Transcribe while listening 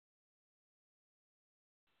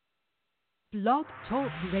Blog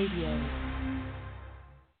Talk Radio.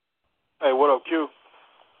 Hey, what up, Q?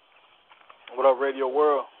 What up, Radio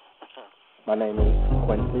World? My name is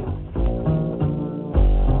Quincy,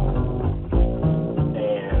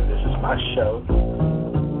 and this is my show,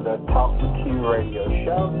 the Talk to Q Radio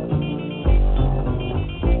Show.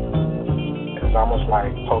 It's almost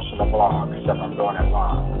like posting a blog, except I'm doing it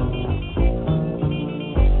live.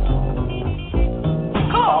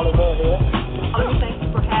 Call it in here. Thank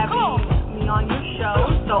you for having me on your show.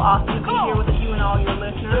 So awesome to be here with you and all your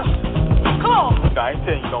listeners. I ain't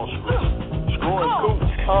saying you don't screw. Screwing's cool.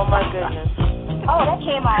 Oh my goodness. Oh, that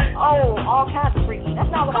came out. Oh, all kinds of freaky. That's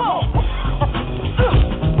not what I meant.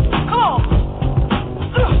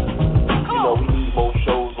 You know, we need more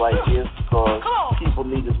shows like this because people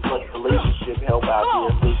need as much relationship help out there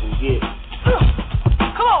as they can get.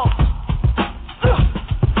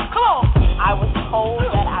 I was told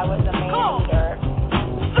that I was a man eater.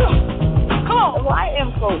 Well, I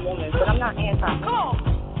am pro-woman, but I'm not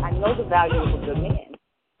anti-man. I know the value of a good man.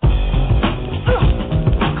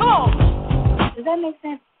 Does that make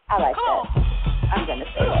sense? I like that. I'm going to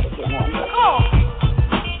say that again one day.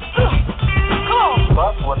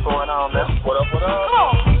 What's going on, man? What up, what up?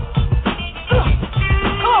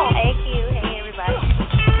 Hey, Q. Hey, everybody.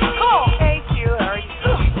 Hey Q, how are you?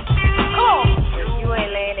 You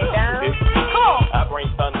ain't laying it down? I bring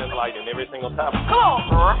thunder and lightning every single time.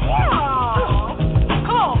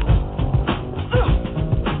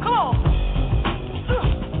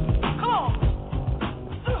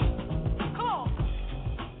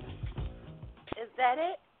 Is that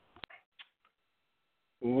it?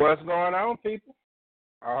 What's going on, people?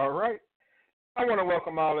 All right. I want to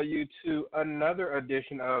welcome all of you to another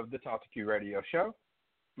edition of the Talk to Q Radio Show.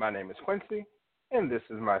 My name is Quincy, and this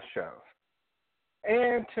is my show.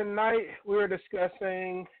 And tonight we're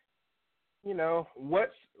discussing,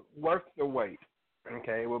 what's worth the wait.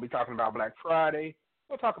 Okay, we'll be talking about Black Friday.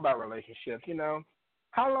 We'll talk about relationships.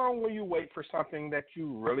 How long will you wait for something that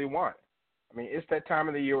you really want? I mean, it's that time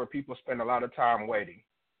of the year where people spend a lot of time waiting.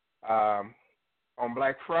 On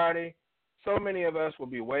Black Friday, so many of us will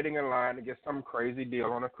be waiting in line to get some crazy deal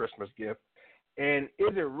on a Christmas gift. And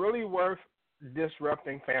is it really worth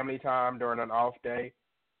disrupting family time during an off day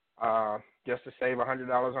just to save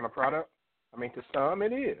 $100 on a product? I mean, to some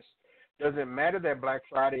it is. Does it matter that Black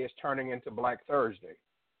Friday is turning into Black Thursday?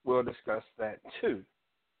 We'll discuss that too.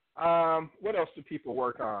 What else do people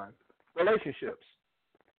work on? Relationships.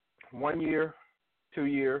 1 year, 2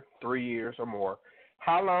 years, 3 years or more.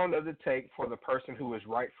 How long does it take for the person who is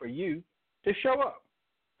right for you to show up?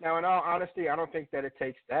 Now, in all honesty, I don't think that it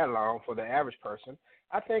takes that long for the average person.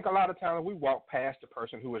 I think a lot of times we walk past the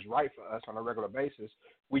person who is right for us on a regular basis.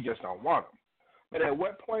 We just don't want them. But at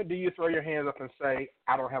what point do you throw your hands up and say,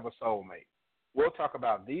 I don't have a soulmate? We'll talk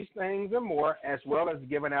about these things and more, as well as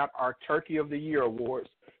giving out our Turkey of the Year awards.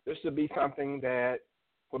 This will be something that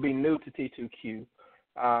will be new to T2Q.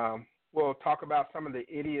 We'll talk about some of the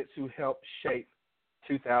idiots who helped shape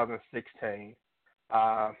 2016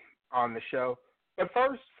 on the show. But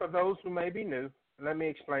first, for those who may be new, let me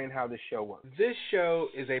explain how this show works. This show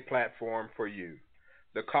is a platform for you,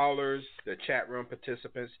 the callers, the chat room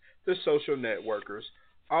participants, the social networkers.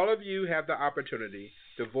 All of you have the opportunity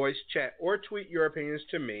to voice, chat, or tweet your opinions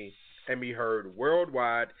to me and be heard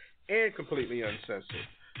worldwide and completely uncensored.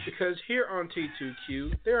 Because here on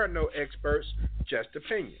T2Q, there are no experts, just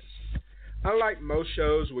opinions. Unlike most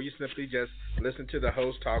shows where you simply just listen to the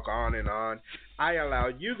host talk on and on, I allow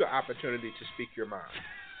you the opportunity to speak your mind.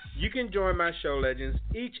 You can join my show legends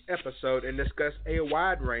each episode and discuss a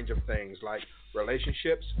wide range of things like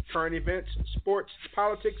relationships, current events, sports,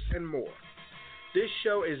 politics, and more. This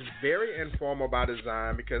show is very informal by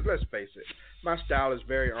design because, let's face it, my style is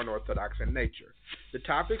very unorthodox in nature. The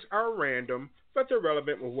topics are random, but they're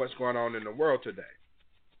relevant with what's going on in the world today.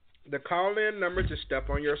 The call-in number to step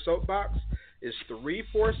on your soapbox is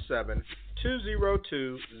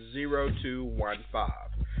 347-202-0215.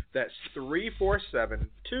 That's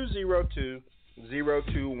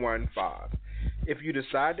 347-202-0215. If you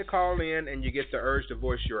decide to call in and you get the urge to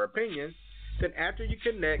voice your opinion, then after you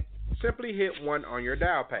connect, simply hit 1 on your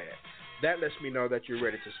dial pad. That lets me know that you're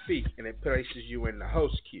ready to speak, and it places you in the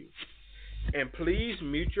host queue. And please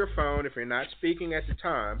mute your phone if you're not speaking at the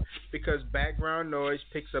time, because background noise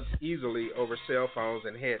picks up easily over cell phones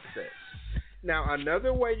and headsets. Now,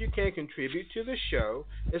 another way you can contribute to the show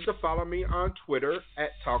is to follow me on Twitter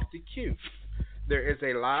at TalkToQ. There is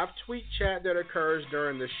a live tweet chat that occurs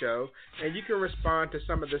during the show, and you can respond to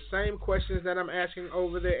some of the same questions that I'm asking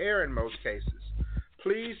over the air in most cases.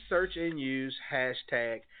 Please search and use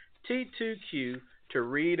hashtag T2Q to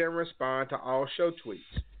read and respond to all show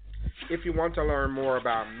tweets. If you want to learn more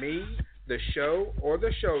about me, the show, or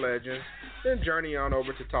the show legends, then journey on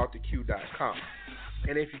over to TalkToQ.com.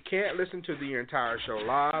 And if you can't listen to the entire show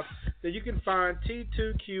live, then you can find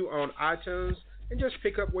T2Q on iTunes and just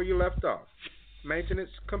pick up where you left off. Maintenance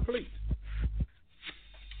complete.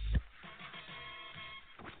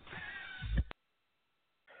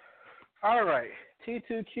 All right,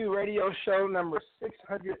 T2Q radio show number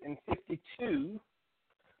 652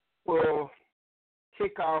 will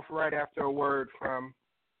kick off right after a word from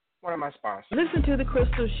one of my sponsors. Listen to The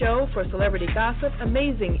Crystal Show for celebrity gossip,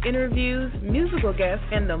 amazing interviews, musical guests,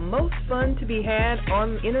 and the most fun to be had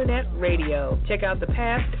on internet radio. Check out the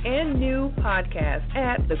past and new podcasts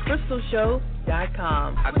at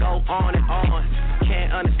thecrystalshow.com. I go on and on,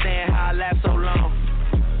 can't understand how I last so long.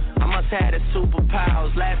 I must have the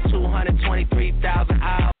superpowers, last 223,000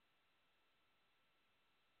 hours.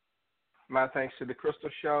 My thanks to The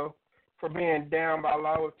Crystal Show for being down by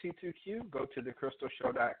law with T2Q. Go to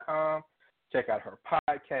thecrystalshow.com. Check out her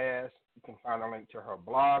podcast. You can find a link to her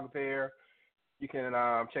blog there. You can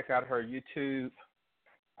check out her YouTube,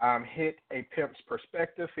 Hit a Pimp's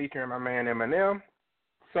Perspective, featuring my man Eminem.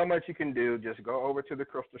 So much you can do. Just go over to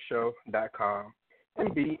thecrystalshow.com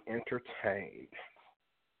and be entertained.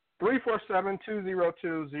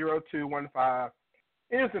 347-202-0215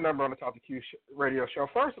 is the number on the Talk to Q radio show.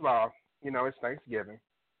 First of all, it's Thanksgiving.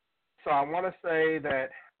 So I want to say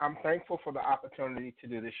that I'm thankful for the opportunity to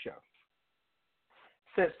do this show.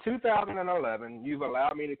 Since 2011, you've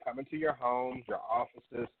allowed me to come into your homes, your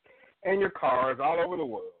offices, and your cars all over the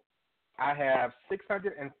world. I have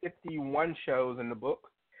 651 shows in the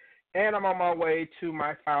book, and I'm on my way to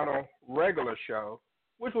my final regular show,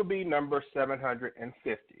 which will be number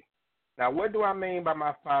 750. Now, what do I mean by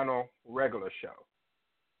my final regular show?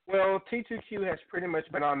 Well, T2Q has pretty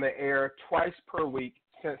much been on the air twice per week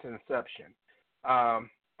since inception.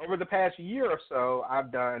 Over the past year or so,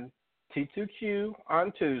 I've done T2Q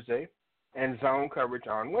on Tuesday and zone coverage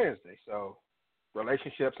on Wednesday. So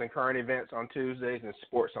relationships and current events on Tuesdays and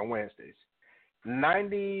sports on Wednesdays.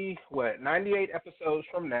 98 episodes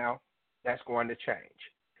from now, that's going to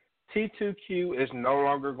change. T2Q is no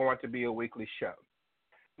longer going to be a weekly show.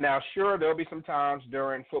 Now, sure, there'll be some times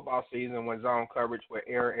during football season when zone coverage will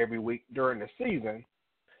air every week during the season,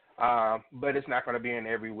 but it's not going to be an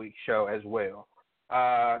every week show as well.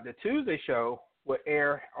 The Tuesday show will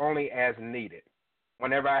air only as needed.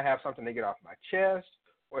 Whenever I have something to get off my chest,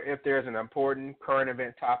 or if there's an important current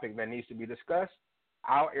event topic that needs to be discussed,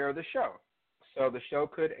 I'll air the show. So the show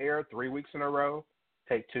could air 3 weeks in a row,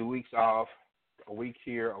 take 2 weeks off, a week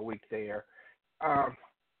here, a week there.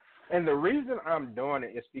 And the reason I'm doing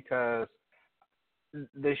it is because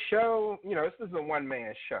the show, this is a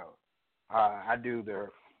one-man show. I do the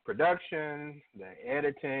production, the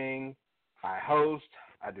editing, I host,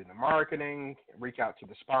 I do the marketing, reach out to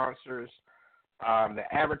the sponsors, the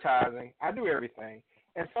advertising. I do everything.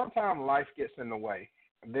 And sometimes life gets in the way.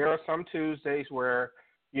 There are some Tuesdays where,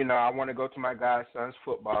 I want to go to my godson's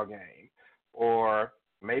football game, or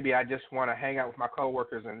maybe I just want to hang out with my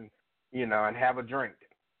coworkers and have a drink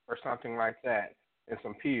or something like that, and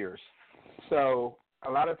some peers. So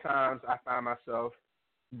a lot of times I find myself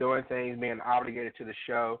doing things, being obligated to the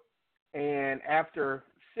show. And after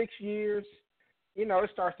 6 years, it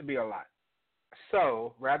starts to be a lot.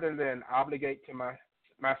 So rather than obligate to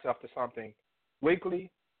myself to something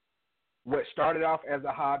weekly, what started off as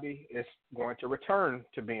a hobby is going to return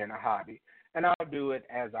to being a hobby. And I'll do it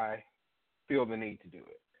as I feel the need to do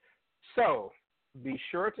it. So be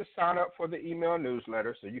sure to sign up for the email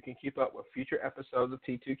newsletter so you can keep up with future episodes of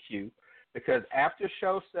T2Q, because after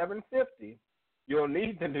show 750, you'll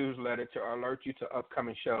need the newsletter to alert you to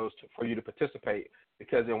upcoming shows for you to participate,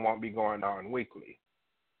 because it won't be going on weekly.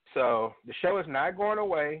 So the show is not going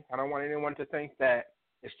away. I don't want anyone to think that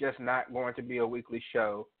it's just not going to be a weekly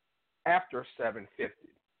show after 750.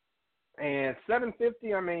 And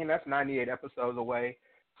 750, that's 98 episodes away.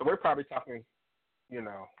 So we're probably talking,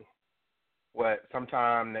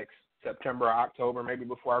 sometime next September or October, maybe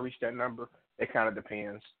before I reach that number. It kind of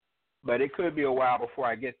depends. But it could be a while before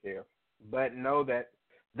I get there. But know that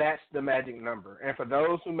that's the magic number. And for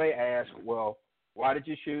those who may ask, well, why did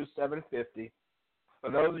you choose 750?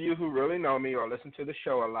 For those of you who really know me or listen to the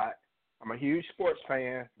show a lot, I'm a huge sports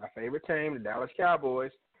fan. My favorite team, the Dallas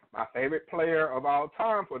Cowboys. My favorite player of all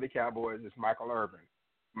time for the Cowboys is Michael Irvin.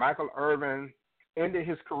 Michael Irvin ended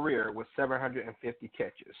his career with 750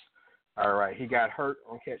 catches. All right, he got hurt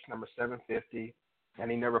on catch number 750,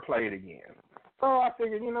 and he never played again. So I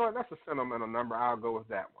figured, that's a sentimental number. I'll go with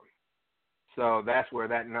that one. So that's where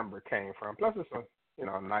that number came from. Plus, it's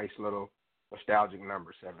a nice little nostalgic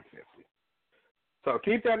number, 750. So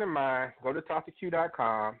keep that in mind. Go to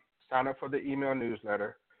talktoq.com, sign up for the email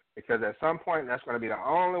newsletter, because at some point that's going to be the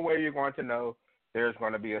only way you're going to know there's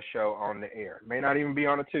going to be a show on the air. It may not even be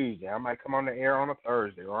on a Tuesday. I might come on the air on a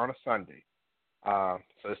Thursday or on a Sunday. So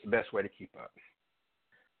it's the best way to keep up.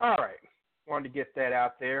 All right. Wanted to get that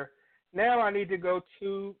out there. Now I need to go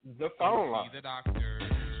to the phone line.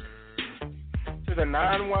 To the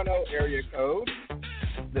 910 area code,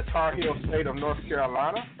 the Tar Heel state of North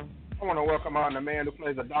Carolina. I want to welcome on the man who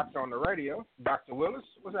plays a doctor on the radio, Dr. Willis.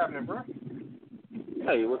 What's happening, bro?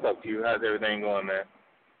 Hey, what's up, Q? How's everything going, man?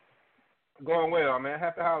 Going well, man.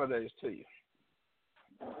 Happy holidays to you.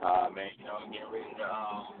 Man, I'm getting ready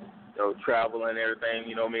to travel and everything.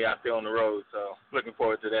 You know me, I feel on the road, so looking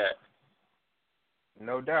forward to that.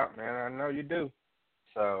 No doubt, man. I know you do.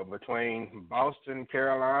 So between Boston,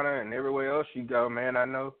 Carolina, and everywhere else you go, man, I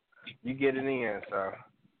know you get it in. So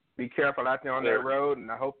be careful out there on that road,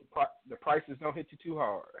 and I hope the prices don't hit you too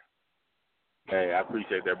hard. Hey, I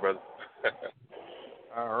appreciate that, brother.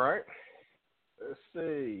 All right. Let's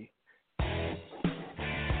see.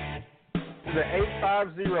 To the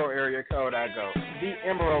 850 area code I go, the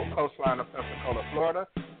Emerald Coastline of Pensacola, Florida,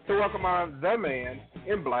 to welcome on the man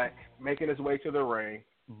in black, making his way to the ring,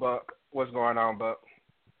 Buck. What's going on, Buck?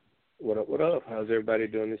 What up, what up? How's everybody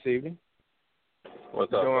doing this evening?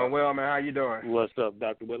 What's up? Doing well, man. How you doing? What's up,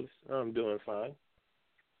 Dr. Willis? I'm doing fine.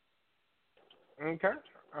 Okay.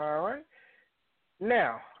 All right.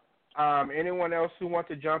 Now, anyone else who wants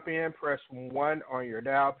to jump in, press 1 on your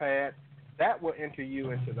dial pad. That will enter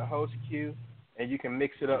you into the host queue, and you can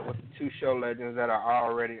mix it up with the 2 show legends that are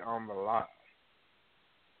already on the line.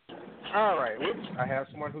 All right. Whoops. I have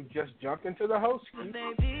someone who just jumped into the host queue.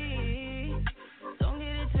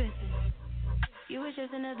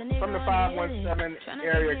 From the 517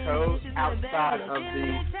 area code outside of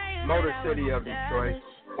the Motor City of Detroit,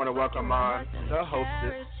 I want to welcome on the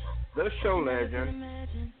hostess, the show legend,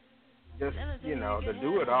 just, the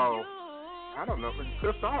do-it-all. I don't know,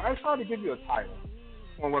 Crystal, I tried to give you a title.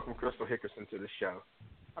 I want to welcome Crystal Hickerson to the show.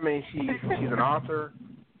 I mean, she's an author.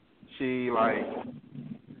 She,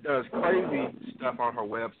 does crazy stuff on her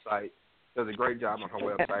website, does a great job on her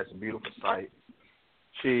website. It's a beautiful site.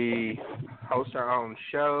 She hosts her own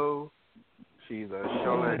show. She's a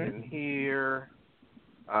show legend here.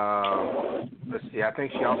 Let's see, I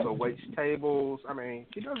think she also waits tables. I mean,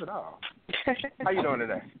 she does it all. How you doing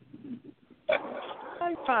today?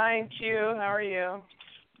 I'm fine, Q. How are you?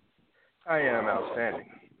 I am outstanding.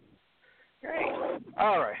 Great.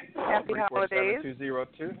 All right. Happy holidays.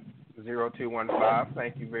 347-202-0215.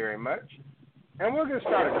 Thank you very much. And we'll get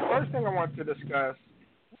started. The first thing I want to discuss,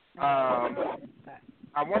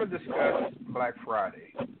 I want to discuss Black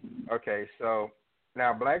Friday. Okay, so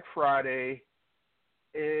now Black Friday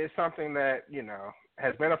is something that,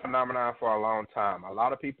 has been a phenomenon for a long time. A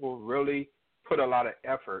lot of people really put a lot of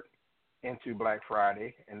effort into Black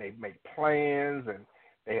Friday, and they make plans, and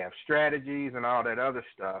they have strategies and all that other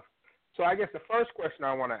stuff. So I guess the first question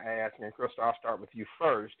I want to ask, and Crystal, I'll start with you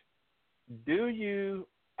first. Do you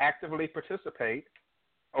actively participate,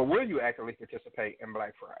 or will you actively participate in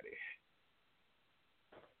Black Friday?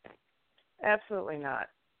 Absolutely not.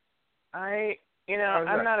 I'm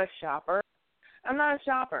not a shopper. I'm not a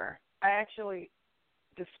shopper. I actually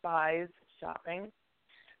despise shopping,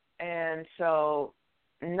 and so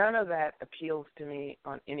none of that appeals to me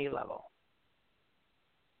on any level.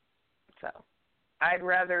 So I'd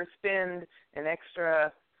rather spend an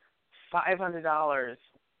extra $500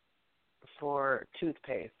 for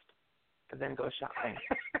toothpaste than go shopping.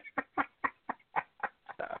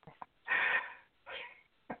 So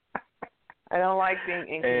I don't like being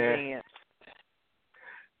inconvenienced.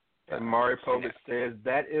 And Mari Povich says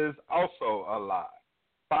that is also a lie.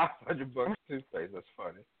 $500 toothpaste. That's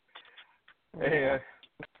funny. Yeah. And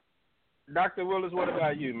Dr. Willis, what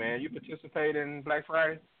about you, man? You participate in Black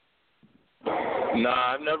Friday? No,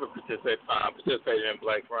 I've never participated in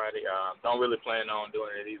Black Friday. Don't really plan on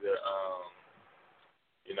doing it either.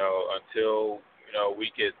 Until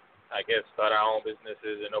we could, I guess, start our own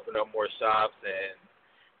businesses and open up more shops and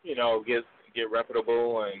get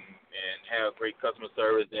reputable and have great customer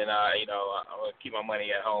service. Then I want to keep my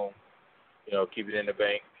money at home. Keep it in the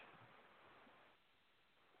bank.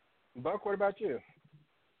 Buck, what about you?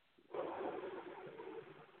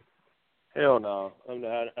 Hell no.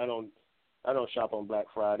 I don't shop on Black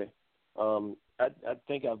Friday. I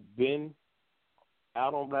think I've been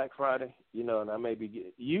out on Black Friday, and I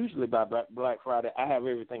usually by Black Friday I have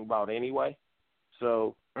everything bought anyway.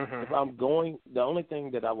 So if I'm going, the only thing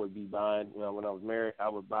that I would be buying, when I was married, I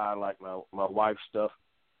would buy like my wife's stuff.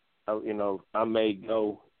 I may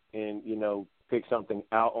go and pick something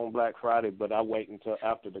out on Black Friday, but I wait until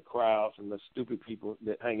after the crowds and the stupid people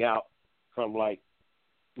that hang out from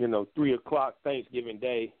 3 o'clock Thanksgiving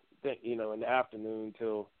Day, in the afternoon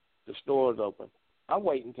till the stores open. I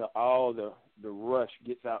wait until all the rush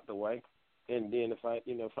gets out the way, and then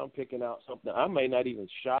if I'm picking out something, I may not even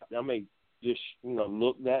shop. I may just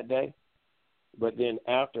look that day, but then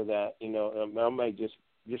after that, I may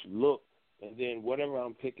just look, and then whatever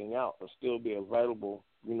I'm picking out will still be available,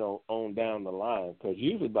 on down the line. Because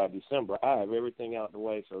usually by December, I have everything out the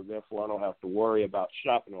way, so therefore I don't have to worry about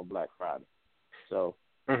shopping on Black Friday. So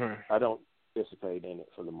I don't participate in it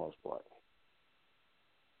for the most part.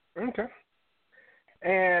 Okay.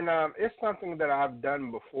 And it's something that I've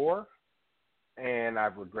done before, and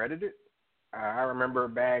I've regretted it. I remember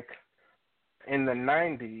back in the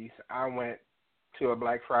 90s, I went to a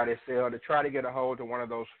Black Friday sale to try to get a hold of one of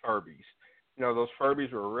those Furbies. Those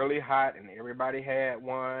Furbies were really hot, and everybody had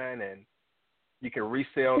one, and you could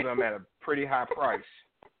resell them at a pretty high price.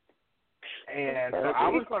 And so I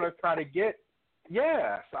was going to try to get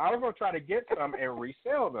some and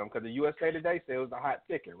resell them because the USA Today sale was the hot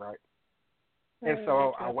ticket, right? And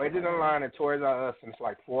so I waited in line at Toys R Us, and it's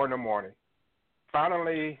like 4 in the morning.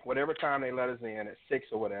 Finally, whatever time they let us in, at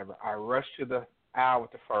 6 or whatever, I rushed to the aisle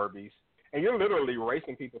with the Furbies, and you're literally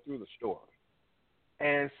racing people through the store.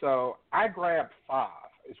 And so I grabbed 5.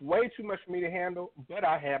 It's way too much for me to handle, but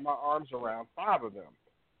I had my arms around 5 of them.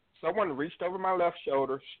 Someone reached over my left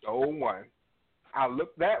shoulder, stole one. I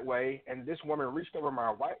looked that way, and this woman reached over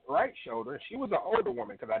my right shoulder, and she was an older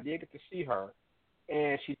woman because I did get to see her,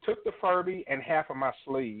 and she took the Furby and half of my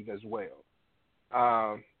sleeve as well.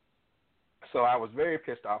 So I was very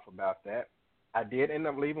pissed off about that. I did end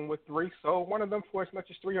up leaving with 3, sold one of them for as much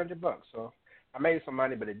as $300. So I made some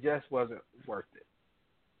money, but it just wasn't worth it.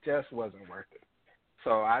 Just wasn't worth it.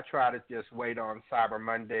 So I try to just wait on Cyber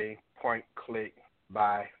Monday, point, click,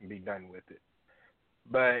 buy, and be done with it.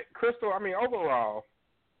 But, Crystal, overall,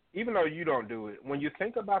 even though you don't do it, when you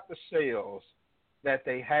think about the sales that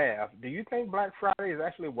they have, do you think Black Friday is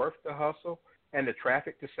actually worth the hustle and the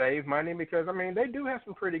traffic to save money? Because, they do have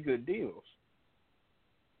some pretty good deals.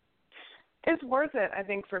 It's worth it, I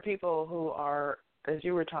think, for people who are, as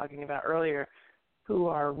you were talking about earlier, who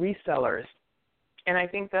are resellers. And I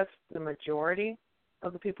think that's the majority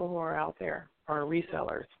of the people who are out there are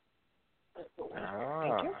resellers.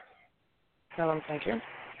 Thank you. Tell them thank you.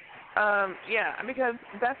 Because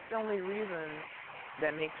that's the only reason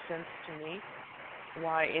that makes sense to me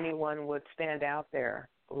why anyone would stand out there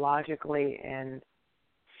logically and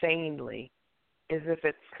sanely is if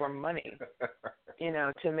it's for money,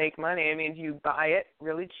 to make money. You buy it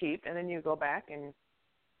really cheap, and then you go back and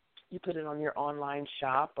you put it on your online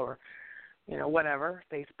shop or, whatever.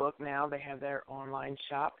 Facebook now, they have their online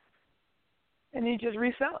shop, and you just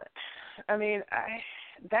resell it.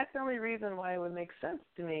 That's the only reason why it would make sense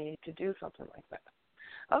to me to do something like that.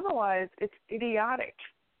 Otherwise, it's idiotic.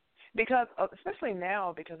 Because, especially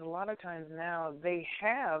now, because a lot of times now they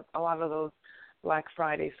have a lot of those Black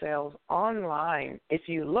Friday sales online. If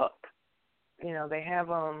you look, they have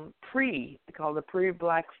they call the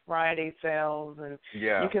pre-Black Friday sales, and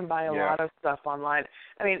you can buy a lot of stuff online.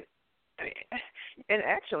 And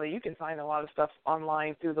actually, you can find a lot of stuff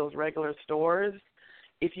online through those regular stores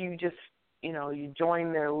if you just, you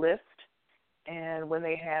join their list. And when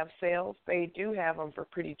they have sales, they do have them for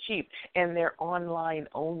pretty cheap, and they're online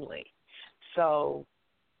only. So,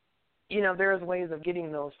 there's ways of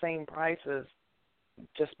getting those same prices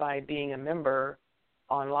just by being a member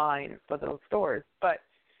online for those stores. But,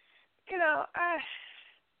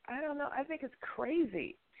 I don't know. I think it's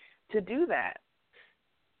crazy to do that.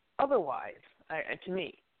 Otherwise, to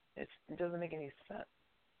me, it doesn't make any sense.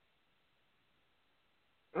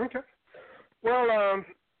 Okay. Well,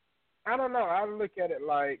 I don't know. I look at it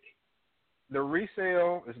like the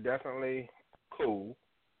resale is definitely cool.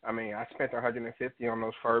 I spent $150 on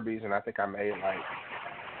those Furbies, and I think I made like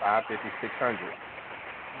 $550, $600.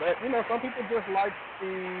 But some people just like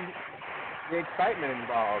the excitement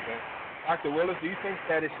involved. And Dr. Willis, do you think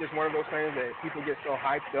that it's just one of those things that people get so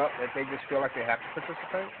hyped up that they just feel like they have to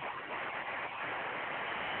participate?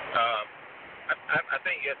 I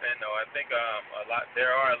think yes and no. I think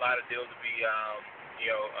there are a lot of deals to be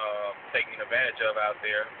taking advantage of out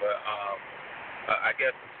there, but I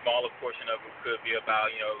guess a smaller portion of it could be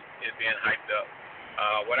about it being hyped up.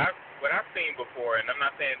 What I've seen before, and I'm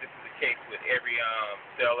not saying this is the case with every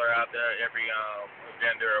seller out there, every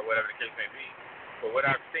vendor or whatever the case may be, but what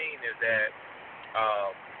I've seen is that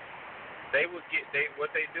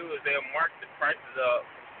what they do is they'll mark the prices up,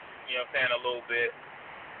 a little bit.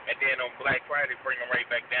 And then on Black Friday, bring them right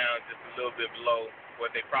back down just a little bit below what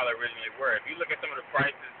they probably originally were. If you look at some of the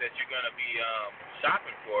prices that you're going to be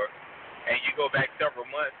shopping for, and you go back several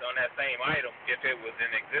months on that same item, if it was in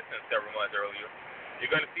existence several months earlier,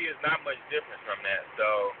 you're going to see it's not much difference from that. So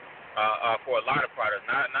for a lot of products,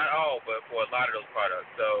 not all, but for a lot of those products.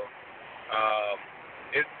 So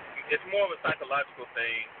it's more of a psychological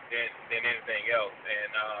thing than anything else. And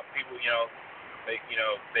people, they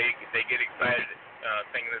get excited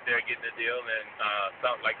thinking that they're getting a deal, and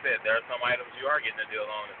some, like I said, there are some items you are getting a deal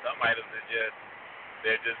on, and some items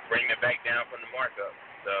they're just bringing it back down from the markup.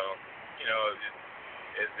 So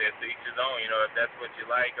it's each his own. If that's what you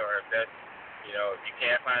like, or if that's, if you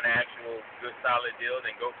can't find an actual good solid deal,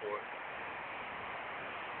 then go for it.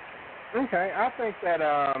 Okay, I think that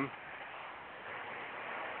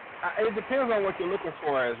it depends on what you're looking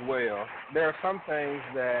for as well. There are some things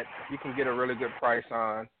that you can get a really good price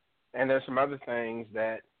on, and there's some other things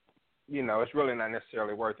that, it's really not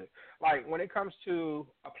necessarily worth it. Like when it comes to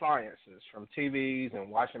appliances, from TVs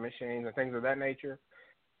and washing machines and things of that nature,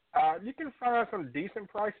 you can find some decent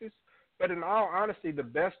prices, but in all honesty, the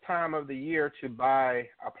best time of the year to buy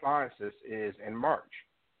appliances is in March,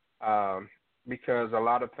 because a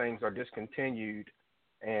lot of things are discontinued,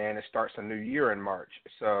 and it starts a new year in March.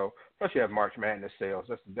 So plus you have March Madness sales.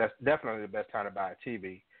 That's definitely the best time to buy a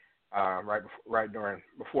TV,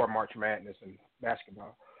 before March Madness and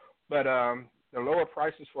basketball. But the lower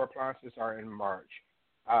prices for appliances are in March.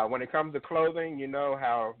 When it comes to clothing, you know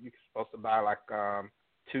how you're supposed to buy like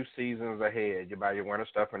 2 seasons ahead. You buy your winter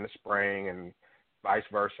stuff in the spring and vice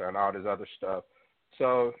versa and all this other stuff.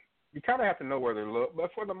 So you kind of have to know where to look.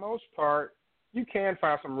 But for the most part, you can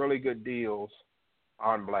find some really good deals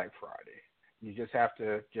on Black Friday. You just have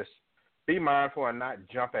to be mindful and not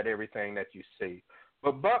jump at everything that you see.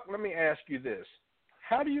 But, Buck, let me ask you this.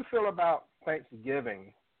 How do you feel about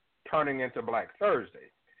Thanksgiving turning into Black Thursday?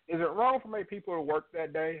 Is it wrong for many people to work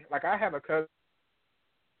that day? Like I have a cousin.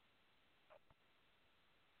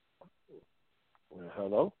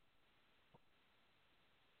 Hello?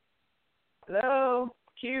 Hello,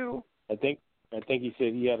 Q. I think he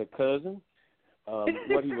said he had a cousin.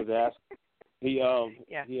 What he was asking, he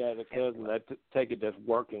had a cousin that take it that's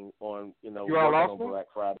working on working on Black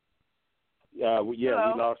Friday. Hello? We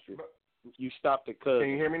lost you. You stopped the cousin. Can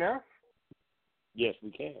you hear me now? Yes,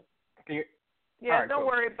 we can. Yeah, right, don't cool.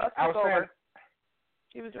 worry, Bus was over.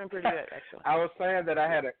 He was doing pretty good, actually. I was saying that I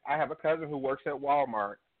have a cousin who works at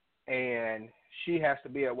Walmart, and she has to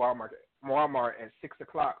be at Walmart at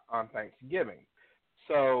 6:00 on Thanksgiving.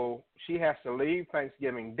 So she has to leave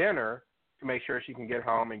Thanksgiving dinner to make sure she can get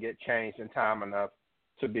home and get changed in time enough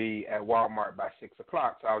to be at Walmart by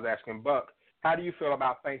 6:00. So I was asking Buck, how do you feel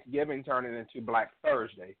about Thanksgiving turning into Black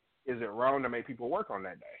Thursday? Is it wrong to make people work on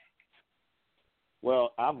that day?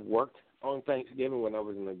 Well, I've worked on Thanksgiving when I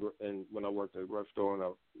was when I worked at a grocery store when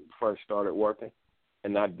I first started working,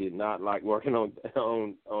 and I did not like working on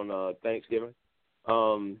Thanksgiving.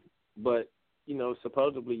 But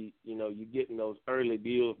supposedly, you're getting those early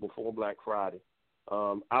deals before Black Friday.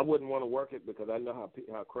 I wouldn't want to work it because I know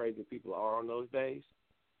how crazy people are on those days.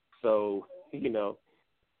 So,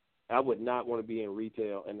 I would not want to be in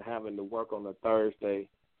retail and having to work on a Thursday,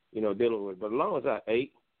 dealing with it. But as long as I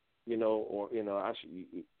ate, I should,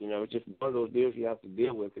 it's just one of those deals you have to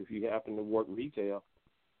deal with if you happen to work retail.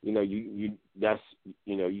 You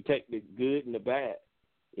take the good and the bad,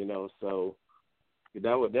 so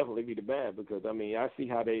that would definitely be the bad because, I see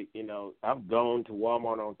how they, I've gone to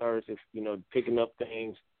Walmart on Thursdays, picking up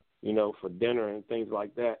things, for dinner and things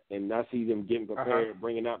like that, and I see them getting prepared,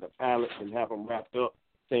 bringing out the pallets and have them wrapped up,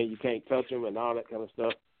 saying you can't touch them and all that kind of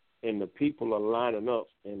stuff, and the people are lining up,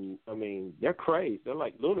 and, they're crazy. They're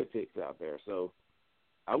like lunatics out there, so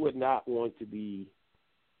I would not want to be,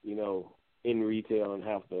 in retail and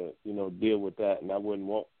have to, deal with that, and I wouldn't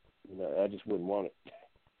want, I just wouldn't want it.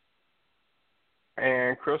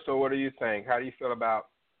 And Crystal, what do you think? How do you feel about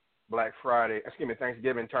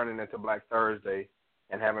Thanksgiving turning into Black Thursday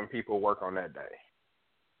and having people work on that day?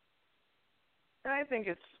 I think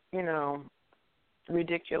it's,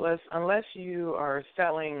 ridiculous unless you are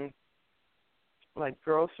selling like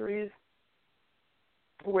groceries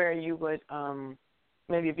where you would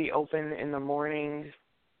maybe be open in the mornings,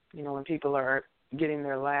 when people are getting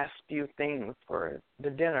their last few things for the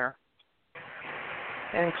dinner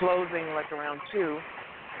and closing like around 2.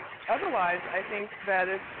 Otherwise, I think that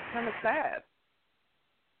it's kind of sad.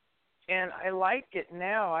 And I like it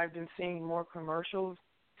now. I've been seeing more commercials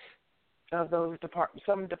of those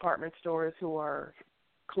some department stores who are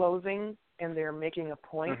closing, and they're making a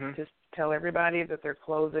point to tell everybody that they're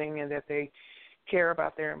closing and that they care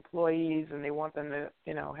about their employees and they want them to,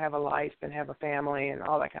 have a life and have a family and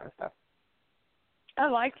all that kind of stuff. I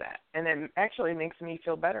like that, and it actually makes me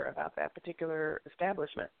feel better about that particular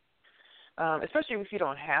establishment, especially if you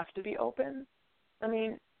don't have to be open. I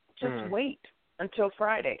mean, just wait until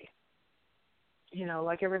Friday,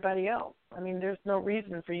 like everybody else. I mean, there's no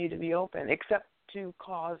reason for you to be open except to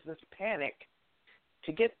cause this panic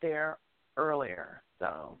to get there earlier.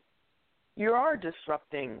 So you are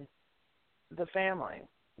disrupting the family,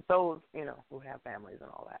 those, who have families and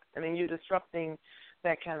all that. I mean, you're disrupting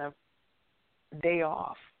that kind of day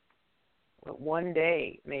off, one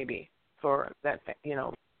day maybe for that,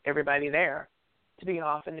 everybody there to be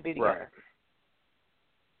off and to be together.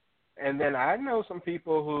 Right. And then I know some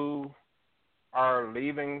people who are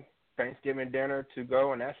leaving Thanksgiving dinner to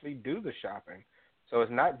go and actually do the shopping. So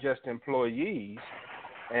it's not just employees.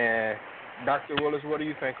 And Dr. Willis, what do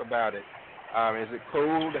you think about it? Is it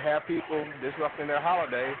cool to have people disrupting their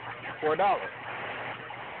holiday for $1?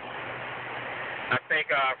 I think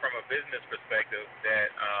from a business perspective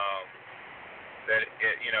that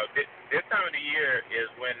this time of the year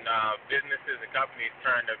is when businesses and companies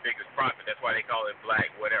turn their biggest profit. That's why they call it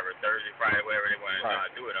Black whatever, Thursday, Friday, whatever they want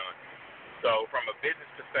to do it on. So from a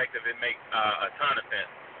business perspective, it makes a ton of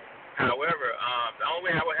sense. However, the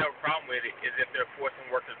only way I would have a problem with it is if they're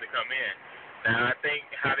forcing workers to come in. Now, I think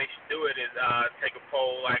how they should do it is take a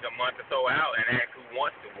poll like a month or so out and ask who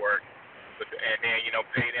wants to work, and then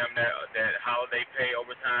pay them that holiday pay,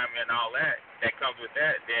 overtime, and all that comes with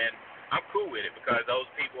that. Then I'm cool with it because those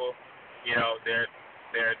people, they're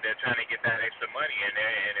trying to get that extra money,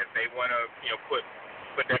 and if they want to put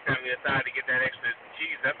that family aside to get that extra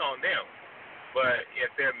cheese, that's on them. But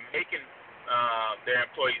if they're making their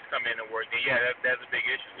employees come in and work, then that's a big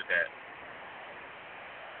issue with that.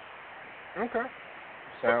 Okay.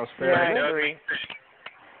 Sounds fair. Yeah, I agree.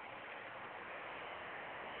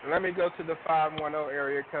 Let me go to the 510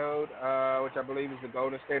 area code, which I believe is the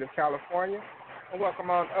Golden State of California. And welcome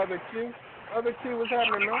on Other Q. Other Q, what's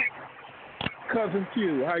happening, man? Cousin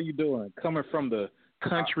Q, how you doing? Coming from the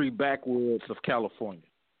country backwoods of California.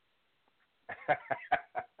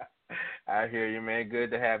 I hear you, man.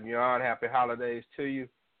 Good to have you on. Happy holidays to you.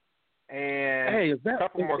 And hey, a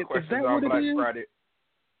couple more questions on Black Friday.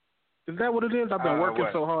 Is that what it is? I've been working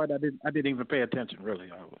so hard. I didn't even pay attention really.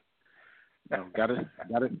 Gotta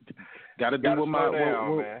do what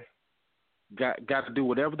my got to do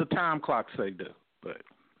whatever the time clock say do. But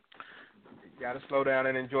you got to slow down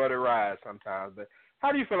and enjoy the ride sometimes. But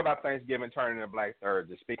how do you feel about Thanksgiving turning into Black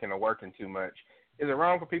Thursday? Speaking of working too much, is it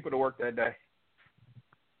wrong for people to work that day?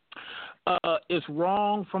 It's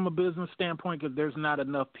wrong from a business standpoint because there's not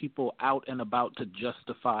enough people out and about to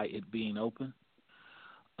justify it being open.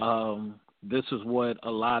 This is what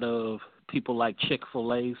a lot of people like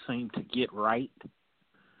Chick-fil-A seem to get right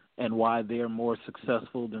and why they're more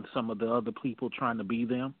successful than some of the other people trying to be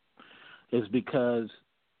them is because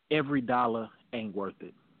every dollar ain't worth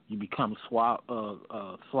it. You become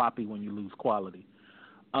sloppy when you lose quality.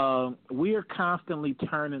 We are constantly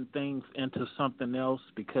turning things into something else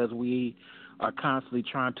because we are constantly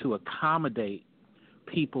trying to accommodate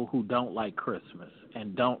people who don't like Christmas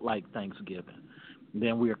and don't like Thanksgiving.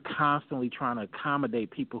 Then we are constantly trying to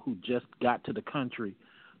accommodate people who just got to the country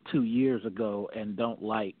 2 years ago and don't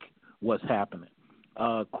like what's happening.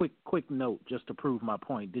 Quick note, just to prove my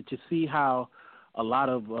point. Did you see how a lot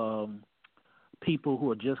of people who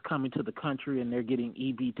are just coming to the country and they're getting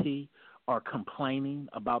EBT are complaining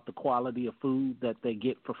about the quality of food that they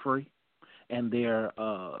get for free, and they're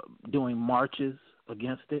doing marches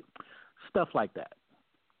against it? Stuff like that.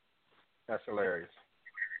 That's hilarious.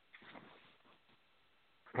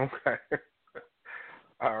 Okay.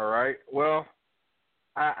 All right. Well,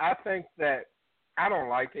 I think that I don't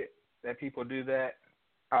like it that people do that.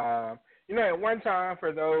 At one time,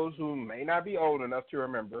 for those who may not be old enough to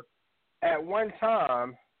remember, at one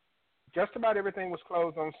time, just about everything was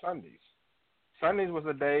closed on Sundays. Sundays was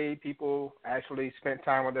a day people actually spent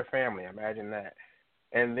time with their family. Imagine that.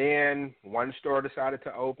 And then one store decided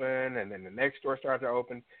to open, and then the next store started to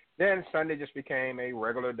open. Then Sunday just became a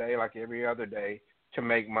regular day like every other day to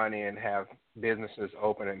make money and have businesses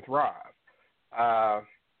open and thrive.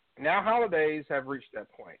 Now holidays have reached that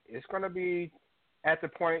point. It's going to be at the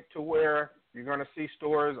point to where you're going to see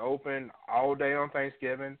stores open all day on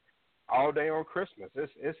Thanksgiving, all day on Christmas.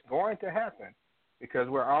 It's going to happen because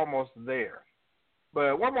we're almost there.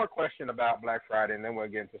 But one more question about Black Friday, and then we'll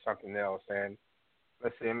get into something else. And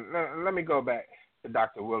let's see, let me go back to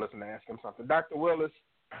Dr. Willis and ask him something. Dr. Willis,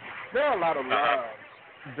 there are a lot of lines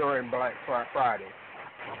during Black Friday.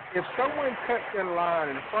 If someone cuts in line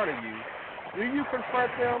in front of you, do you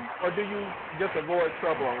confront them or do you just avoid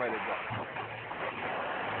trouble and let it go?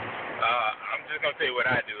 I'm just gonna tell you what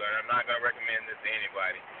I do, and I'm not gonna recommend this to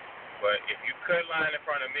anybody. But if you cut line in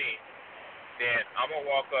front of me, then I'm gonna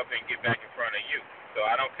walk up and get back in front of you. So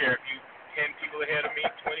I don't care if you 10 people ahead of me,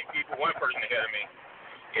 20 people, one person ahead of me.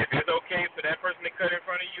 If it's okay for that person to cut in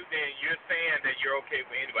front of you, then you're saying that you're okay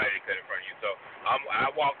for anybody to cut in front of you. So I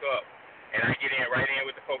walk up and I get in right in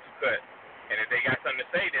with the folks who cut. And if they got something to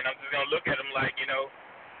say, then I'm just gonna look at them like,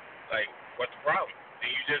 like what's the problem?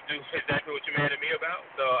 Then you just do exactly what you're mad at me about.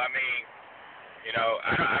 So I mean,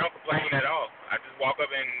 I don't complain at all. I just walk up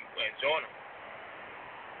and join them.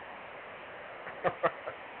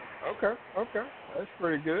 Okay, that's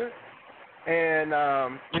pretty good. And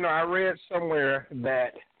I read somewhere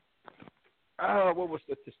that what was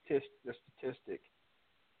the statistic?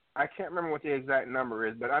 I can't remember what the exact number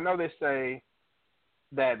is, but I know they say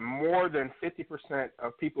that more than 50%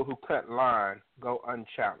 of people who cut line go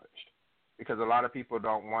unchallenged because a lot of people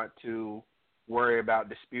don't want to worry about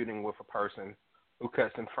disputing with a person who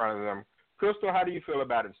cuts in front of them. Crystal, how do you feel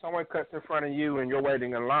about it? If someone cuts in front of you and you're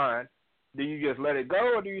waiting in line, do you just let it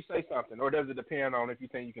go or do you say something? Or does it depend on if you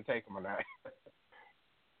think you can take them or not?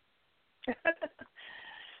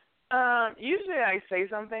 Usually I say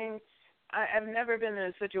something. I've never been in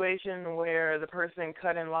a situation where the person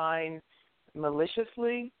cut in line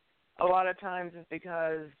maliciously. A lot of times it's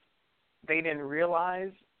because they didn't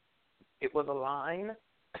realize it was a line.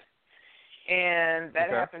 And that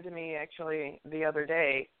happened to me actually the other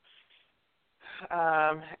day.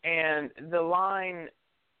 And the line,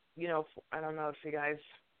 I don't know if you guys,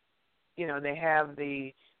 they have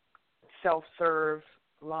the self-serve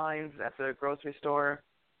lines at the grocery store.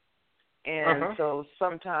 And so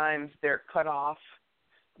sometimes they're cut off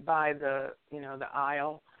by the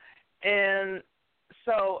aisle. And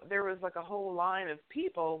so there was like a whole line of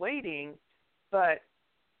people waiting, but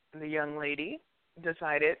the young lady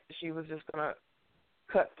decided she was just going to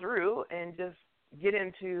cut through and just get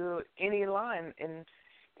into any line. And,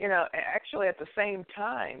 actually at the same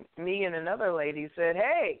time, me and another lady said,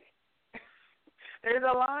 hey, there's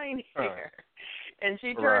a line here. And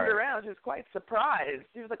she turned around. She was quite surprised.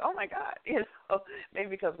 She was like, oh, my God. Maybe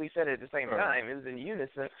because we said it at the same time. It was in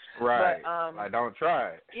unison. Right. But, I don't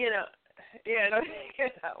try it.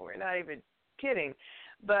 We're not even kidding.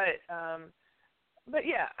 But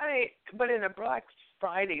yeah, but in a Black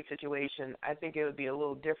Friday situation, I think it would be a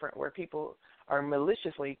little different where people are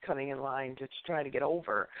maliciously cutting in line to try to get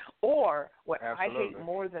over. Or what I hate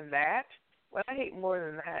more than that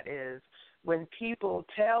is when people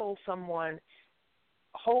tell someone,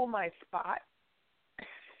 hold my spot,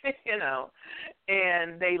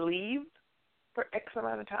 and they leave for X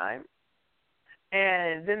amount of time,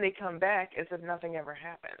 and then they come back as if nothing ever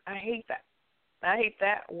happened. I hate that. I hate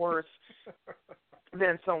that worse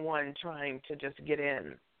than someone trying to just get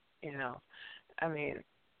in, I mean,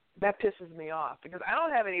 that pisses me off because I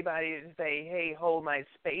don't have anybody to say, hey, hold my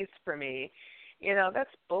space for me. That's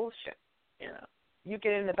bullshit, You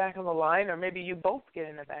get in the back of the line, or maybe you both get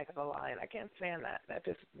in the back of the line. I can't stand that. That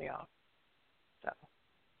pisses me off. So.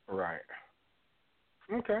 Right.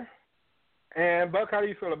 Okay. And, Buck, how do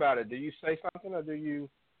you feel about it? Do you say something, or do you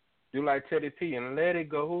do like Teddy P and let it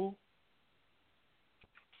go?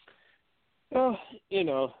 Well,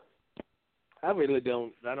 I really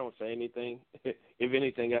don't. I don't say anything. If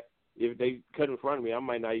anything, if they cut in front of me, I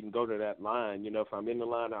might not even go to that line. If I'm in the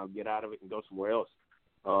line, I'll get out of it and go somewhere else.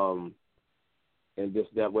 And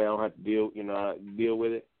just that way I don't have to deal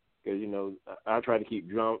with it because, I try to keep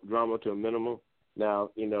drama to a minimum. Now,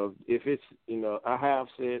 if it's, I have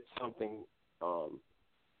said something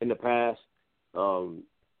in the past,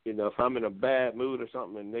 if I'm in a bad mood or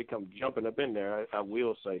something and they come jumping up in there, I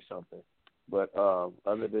will say something. But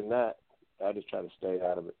other than that, I just try to stay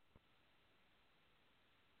out of it.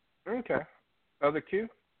 Okay. Other Q?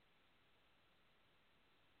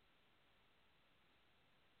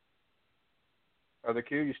 Other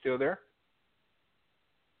Q, you still there?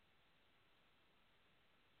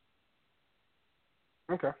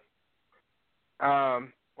 Okay. Well,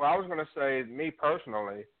 I was going to say, me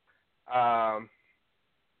personally, 9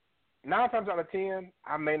 times out of 10,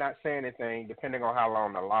 I may not say anything depending on how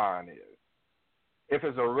long the line is. If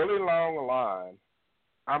it's a really long line,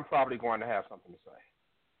 I'm probably going to have something to say.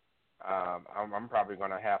 I'm probably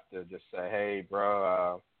going to have to just say, hey,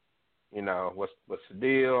 bro, what's the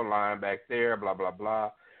deal? Line back there, blah, blah, blah.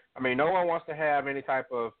 I mean, no one wants to have any type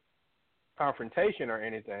of confrontation or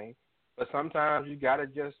anything, but sometimes you got to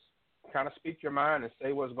just kind of speak your mind and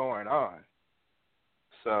say what's going on.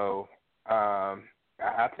 So I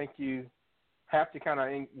think you have to kind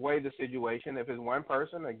of weigh the situation. If it's one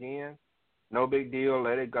person, again, no big deal,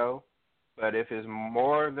 let it go. But if it's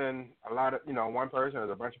more than a lot of, one person,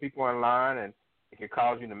 there's a bunch of people in line and it can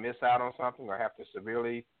cause you to miss out on something or have to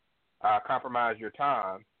severely compromise your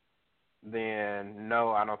time, then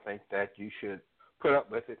no, I don't think that you should put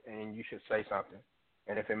up with it and you should say something.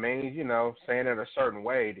 And if it means, saying it a certain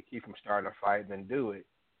way to keep from starting a fight, then do it.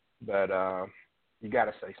 But you got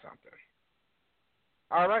to say something.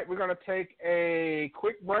 All right, we're going to take a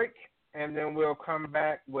quick break, and then we'll come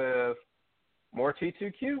back with more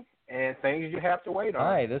T2Q and things you have to wait on.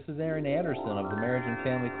 Hi, this is Aaron Anderson of the Marriage and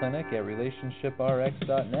Family Clinic at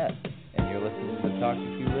RelationshipRx.net, and you're listening to the Talk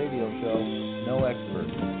to Q radio show. No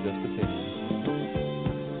experts, just opinions.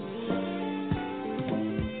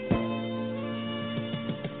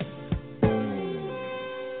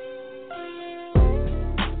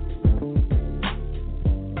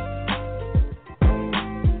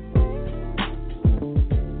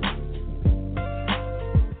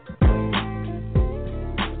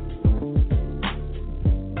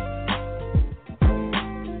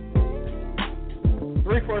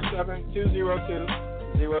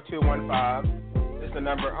 202-0215 is the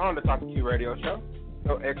number on the Talk to Q radio show.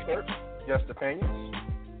 No experts, just opinions.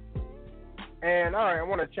 And all right, I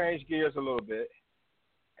want to change gears a little bit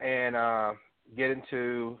and get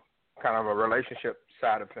into kind of a relationship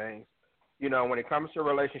side of things. When it comes to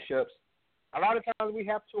relationships, a lot of times we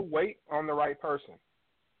have to wait on the right person.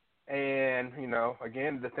 And,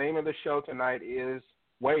 again, the theme of the show tonight is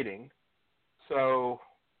waiting. So,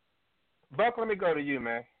 Buck, let me go to you,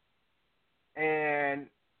 man. And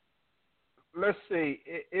let's see,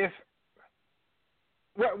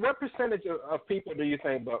 what percentage of people do you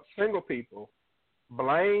think, Buck, single people,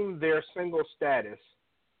 blame their single status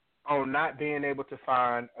on not being able to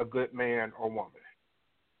find a good man or woman?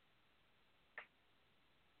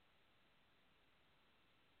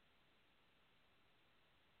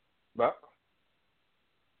 Buck?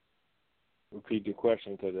 Repeat the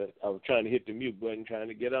question because I was trying to hit the mute button, trying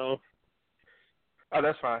to get on. Oh,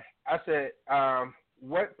 that's fine. I said,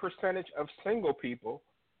 what percentage of single people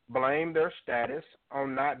blame their status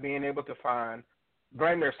on not being able to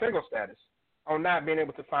blame their single status on not being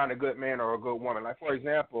able to find a good man or a good woman? Like, for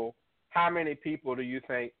example, how many people do you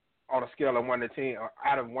think on a scale of 1 to 10, or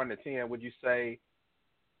out of 1 to 10, would you say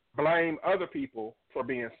blame other people for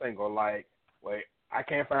being single? Like, wait, I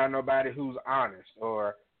can't find nobody who's honest,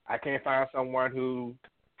 or I can't find someone who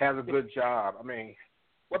has a good job. I mean,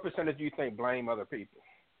 what percentage do you think blame other people?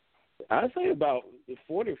 I'd say about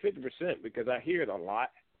 40 or 50% because I hear it a lot,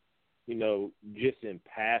 just in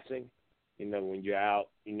passing. When you're out,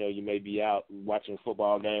 you may be out watching a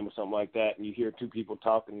football game or something like that, and you hear two people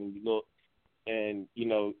talking, and you look, and,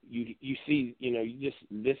 you see, you just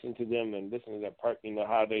listen to them and listen to their part,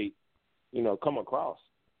 how they, come across.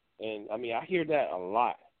 And, I mean, I hear that a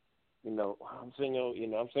lot. I'm single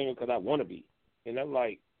because I want to be. And I'm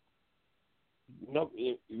like,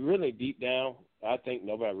 really deep down, I think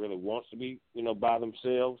nobody really wants to be, by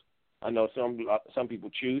themselves. I know some people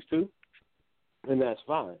choose to, and that's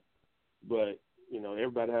fine. But,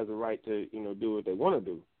 everybody has a right to, do what they want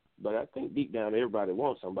to do. But I think deep down everybody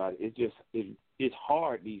wants somebody. It's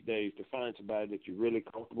hard these days to find somebody that you're really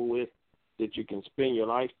comfortable with, that you can spend your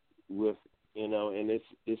life with, and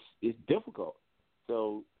it's difficult.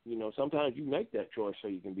 So, sometimes you make that choice so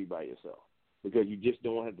you can be by yourself because you just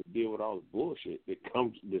don't have to deal with all the bullshit that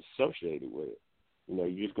comes associated with it.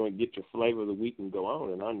 You're just going to get your flavor of the week and go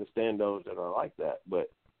on, and I understand those that are like that.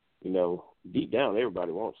 But, deep down,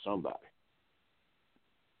 everybody wants somebody.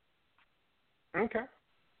 Okay.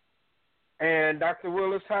 And Dr.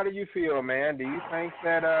 Willis, how do you feel, man? Do you think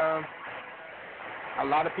that a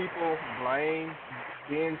lot of people blame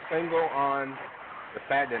being single on the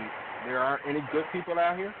fact that there aren't any good people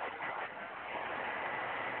out here?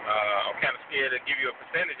 I'm kind of scared to give you a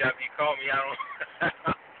percentage after you call me out on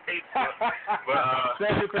Facebook. But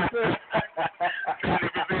 70%.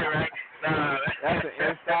 70%, right? Nah, that's an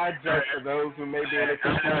inside joke for those who may be in a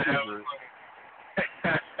confusion group.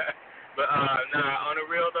 But on the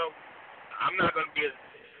real though, I'm not gonna be as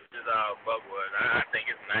Buck was. I think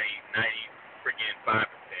it's 90 freaking 5%.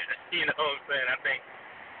 You know what I'm saying? I think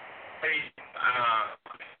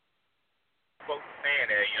folks are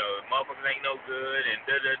saying that, motherfuckers ain't no good and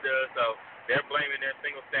so they're blaming their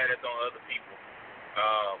single status on other people.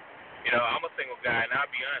 I'm a single guy, and I'll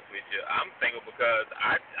be honest with you, I'm single because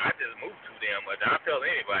I just move too damn much. I'll tell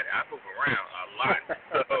anybody, I move around a lot.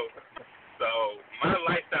 So my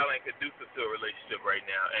lifestyle ain't conducive to a relationship right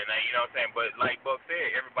now, and you know what I'm saying. But like Buck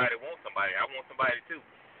said, everybody wants somebody. I want somebody too.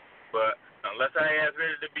 But unless I ask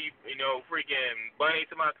ready to be, freaking bunny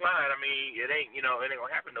to my client, I mean, it ain't gonna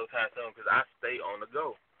happen no time soon because I stay on the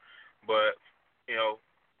go. But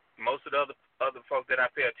most of the other folks that I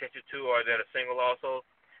pay attention to or that are single also,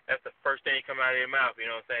 that's the first thing that come out of your mouth.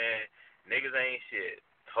 You know what I'm saying? Niggas ain't shit.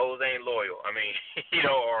 Hoes ain't loyal. I mean,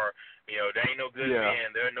 or there ain't no good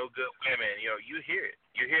men. There are no good women. You hear it.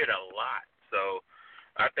 You hear it a lot. So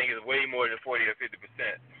I think it's way more than 40 or 50%.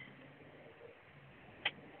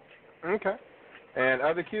 Okay. And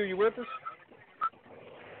Other Q, you with us?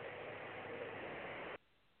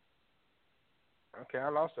 Okay, I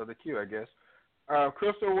lost Other Q, I guess.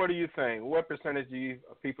 Crystal, what do you think? What percentage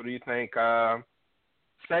of people do you think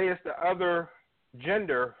say it's the other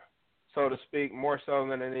gender, so to speak, more so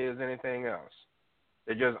than it is anything else?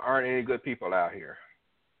 There just aren't any good people out here.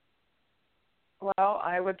 Well,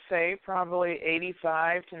 I would say probably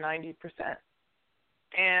 85 to 90%.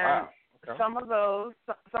 And wow. Okay. some of those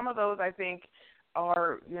I think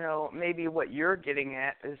are, maybe what you're getting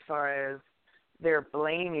at as far as they're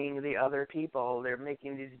blaming the other people. They're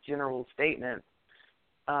making these general statements.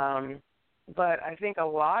 But I think a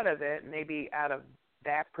lot of it, maybe out of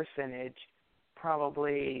that percentage,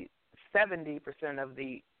 probably 70% of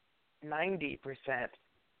the 90%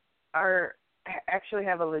 actually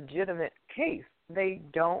have a legitimate case. They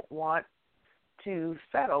don't want to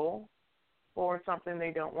settle for something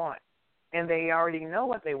they don't want. And they already know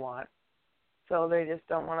what they want, so they just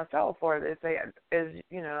don't want to settle for it.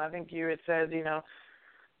 I think you had said,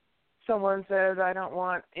 someone says, I don't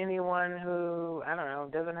want anyone who, I don't know,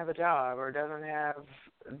 doesn't have a job or doesn't have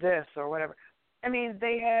this or whatever. I mean,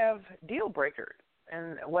 they have deal breakers,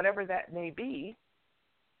 and whatever that may be,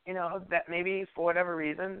 that maybe for whatever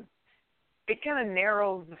reason, it kind of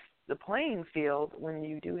narrows the playing field when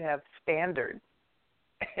you do have standards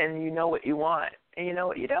and you know what you want and you know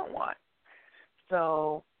what you don't want.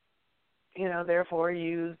 So, therefore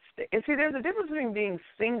and see, there's a difference between being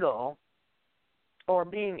single or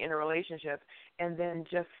being in a relationship and then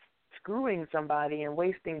just screwing somebody and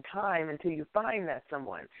wasting time until you find that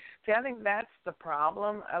someone. See, I think that's the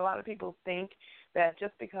problem. A lot of people think that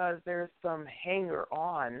just because there's some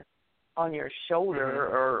hanger-on your shoulder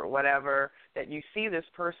or whatever that you see this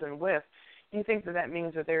person with, you think that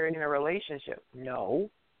means that they're in a relationship. No.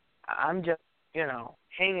 I'm just,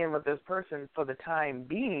 hanging with this person for the time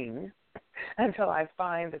being until I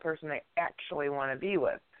find the person I actually want to be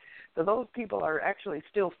with. So those people are actually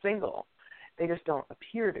still single. They just don't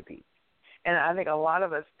appear to be. And I think a lot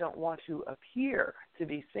of us don't want to appear to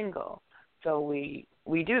be single. So we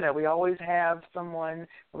do that. We always have someone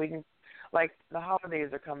we can, like the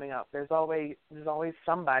holidays are coming up. There's always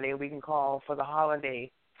somebody we can call for the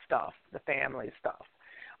holiday stuff, the family stuff,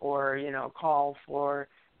 or, call for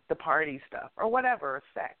the party stuff or whatever,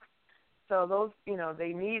 sex. So those,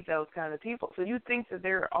 they need those kind of people. So you think that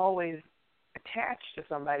they're always attached to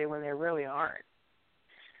somebody when they really aren't.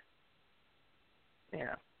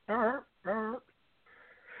 Yeah. All right.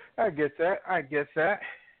 I get that.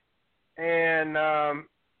 And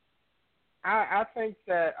I think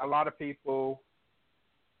that a lot of people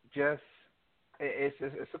just,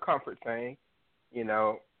 it's a comfort thing.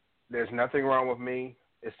 There's nothing wrong with me.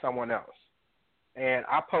 It's someone else. And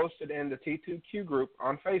I posted in the T2Q group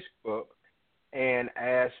on Facebook and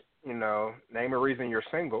asked, name a reason you're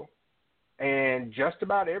single. And just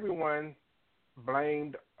about everyone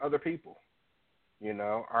blamed other people.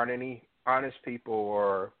 Aren't any honest people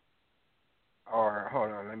or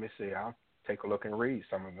hold on, let me see. I'll take a look and read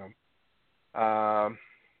some of them.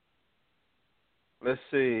 Let's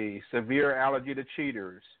see. Severe allergy to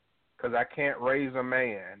cheaters because I can't raise a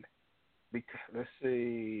man. Let's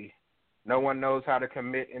see. No one knows how to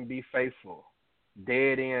commit and be faithful.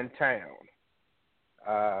 Dead end town.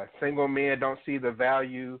 Single men don't see the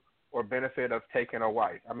value or benefit of taking a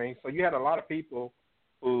wife. I mean, so you had a lot of people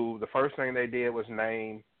who the first thing they did was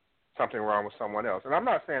name something wrong with someone else. And I'm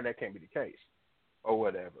not saying that can't be the case or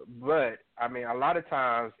whatever. But, I mean, a lot of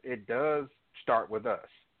times it does start with us.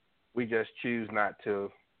 We just choose not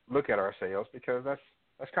to look at ourselves because that's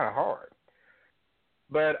kind of hard.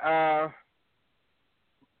 But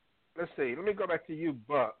let's see. Let me go back to you,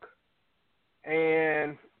 Buck.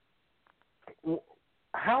 And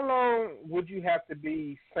how long would you have to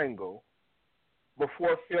be single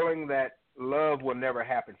before feeling that love will never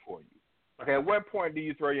happen for you? Okay, at what point do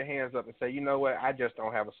you throw your hands up and say, you know what, I just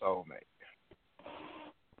don't have a soulmate?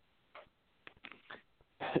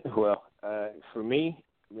 Well, for me,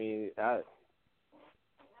 I mean, I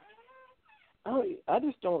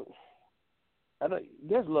just don't.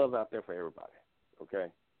 There's love out there for everybody, okay?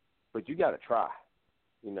 But you got to try.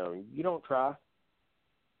 You don't try,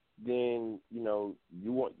 then you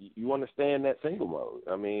want to stay in that single mode.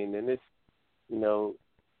 I mean, and it's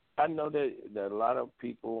I know that a lot of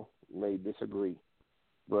people may disagree,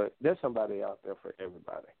 but there's somebody out there for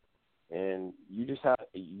everybody, and you just have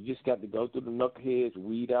you just got to go through the knuckleheads,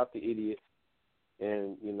 weed out the idiots,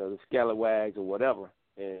 and the scalawags or whatever,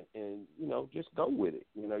 and just go with it.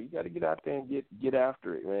 You got to get out there and get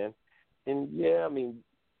after it, man. And yeah, I mean,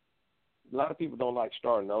 a lot of people don't like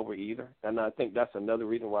starting over either, and I think that's another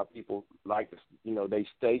reason why people like to, they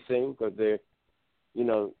stay single, because they're,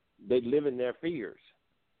 they live in their fears.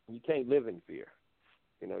 You can't live in fear.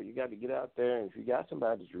 You got to get out there, and if you got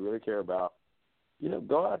somebody that you really care about,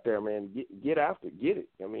 go out there, man. Get after it. Get it.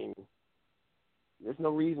 I mean, there's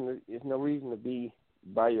no reason to be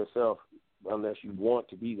by yourself unless you want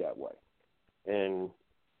to be that way. And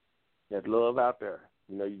there's love out there.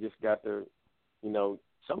 You just got to,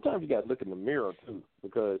 sometimes you got to look in the mirror too,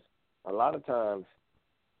 because a lot of times,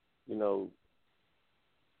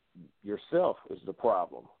 yourself is the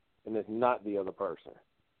problem, and it's not the other person.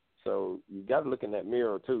 So you got to look in that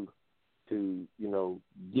mirror too, to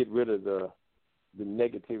get rid of the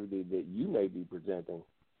negativity that you may be presenting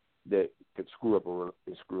that could screw up a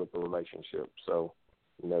relationship. So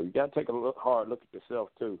you got to take a hard look at yourself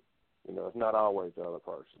too. It's not always the other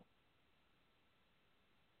person.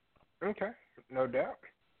 Okay, no doubt.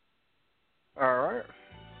 All right.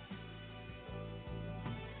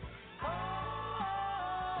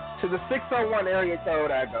 To the 601 area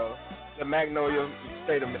code I go, the Magnolia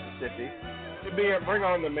State of Mississippi, to bring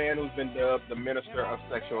on the man who's been dubbed the Minister of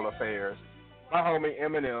Sexual Affairs, my homie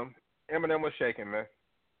Eminem. Eminem was shaking, man.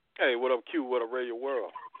 Hey, what up, Q? What up, Radio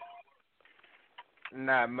World?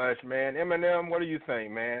 Not much, man. Eminem, what do you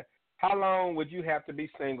think, man? How long would you have to be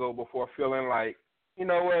single before feeling like, you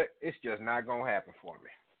know what, it's just not going to happen for me?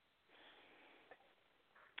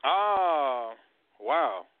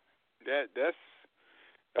 Wow.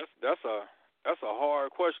 That's a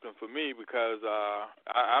hard question for me, because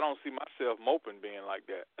I don't see myself moping being like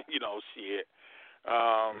that. Shit.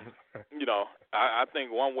 I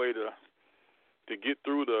think one way to get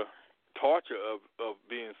through the torture of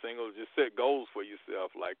being single is just set goals for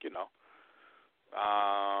yourself. Like,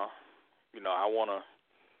 I want to,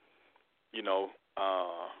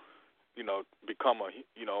 become a,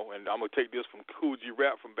 and I'm going to take this from Cool G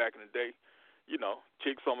Rap from back in the day.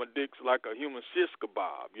 Chicks on my dicks like a human shish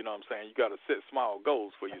kebab. You know what I'm saying? You got to set small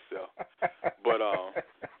goals for yourself. But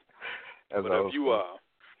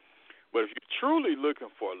if you're truly looking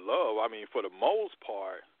for love, I mean, for the most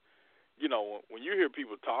part, when you hear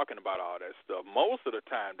people talking about all that stuff, most of the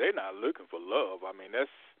time they're not looking for love. I mean, it's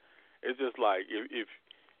just like if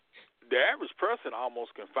the average person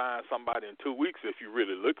almost can find somebody in 2 weeks if you're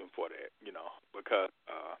really looking for that, because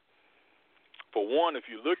for one, if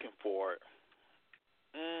you're looking for it,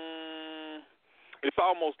 it's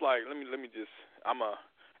almost like let me just, I'm a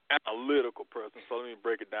analytical person, so let me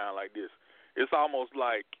break it down like this. It's almost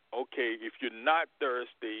like, okay, if you're not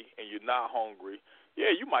thirsty and you're not hungry,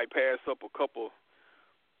 yeah, you might pass up a couple,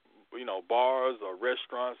 bars or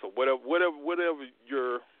restaurants or whatever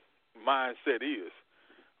your mindset is.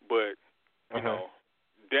 But,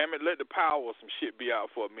 damn it, let the power of some shit be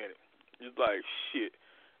out for a minute. It's like, shit,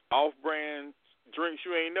 off-brand drinks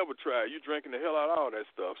you ain't never tried. You drinking the hell out of all that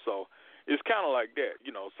stuff. So it's kind of like that,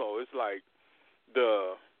 So it's like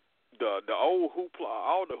the old hoopla,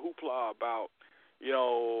 all the hoopla about, if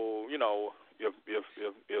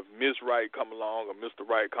Miss Right come along or Mr.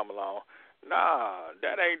 Right come along, nah,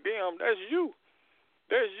 that ain't them. That's you.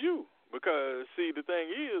 That's you. Because, see, the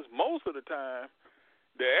thing is, most of the time,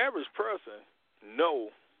 the average person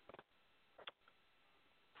know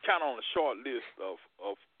kind of on a short list of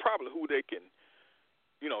probably who they can,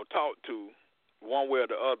 talk to one way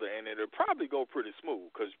or the other, and it'll probably go pretty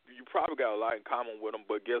smooth because you probably got a lot in common with them.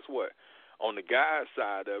 But guess what? On the guy's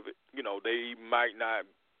side of it, they might not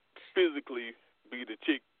physically be the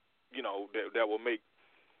chick, that will make,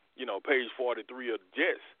 page 43 of the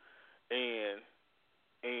Jets, and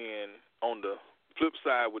on the flip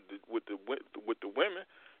side with the women,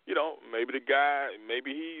 maybe the guy,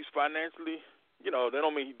 maybe he's financially, that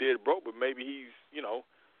don't mean he dead broke, but maybe he's,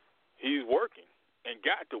 he's working and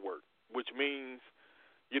got to work, which means,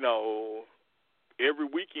 every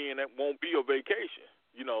weekend that won't be a vacation,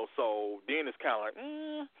 so then it's kind of like,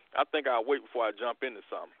 I think I'll wait before I jump into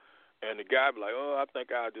something. And the guy be like, I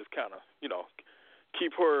think I'll just kind of,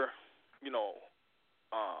 keep her,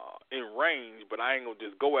 in range, but I ain't going to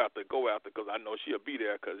just go after because I know she'll be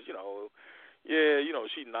there because, she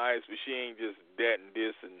nice, but she ain't just that and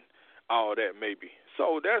this and all that maybe.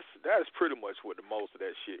 So that's pretty much what the most of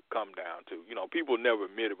that shit come down to. People never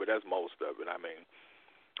admit it, but that's most of it. I mean,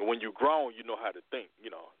 when you're grown, you know how to think,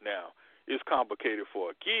 Now, it's complicated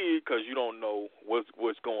for a kid because you don't know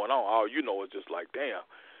what's going on. All you know is just like, damn,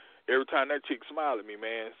 every time that chick smile at me,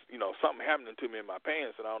 man, something happening to me in my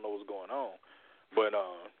pants and I don't know what's going on. But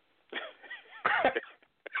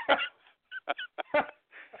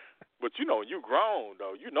but you know, you grown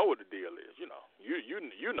though. You know what the deal is. You know, you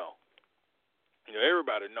know. You know,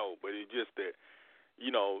 everybody know. But it's just that,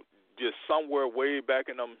 you know, just somewhere way back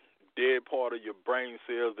in them dead part of your brain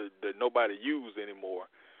cells that nobody use anymore.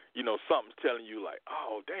 You know, something's telling you like,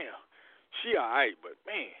 oh damn, she alright, but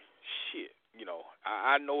man, shit. You know,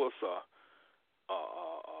 I know it's a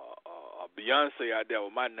Beyonce out there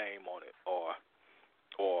with my name on it, or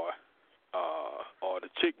the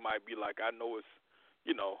chick might be like, I know it's,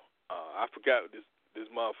 you know, I forgot this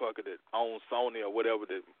motherfucker that owns Sony or whatever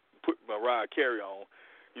that put Mariah Carey on.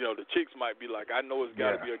 You know, the chicks might be like, I know it's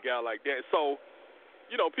got to be a guy like that. So,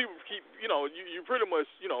 you know, people keep, you know, you pretty much,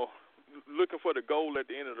 you know, looking for the goal at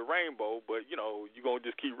the end of the rainbow, but you know, you're gonna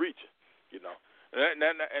just keep reaching, you know, and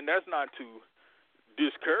that's not to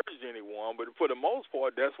discourage anyone, but for the most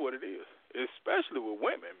part, that's what it is. Especially with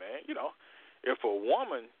women, man. You know, if a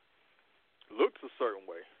woman looks a certain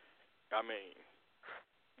way, I mean,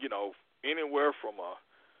 you know, anywhere from a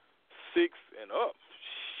 6 and up,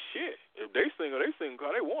 shit. If they single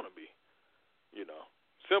how they want to be. You know,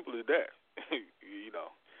 simple as that. You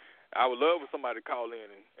know, I would love for somebody to call in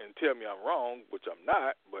and tell me I'm wrong, which I'm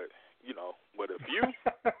not. But you know, but if you,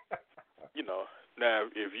 you know, now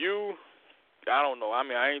if you, I don't know. I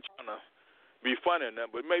mean, I ain't trying to be funny or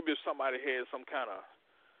nothing, but maybe if somebody had some kind of,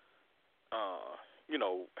 you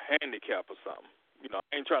know, handicap or something. You know,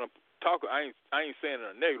 I ain't trying to talk. I ain't saying it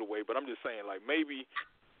in a negative way, but I'm just saying like maybe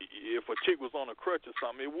if a chick was on a crutch or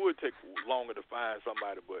something, it would take longer to find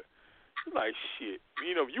somebody. But it's like shit.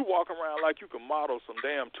 You know, if you walk around like you can model some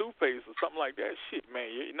damn toothpaste or something like that, shit, man.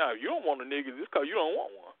 Now, if you don't want a nigga, it's because you don't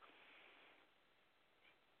want one.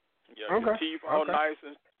 You know, your teeth all nice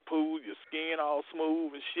and smooth, your skin all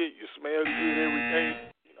smooth and shit. You smell good every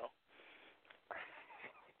day. You know.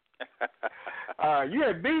 You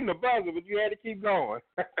had beaten the buzzer, but you had to keep going.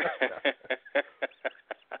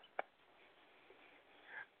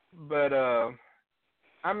 But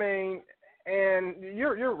I mean, and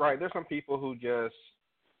you're right. There's some people who just,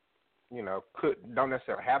 you know, don't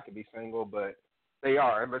necessarily have to be single, but they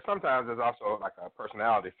are. But sometimes there's also like a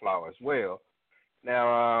personality flaw as well.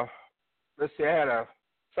 Now, let's see. I had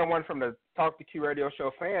someone from the Talk to Q Radio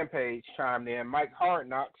Show fan page chimed in. Mike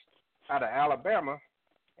Hardknocks out of Alabama,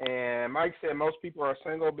 and Mike said most people are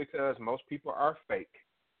single because most people are fake.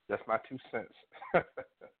 That's my 2 cents.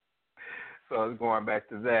 So it's going back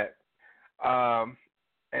to that.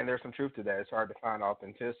 And there's some truth to that. It's hard to find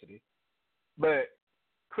authenticity. But,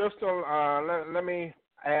 Crystal, let me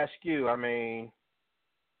ask you, I mean,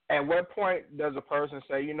 at what point does a person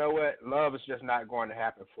say, you know what, love is just not going to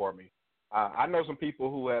happen for me? I know some people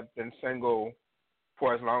who have been single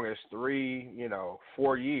for as long as 3,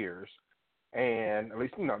 4 years, and at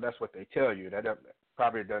least, that's what they tell you. That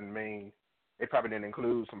probably doesn't mean, they probably didn't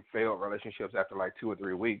include some failed relationships after like 2 or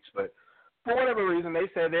 3 weeks, but for whatever reason, they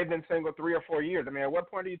said they've been single 3 or 4 years. I mean, at what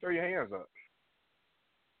point do you throw your hands up?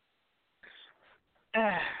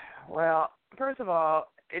 Well, first of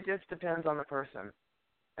all, it just depends on the person.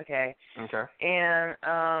 Okay. Okay. And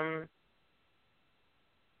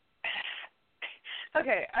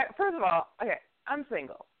first of all, I'm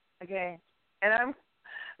single. Okay, and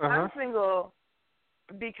I'm single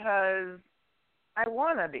because I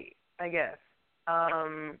want to be. I guess.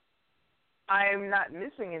 I'm not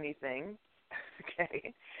missing anything.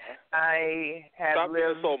 Okay. I have Stop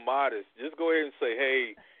lived... being so modest. Just go ahead and say,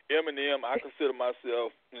 hey, Eminem, I consider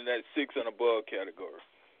myself in that 6 and above category.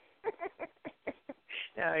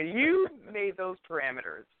 Now, you made those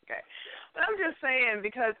parameters. Okay. But I'm just saying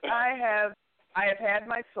because I have had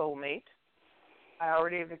my soulmate. I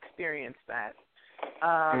already have experienced that.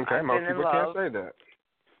 Okay, most people can't say that.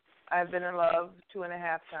 I've been in love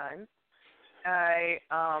 2.5 times.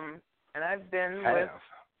 And I've been with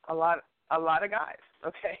a lot of guys.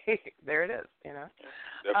 Okay, there it is. That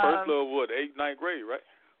first love, what, 8th, 9th grade, right?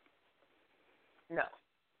 No.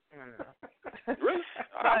 Really?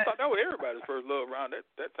 I thought that was everybody's first love around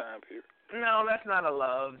that time period. No, that's not a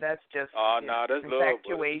love. That's just that's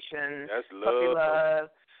infatuation. That's love. Puppy love.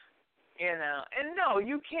 And no,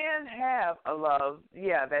 you can have a love,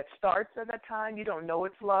 that starts at that time. You don't know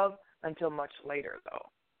it's love until much later, though.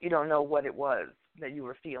 You don't know what it was that you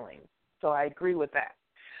were feeling. So I agree with that.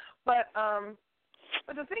 But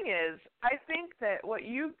the thing is, I think that what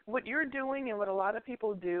you're doing and what a lot of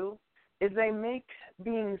people do is they make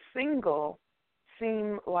being single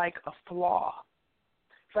seem like a flaw.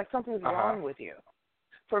 It's like something's wrong with you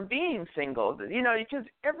for being single. Because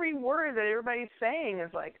every word that everybody's saying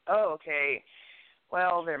is like, oh, okay,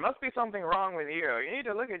 well, there must be something wrong with you. You need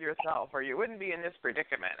to look at yourself, or you wouldn't be in this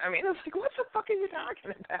predicament. I mean, it's like, what the fuck are you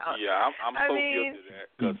talking about? Yeah, I'm so guilty of that.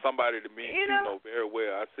 Because somebody to me, you know very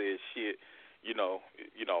well, I said, shit, you know,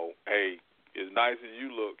 hey, as nice as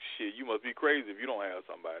you look, shit, you must be crazy if you don't have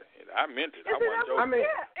somebody. And I meant it. I wasn't joking. I mean,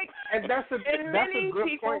 and that's a many good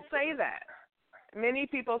people point. say that. Many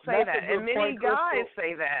people say that, and many guys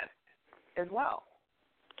say that as well.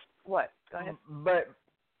 What? Go ahead.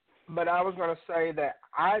 But I was going to say that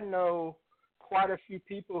I know quite a few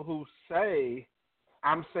people who say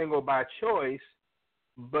I'm single by choice,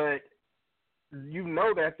 but you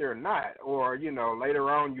know that they're not, or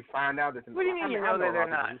later on you find out that. What do you mean you know that they're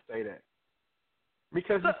not? Who say that?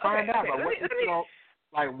 Because you find out about what they put on,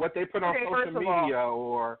 like what they put on social media,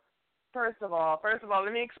 or. First of all,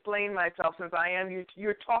 let me explain myself, since I am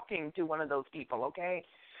you're talking to one of those people, okay?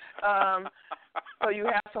 So you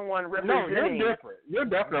have someone representing. No, you're different. You're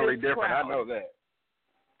definitely different. Crowd. I know that.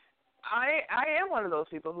 I am one of those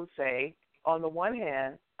people who say, on the one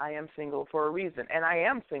hand, I am single for a reason, and I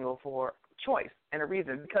am single for choice and a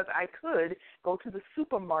reason, because I could go to the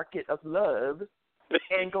supermarket of love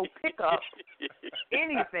and go pick up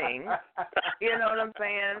anything, you know what I'm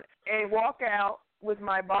saying, and walk out with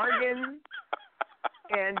my bargain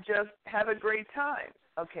and just have a great time,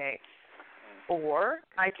 okay? Or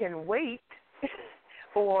I can wait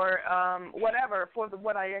for whatever, for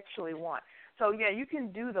what I actually want. So, yeah, you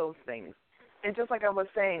can do those things. And just like I was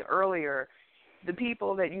saying earlier, the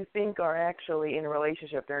people that you think are actually in a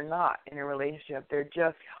relationship, they're not in a relationship. They're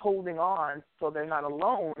just holding on so they're not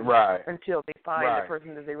alone until they find the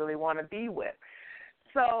person that they really want to be with.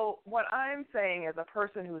 So what I'm saying as a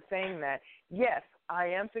person who's saying that, yes, I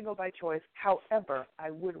am single by choice. However,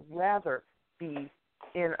 I would rather be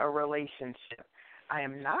in a relationship. I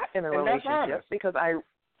am not in a relationship because I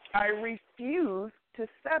refuse to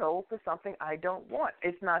settle for something I don't want.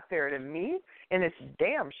 It's not fair to me, and it's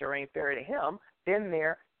damn sure ain't fair to him. Been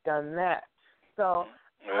there, done that. So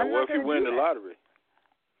what if you win the lottery?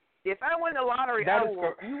 If I win the lottery,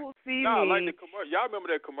 you will see me. Like the commercial. Y'all remember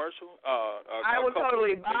that commercial? I will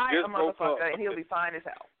totally buy a motherfucker, and he'll be fine as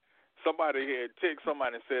hell. Somebody had texted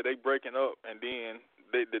somebody and said they breaking up, and then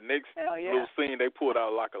the next little scene they pulled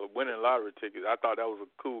out like a winning lottery ticket. I thought that was a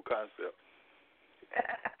cool concept.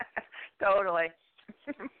 Totally.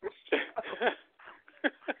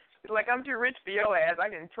 Like, I'm too rich for your ass. I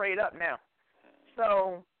can trade up now.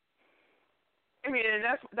 So, I mean, and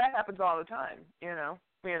that happens all the time.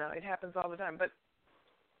 It happens all the time. But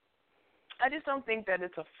I just don't think that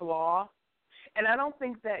it's a flaw. And I don't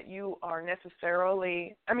think that you are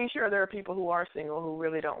necessarily, I mean, sure, there are people who are single who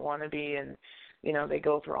really don't want to be, and, they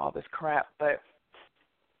go through all this crap. But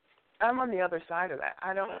I'm on the other side of that.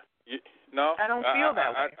 I don't feel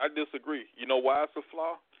that way. I disagree. You know why it's a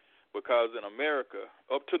flaw? Because in America,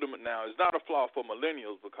 up to now, it's not a flaw for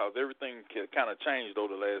millennials because everything kind of changed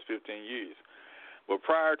over the last 15 years. But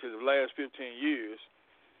prior to the last 15 years,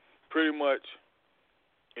 pretty much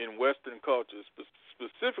in Western cultures,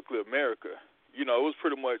 specifically America, it was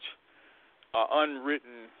pretty much an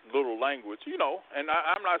unwritten little language, and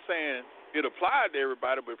I'm not saying it applied to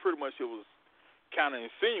everybody, but pretty much it was kind of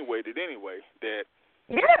insinuated anyway that.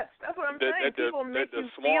 Yes, that's what I'm saying. People make you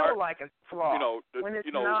feel like a flaw when it's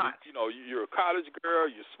not. You're a college girl.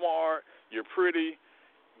 You're smart. You're pretty.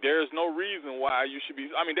 There's no reason why you should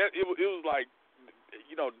be. I mean, it was like,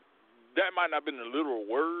 that might not have been a literal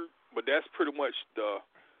word, but that's pretty much the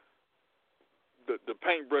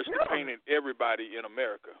paintbrush that painted everybody in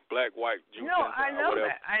America, black, white, Jew, Gentile, I know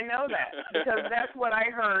whatever. that. I know that because that's what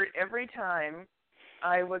I heard every time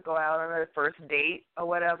I would go out on a first date or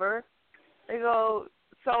whatever. They go,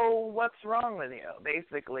 so what's wrong with you,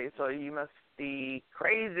 basically? So you must be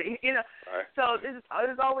crazy, Right. So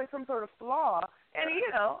there's always some sort of flaw. And,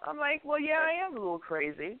 I'm like, well, yeah, I am a little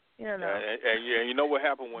crazy, And you know what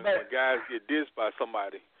happened when guys get dissed by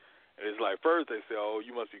somebody? It's like first they say, oh,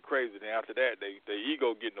 you must be crazy. Then after that, their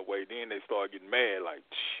ego getting away. Then they start getting mad like,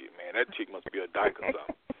 shit, man, that chick must be a dyke or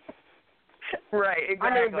something. Right,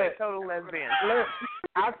 exactly. I mean, total lesbian.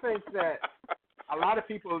 I think that a lot of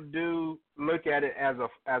people do look at it as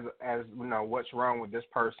what's wrong with this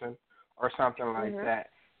person or something like that.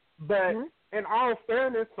 But in all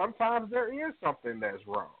fairness, sometimes there is something that's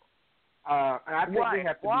wrong. And I think we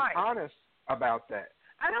have to be honest about that.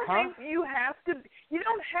 I don't think you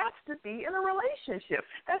don't have to be in a relationship.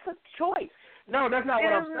 That's a choice. No, that's not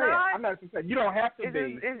what I'm saying. I'm not saying you don't have to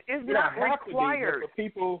be. It's not required.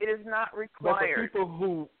 It is not required. But the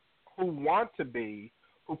people who want to be,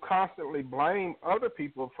 who constantly blame other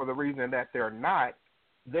people for the reason that they're not,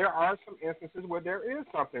 there are some instances where there is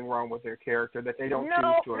something wrong with their character that they don't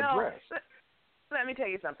choose to address. let me tell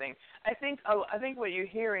you something. I think what you're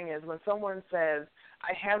hearing is when someone says,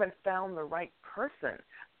 I haven't found the right person,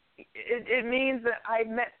 it means that I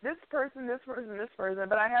met this person,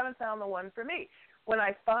 but I haven't found the one for me. When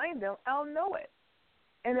I find them, I'll know it,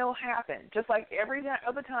 and it'll happen. Just like every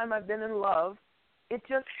other time I've been in love, it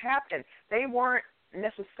just happened. They weren't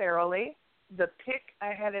necessarily the pick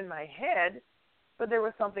I had in my head, but there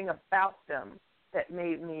was something about them that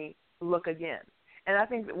made me look again. And I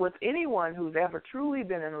think that with anyone who's ever truly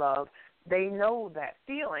been in love, they know that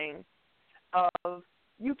feeling of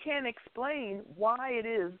you can't explain why it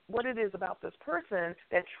is, what it is about this person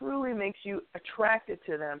that truly makes you attracted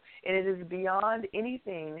to them. And it is beyond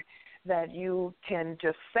anything that you can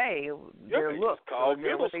just say, their look, or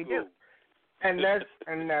what they do. And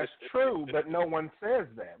that's true, but no one says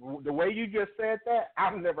that. The way you just said that,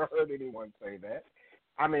 I've never heard anyone say that.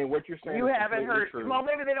 I mean, what you're saying you is haven't heard. true. Well,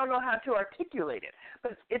 maybe they don't know how to articulate it,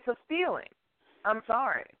 but it's a feeling. I'm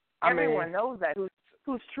sorry. Everyone knows that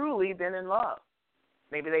who's truly been in love.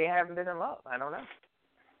 Maybe they haven't been in love. I don't know.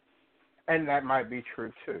 And that might be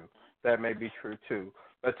true too.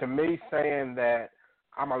 But to me, saying that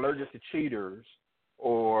I'm allergic to cheaters,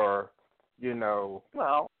 or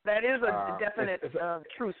well, that is a definite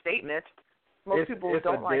true statement. Most people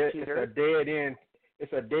don't like cheaters.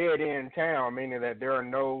 It's a dead end town, meaning that there are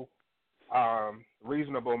no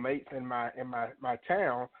reasonable mates in my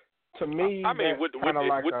town. To me, I mean, with the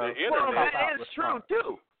internet, well, that is true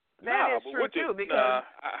too. That is true too, because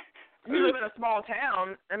you live in a small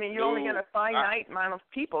town. I mean, you're only going to finite amount of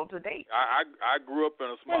people to date. I grew up in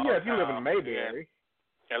a small town. If you live in Mayberry.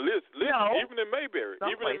 And listen, even in Mayberry,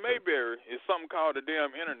 it's something called the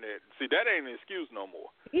damn internet. See, that ain't an excuse no more.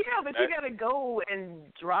 Yeah, but you got to go and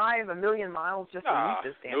drive 1,000,000 miles just to meet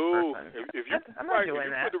this damn person. I'm not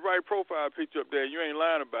doing that. If you put the right profile picture up there, you ain't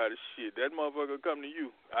lying about it. Shit, that motherfucker will come to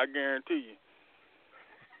you. I guarantee you.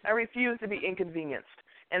 I refuse to be inconvenienced,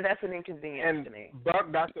 and that's an inconvenience to me. Buck,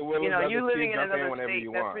 Dr. Willis, you living in another state,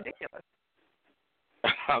 that's ridiculous.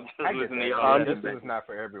 I'm just listening to y'all. This is not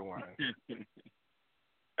for everyone.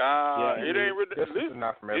 It ain't really. This is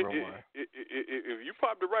not from everyone. If you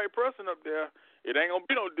pop the right person up there, it ain't gonna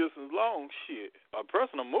be no distance long. Shit, a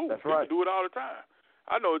person will move. That's right. People do it all the time.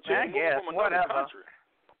 I know a chick moved from another country.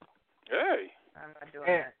 Hey. I'm not doing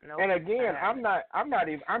that. Nope. And again,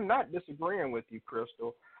 I'm not disagreeing with you,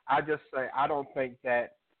 Crystal. I just say I don't think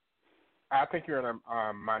that. I think you're in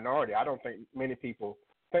a minority. I don't think many people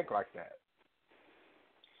think like that.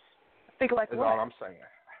 Think like what? That's all I'm saying.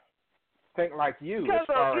 Think like you. Because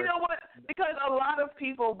you know what? Because a lot of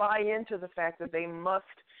people buy into the fact that they must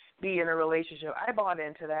be in a relationship. I bought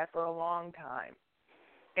into that for a long time,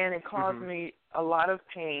 and it caused me a lot of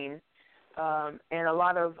pain and a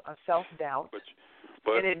lot of self-doubt,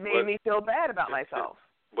 and it made me feel bad about myself.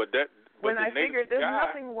 When I figured there's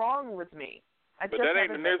nothing wrong with me, I just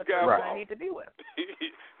haven't met the person I need to be with.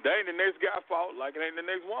 That ain't the next guy's fault, like it ain't the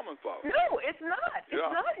next woman's fault. No, it's not. It's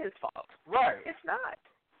not his fault. Right. It's not.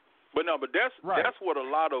 But that's what a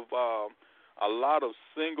lot of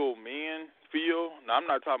single men feel. Now I'm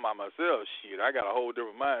not talking about myself. Shit, I got a whole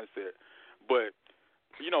different mindset. But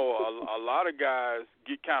a lot of guys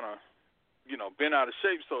get kind of bent out of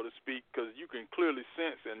shape, so to speak, because you can clearly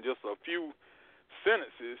sense in just a few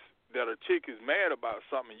sentences that a chick is mad about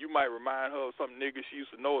something. You might remind her of some nigga she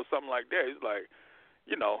used to know or something like that. It's like,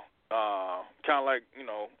 kind of like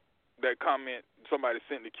that comment somebody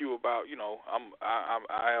sent to Q about,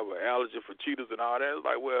 I have an allergy for cheaters and all that. It's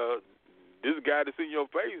like, well, this guy that's in your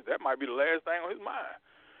face, that might be the last thing on his mind.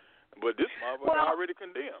 But this motherfucker already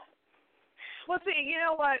condemned. Well, see, you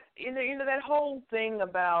know what? That whole thing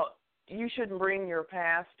about you shouldn't bring your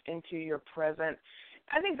past into your present,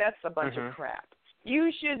 I think that's a bunch of crap.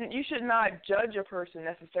 You should not judge a person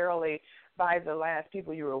necessarily by the last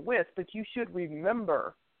people you were with, but you should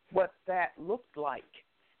remember what that looked like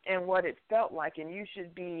and what it felt like, and you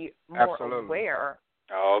should be more aware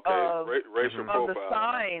of the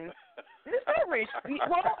signs. It's not racial.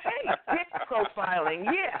 Well, hey, dick profiling,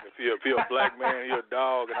 yeah. If you're a black man, you're a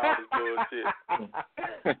dog and all this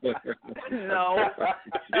bullshit. No.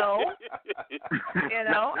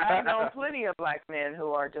 I've known plenty of black men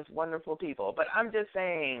who are just wonderful people, but I'm just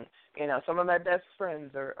saying, some of my best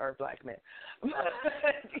friends are black men.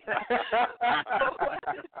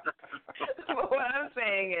 But what I'm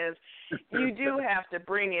saying is, you do have to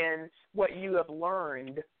bring in what you have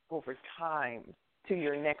learned over time to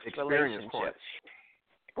your next relationship.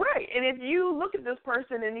 Right. And if you look at this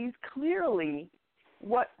person and he's clearly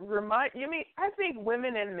I think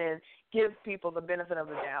women and men give people the benefit of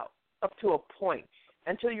the doubt up to a point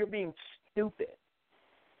until you're being stupid.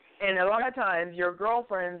 And a lot of times your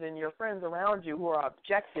girlfriends and your friends around you who are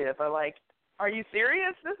objective are like, are you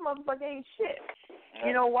serious? This motherfucker ain't shit.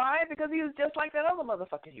 You know why? Because he was just like that other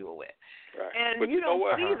motherfucker you were with. Right. And but you don't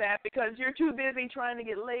see Uh-huh. that because you're too busy trying to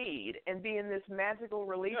get laid and be in this magical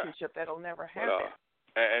relationship that'll never happen.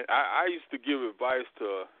 And I used to give advice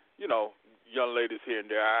to, young ladies here and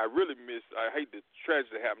there. I hate the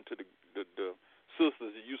tragedy that happened to the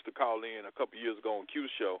sisters that used to call in a couple years ago on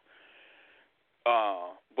Q's show.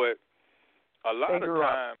 But a lot of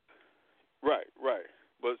times, right.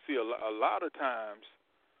 But see, a lot of times,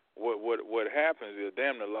 what happens is,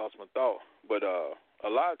 damn, I lost my thought. But a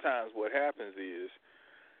lot of times, what happens is,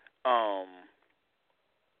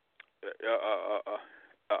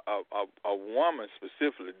 a woman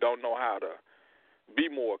specifically don't know how to be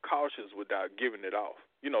more cautious without giving it off.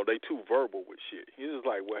 They too verbal with shit. It's just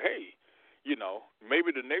like, well, hey,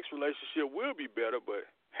 maybe the next relationship will be better, but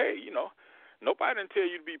hey, nobody didn't tell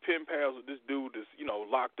you to be pen pals with this dude that's,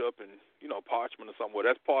 locked up in, Parchment or somewhere.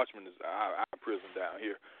 That's Parchment is our prison down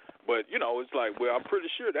here. But, it's like, well, I'm pretty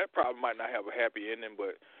sure that probably might not have a happy ending,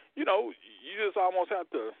 but, you just almost have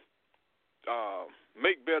to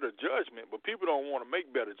make better judgment, but people don't want to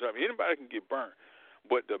make better judgment. Anybody can get burnt.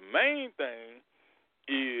 But the main thing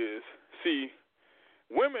is, see,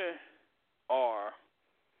 women are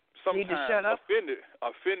sometimes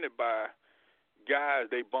offended by guys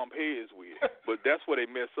they bump heads with, but that's where they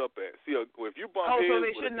mess up at. See, if you bump heads so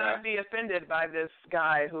they with should not be offended by this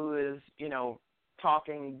guy who is,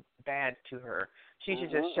 talking bad to her. She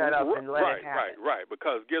should just shut up and let it happen. Right.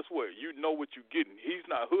 Because guess what? You know what you're getting. He's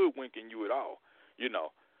not hoodwinking you at all.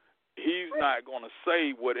 He's not going to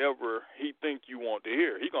say whatever he think you want to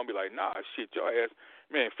hear. He's going to be like, nah, shit, your ass,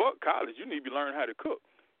 man, fuck college. You need to be learning how to cook.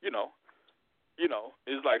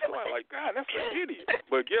 It's like somebody like, God, that's an idiot.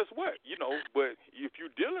 But guess what? But if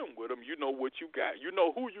you're dealing with him, you know what you got. You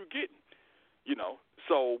know who you getting.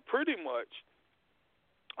 So pretty much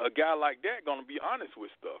a guy like that gonna be honest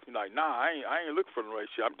with stuff. Like, nah, I ain't looking for a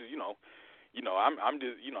relationship. I'm just, I'm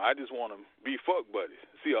just, I just want to be fuck buddies.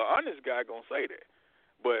 See, an honest guy gonna say that.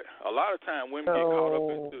 But a lot of times women get caught up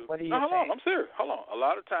into. What do you hold on, I'm serious. Hold on. A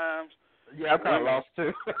lot of times. Yeah, I'm kind of lost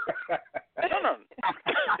too. No.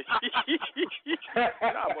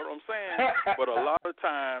 Nah, what I'm saying. But a lot of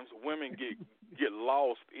times women get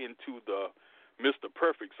lost into the Mr.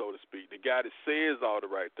 Perfect, so to speak, the guy that says all the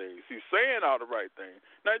right things. He's saying all the right things.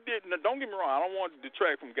 Now, don't get me wrong. I don't want to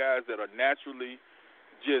detract from guys that are naturally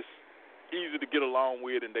just easy to get along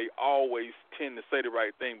with, and they always tend to say the right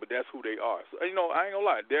thing, but that's who they are. So, I ain't going to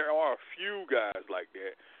lie. There are a few guys like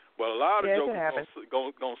that, but a lot of jokers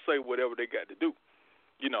going to say whatever they got to do.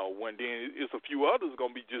 When then it's a few others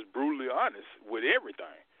going to be just brutally honest with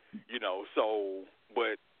everything. So,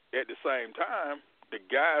 but at the same time, the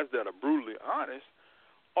guys that are brutally honest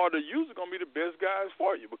are usually going to be the best guys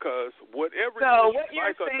for you, because whatever so you what you're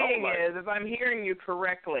like or saying don't like, is, if I'm hearing you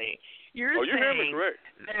correctly, you're hearing me saying correct.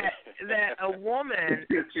 that a woman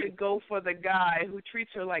should go for the guy who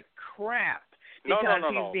treats her like crap because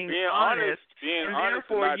he's being honest, and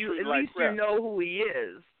therefore you at least you know who he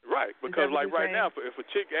is. Right, because like right now, if a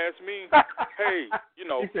chick asks me, hey, he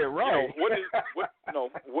said, right. what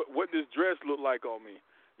does dress look like on me?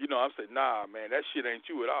 I say, nah, man, that shit ain't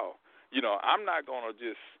you at all. I'm not going to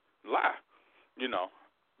just lie,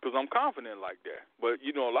 because I'm confident like that. But,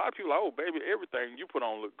 a lot of people are like, oh, baby, everything you put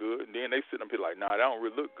on look good. And then they sit up here like, nah, that don't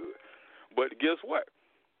really look good. But guess what?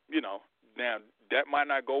 Now, that might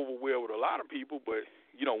not go over well with a lot of people, but,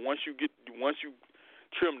 once you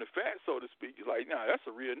trim the fat, so to speak, it's like, nah, that's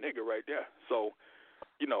a real nigga right there. So,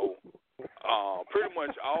 pretty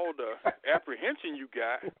much all the apprehension you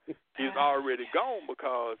got is already gone,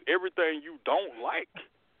 because everything you don't like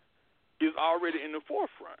is already in the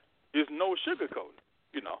forefront. There's no sugarcoating,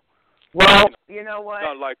 Well, you know what?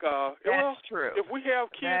 That's true. If we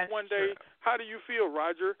have kids one day, how do you feel,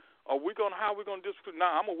 Roger? How are we gonna discipline?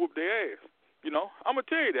 Nah, I'm gonna whoop their ass. I'm gonna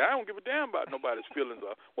tell you that. I don't give a damn about nobody's feelings.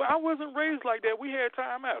 Well, I wasn't raised like that. We had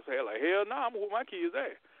timeouts. Hell no, I'm gonna whoop my kids'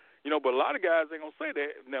 ass. But a lot of guys ain't gonna say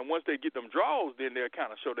that. Now, once they get them draws, then they'll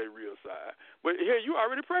kind of show their real side. But hell, you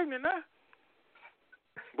already pregnant now.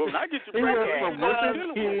 But when I get you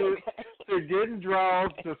pregnant, to getting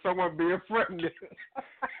draws to someone being pregnant.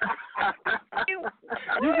 You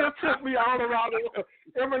just took me all around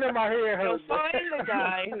everything in my head. So find the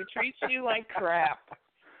guy who treats you like crap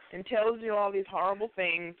and tells you all these horrible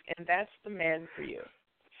things, and that's the man for you.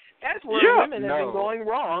 That's where women have been going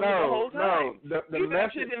wrong the whole time. You've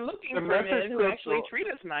actually been looking for men who actually treat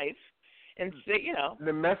us nice and say,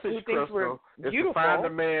 the message, Crystal, is to find a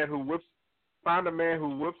man who whoops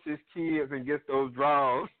his kids and gets those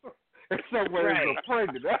draws, somewhere Right. is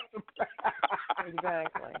pregnant.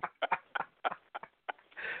 Exactly.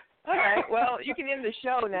 All right. Well, you can end the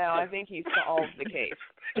show now. I think he solved the case.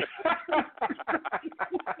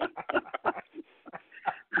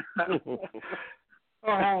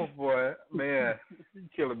 Oh boy, man, you're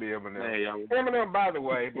killing me, Eminem. Hey, Eminem, by the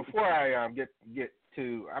way, before I get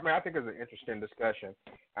to, I mean, I think it's an interesting discussion.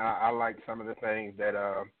 I like some of the things that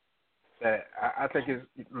I think is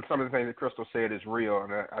some of the things that Crystal said is real,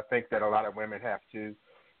 and I think that a lot of women have to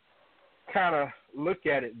kind of look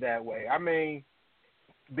at it that way. I mean,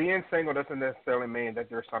 being single doesn't necessarily mean that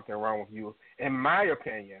there's something wrong with you, in my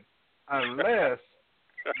opinion, unless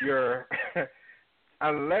you're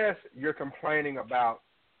complaining about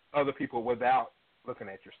other people without looking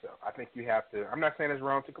at yourself. I think you have to. I'm not saying it's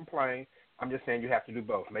wrong to complain. I'm just saying you have to do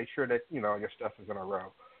both. Make sure that your stuff is in a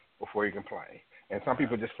row before you complain. And some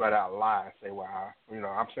people just flat out lie and say, "Well,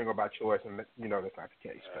 I'm single by choice," and that's not the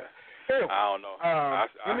case. But anyway, I don't know.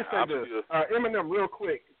 Let me say this, Eminem, real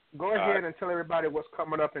quick. Go ahead and tell everybody what's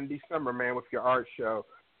coming up in December, man, with your art show,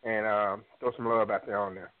 and throw some love out there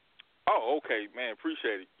on there. Oh, okay, man,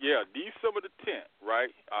 appreciate it. Yeah, December the 10th,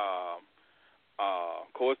 right?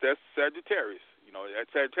 Of course, that's Sagittarius.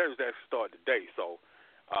 That Sagittarius actually started today. So,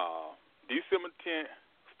 December 10th,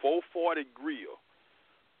 440 Grill,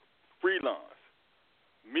 Freelance,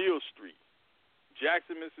 Mill Street,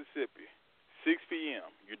 Jackson, Mississippi, 6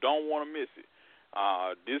 p.m. You don't want to miss it.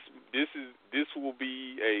 This will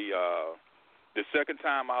be the second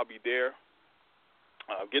time I'll be there.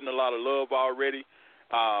 Getting a lot of love already.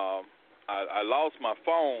 I lost my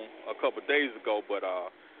phone a couple of days ago, but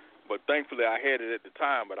thankfully I had it at the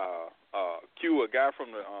time. But Q, a guy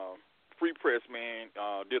from the Free Press, man,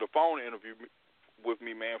 did a phone interview with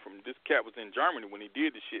me, man. From this cat was in Germany when he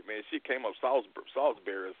did the shit, man. Shit came up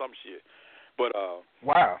Salisbury or some shit. But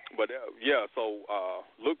wow. But yeah, so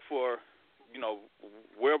look for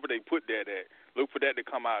wherever they put that at. Look for that to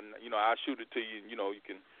come out, and I'll shoot it to you. You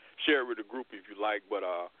can share it with the group if you like. But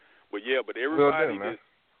everybody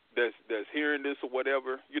that's hearing this or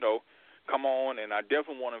whatever, come on. And I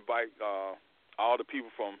definitely want to invite all the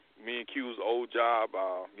people from me and Q's old job.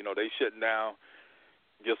 They shutting down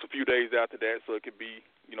just a few days after that, so it could be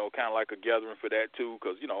kind of like a gathering for that too.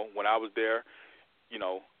 Because when I was there,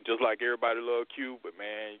 just like everybody loved Q, but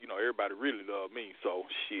man, everybody really loved me. So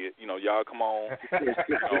shit, y'all come on.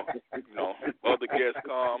 Other guests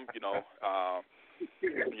come.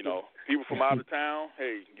 People from out of town.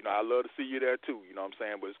 Hey, I love to see you there too. You know what I'm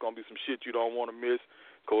saying? But it's gonna be some shit you don't want to miss.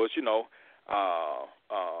 Of course,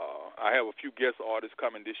 I have a few guest artists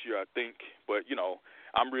coming this year, I think. But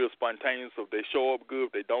I'm real spontaneous. So if they show up,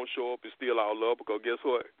 good. If they don't show up, it's still all love. Because guess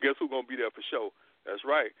what? Guess who's gonna be there for show? That's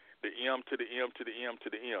right. The M to the M to the M to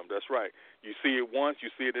the M. That's right. You see it once,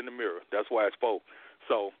 you see it in the mirror. That's why it's for.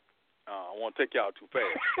 So I won't take y'all too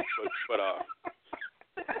fast,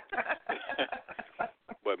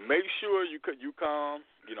 but make sure you come.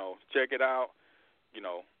 Check it out.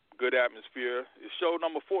 Good atmosphere. It's show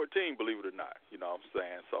number 14, believe it or not. You know what I'm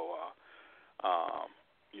saying? So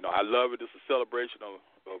I love it. It's a celebration of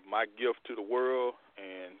my gift to the world,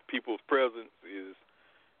 and people's presence is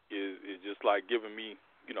just like giving me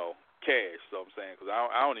cash, so I'm saying, because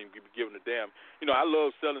I don't even be giving a damn. I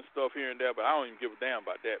love selling stuff here and there, but I don't even give a damn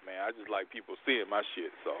about that, man. I just like people seeing my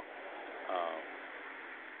shit. So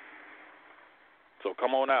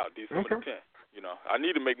come on out, December the 10th. I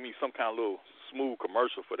need to make me some kind of little smooth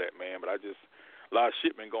commercial for that, man, but a lot of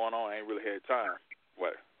shit been going on. I ain't really had time.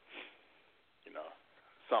 What?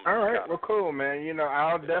 Something. All right, well, cool, man.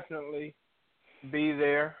 I'll definitely be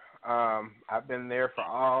there. I've been there for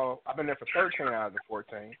 13 out of the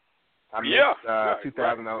 14. I missed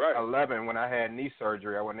 2011 when I had knee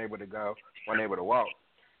surgery. I wasn't able to go, wasn't able to walk.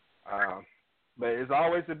 But it's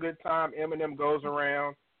always a good time. Eminem goes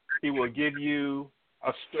around. He will give you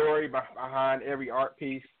a story behind every art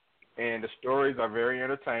piece, and the stories are very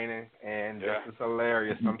entertaining and just as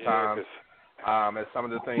hilarious sometimes as some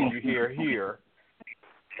of the things you hear here.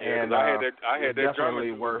 Yeah, and I had that definitely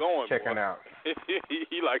German worth going, checking boy. out.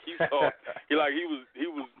 he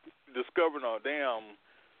was discovering a damn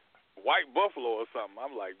white buffalo or something.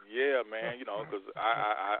 I'm like, yeah, man, because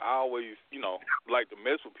I always like to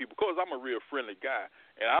mess with people. Because I'm a real friendly guy,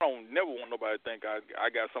 and I don't never want nobody to think I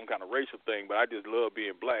got some kind of racial thing. But I just love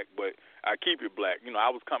being black. But I keep it black. I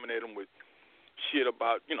was coming at him with shit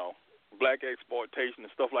about black exploitation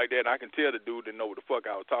and stuff like that. And I can tell the dude didn't know what the fuck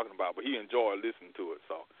I was talking about, but he enjoyed listening to it.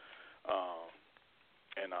 So,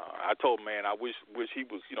 I told him, man, I wish he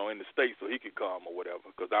was, in the States so he could come or whatever,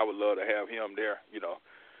 because I would love to have him there,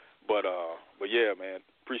 But yeah, man,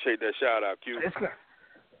 appreciate that shout out, Q.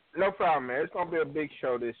 No problem, man. It's gonna be a big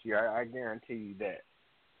show this year. I guarantee you that.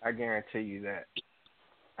 I guarantee you that.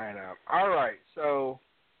 And all right, so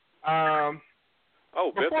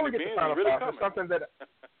before we get to Final Thoughts,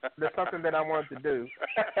 there's something that I wanted to do.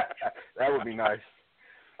 That would be nice.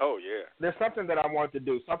 Oh yeah. There's something that I wanted to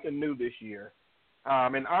do, something new this year.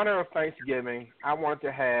 In honor of Thanksgiving, I wanted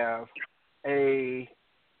to have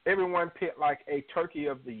everyone pick like a turkey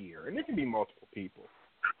of the year, and it can be multiple people.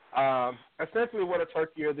 Essentially, what a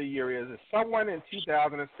turkey of the year is someone in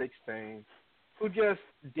 2016 who just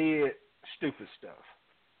did stupid stuff,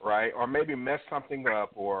 right? Or maybe messed something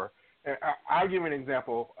up. Or I'll give you an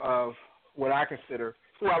example of who I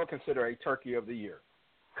would consider a turkey of the year.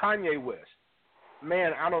 Kanye West.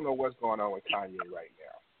 Man, I don't know what's going on with Kanye right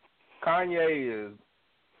now. Kanye is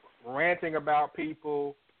ranting about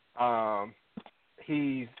people.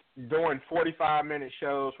 He's doing 45-minute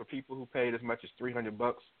shows for people who paid as much as $300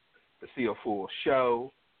 to see a full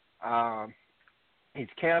show. He's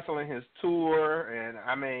canceling his tour, and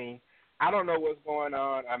I don't know what's going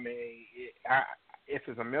on. If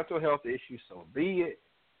it's a mental health issue, so be it.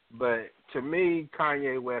 But to me,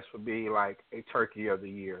 Kanye West would be like a turkey of the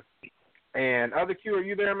year. And Other Q, are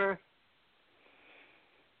you there, man?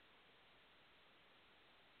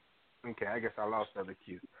 Okay, I guess I lost Other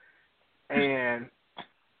Q. And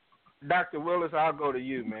Dr. Willis, I'll go to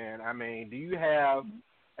you, man. Do you have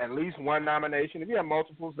at least one nomination? If you have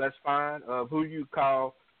multiples, that's fine. Of who you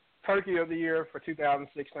call Turkey of the Year for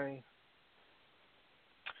 2016?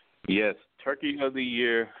 Yes, Turkey of the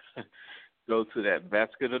Year goes to that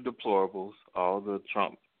basket of deplorables, all the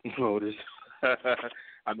Trump voters.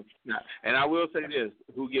 And I will say this: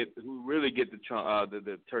 who really get the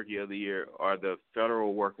Turkey of the Year are the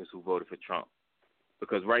federal workers who voted for Trump,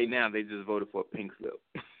 because right now they just voted for a pink slip.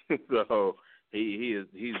 So he's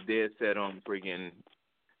dead set on freaking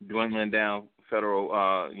dwindling down federal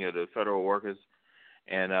the federal workers,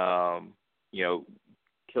 and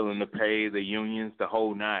killing the pay, the unions, the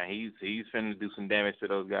whole nine. He's finna do some damage to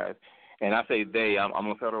those guys. And I say they. I'm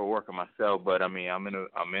a federal worker myself, but I'm in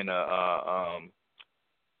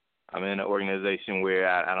an organization where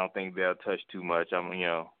I don't think they'll touch too much. I'm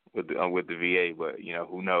with the VA, but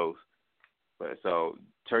who knows. But so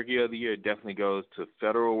Turkey of the Year definitely goes to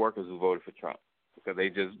federal workers who voted for Trump, because they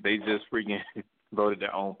just freaking voted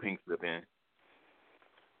their own pink slip in.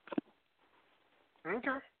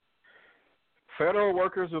 Okay. Federal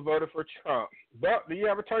workers who voted for Trump. But do you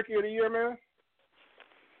have a Turkey of the Year, man?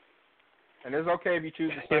 And it's okay if you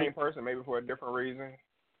choose the same person, maybe for a different reason.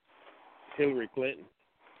 Hillary Clinton.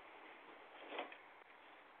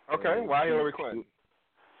 Okay, why Hillary Clinton?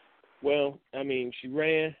 Well, she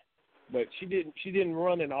ran, but she didn't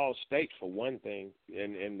run in all states, for one thing.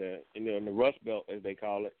 In the Rust Belt, as they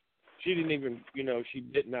call it, she didn't even she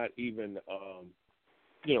did not even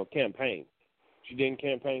campaign. She didn't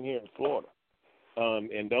campaign here in Florida,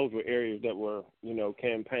 and those were areas that were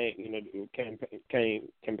campaign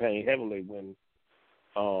heavily when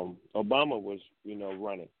Obama was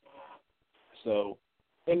running. So.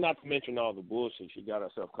 And not to mention all the bullshit she got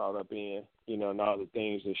herself caught up in, and all the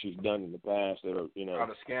things that she's done in the past that are, all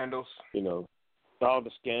the scandals. All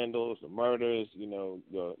the scandals, the murders,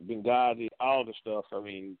 the Benghazi, all the stuff.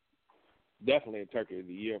 Definitely a Turkey of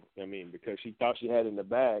the Year. Because she thought she had it in the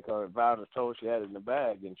bag. Her advisor told she had it in the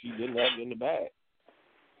bag, and she didn't have it in the bag.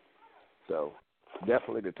 So,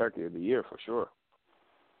 definitely the Turkey of the Year for sure.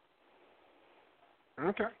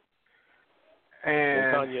 Okay.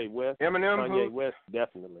 And Kanye West. Eminem. Kanye West,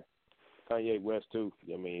 definitely. Kanye West too.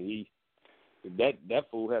 That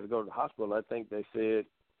fool had to go to the hospital. I think they said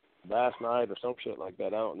last night or some shit like that.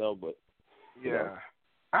 I don't know, but yeah,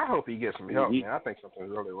 I hope he gets some help. Man, I think something's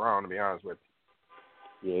really wrong, to be honest with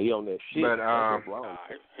you. Yeah, he on that shit. But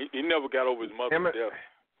he never got over his mother's death,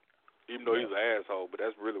 even though he's an asshole. But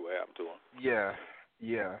that's really what happened to him.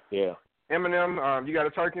 Yeah. Eminem, you got a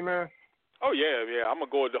turkey, man? Oh, yeah. I'm going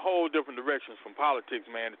to go in the whole different directions from politics,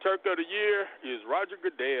 man. The Turkey of the Year is Roger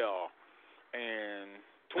Goodell. And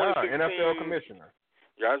 2016... NFL commissioner.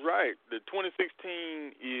 Yeah, that's right. The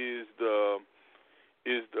 2016 is the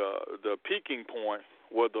peaking point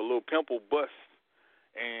where the little pimple busts.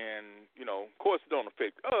 And, of course it don't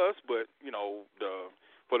affect us, but,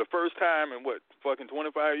 for the first time in,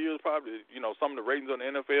 25 years probably, some of the ratings on the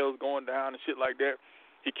NFL is going down and shit like that.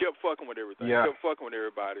 He kept fucking with everything. Yeah. He kept fucking with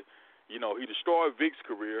everybody. He destroyed Vic's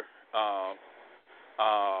career.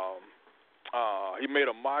 He made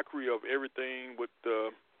a mockery of everything with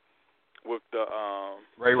the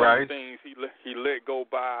Ray Rice things he let go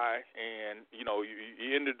by, and he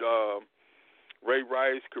ended Ray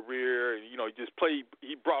Rice's career, and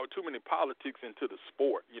he brought too many politics into the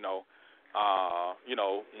sport,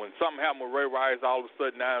 When something happened with Ray Rice, all of a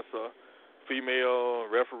sudden now it's a female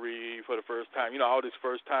referee for the first time. All this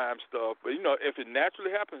first time stuff. But if it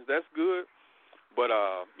naturally happens, that's good. But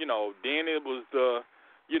then it was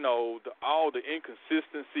all the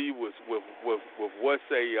inconsistency was with what's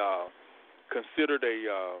considered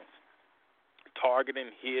a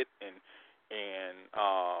targeting hit and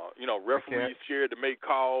referees scared to make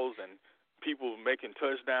calls and people making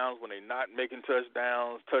touchdowns when they're not making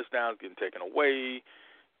touchdowns getting taken away,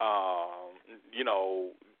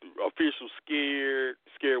 officials scared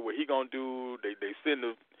what he gonna do. They send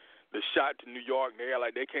the shot to New York and they act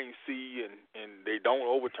like they can't see and they don't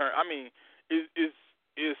overturn. I mean, it's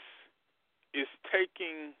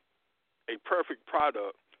taking a perfect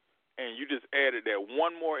product and you just added that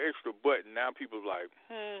one more extra button. Now people are like,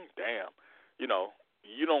 damn,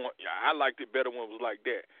 I liked it better when it was like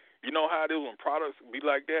that. You know how it is when products be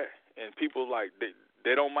like that, and people like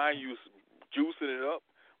they don't mind you juicing it up,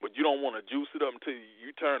 but you don't want to juice it up until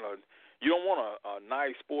you you don't want a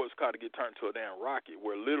nice sports car to get turned to a damn rocket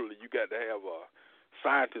where literally you got to have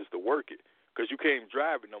scientists to work it because you can't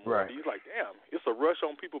drive it no more. Right. He's like, damn, it's a rush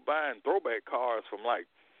on people buying throwback cars from like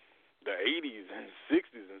the 80s and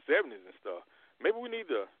 60s and 70s and stuff. Maybe we need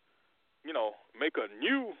to, make a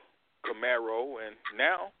new Camaro, and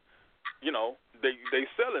now, they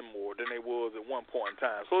selling more than they was at one point in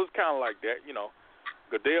time. So it's kind of like that,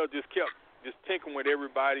 Goodell just kept tinkering with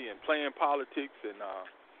everybody and playing politics, and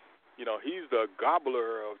he's the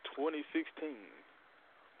gobbler of 2016.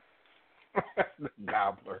 The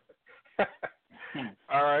gobbler.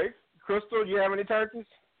 All right, Crystal, do you have any turkeys?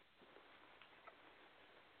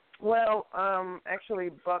 Well, actually,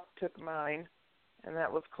 Buck took mine, and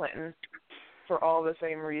that was Clinton, for all the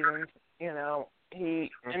same reasons. I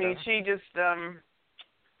mean, she just,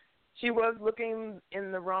 she was looking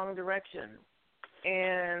in the wrong direction.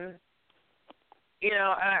 And,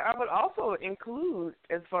 I would also include,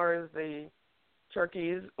 as far as the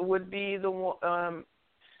turkeys, would be the,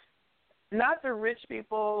 not the rich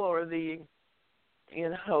people or the,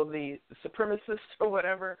 the supremacists or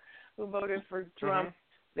whatever who voted for Trump. Mm-hmm.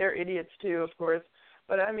 They're idiots too, of course.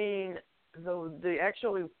 But, I mean, the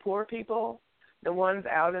actually poor people, the ones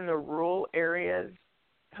out in the rural areas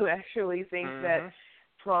who actually think that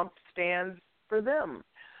Trump stands for them.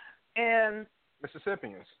 And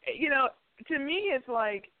Mississippians. To me it's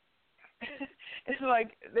like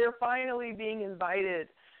they're finally being invited,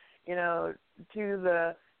 to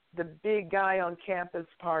the big guy on campus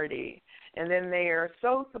party. And then they are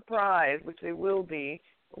so surprised, which they will be,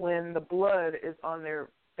 when the blood is on their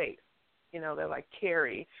face. They're like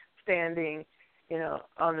Carrie standing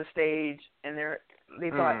on the stage, and they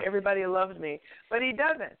thought everybody loves me, but he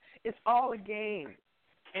doesn't. It's all a game,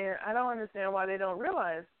 and I don't understand why they don't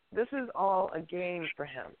realize this is all a game for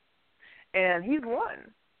him, and he's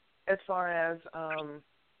won as far as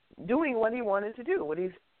doing what he wanted to do, what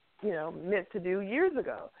he's meant to do years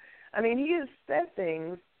ago. I mean, he has said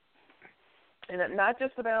things, and not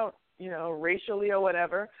just about racially or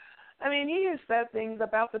whatever. I mean, he has said things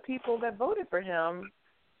about the people that voted for him.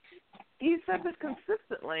 He said this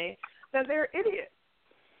consistently, that they're idiots.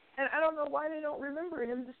 And I don't know why they don't remember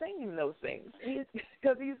him saying those things,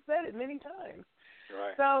 because he's said it many times.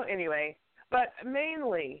 Right. So anyway, but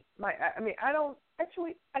mainly, I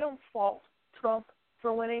don't fault Trump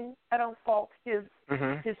for winning. I don't fault his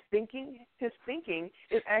thinking. His thinking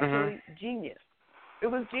is actually genius. It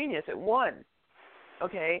was genius. It won.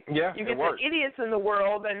 Okay? Yeah, you get the idiots in the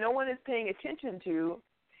world that no one is paying attention to.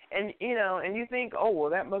 And, and you think, oh, well,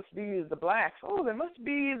 that must be the blacks. Oh, there must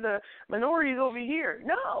be the minorities over here.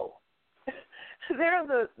 No. They're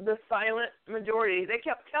the silent majority. They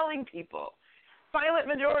kept telling people, silent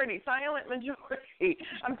majority.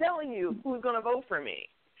 I'm telling you who's going to vote for me.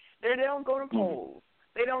 They don't go to polls.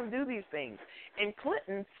 They don't do these things. And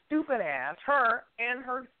Clinton's stupid ass, her and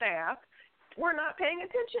her staff, were not paying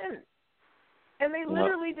attention. And they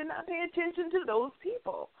literally did not pay attention to those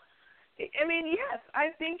people. I mean, yes,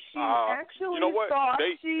 I think she actually thought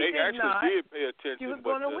they did pay attention. She was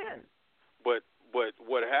going to win. But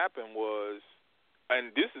what happened was,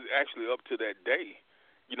 and this is actually up to that day,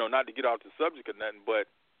 not to get off the subject or nothing, but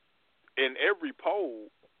in every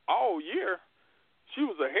poll all year, she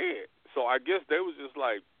was ahead. So I guess they was just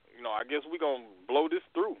like, I guess we're going to blow this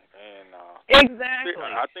through. And exactly.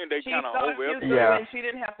 I think they kind of overestimated. Yeah. She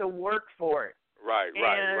didn't have to work for it. Right.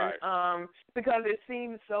 Because it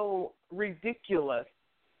seems so ridiculous.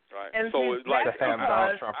 Right. And so it's like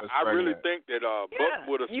I really think that Buck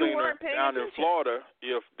would have seen her down in Florida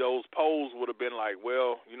if those polls would have been like,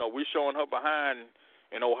 well, we're showing her behind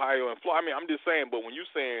in Ohio and Florida. I mean, I'm just saying, but when you're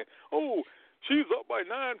saying, oh, she's up by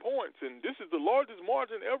 9 points, and this is the largest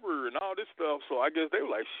margin ever, and all this stuff. So I guess they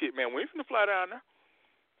were like, shit, man, we ain't finna fly down there.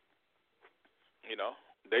 You know,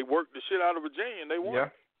 they worked the shit out of Virginia, and they won. Yeah.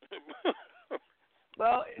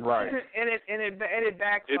 Well, right. And it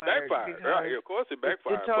backfired. It backfired. Right, of course it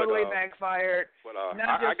backfired. It totally backfired. But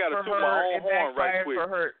not just I got to for toot her, my own it horn right backfired quick.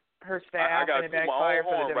 for her staff, I got to and it toot my backfired own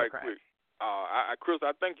for horn the right Democrats. quick. Chris,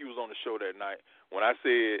 I think you was on the show that night when I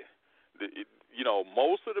said that, you know,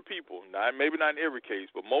 most of the people, maybe not in every case,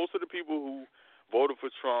 but most of the people who voted for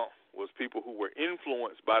Trump was people who were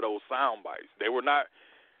influenced by those sound bites. They were not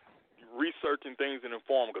researching things and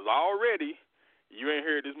informed, because already you ain't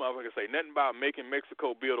heard this motherfucker say nothing about making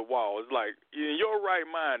Mexico build a wall. It's like, in your right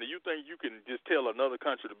mind, you think you can just tell another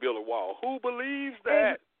country to build a wall? Who believes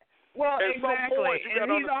that? Well, At exactly. some point, you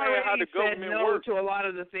and he's understand how already the said government no works. to a lot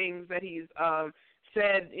of the things that he's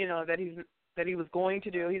said, you know, that he was going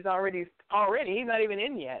to do. He's already he's not even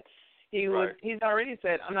in yet. He's already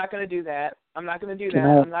said, I'm not going to do that. I'm not going to do that.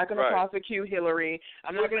 I'm not going to prosecute Hillary.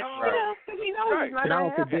 I'm not going to, because he knows it's not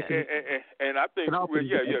going to happen. And I think,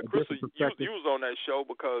 Chris, you was on that show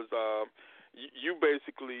because you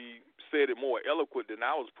basically said it more eloquent than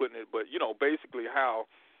I was putting it, but, you know, basically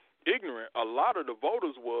how ignorant a lot of the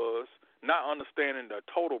voters was, not understanding the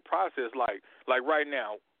total process. Like right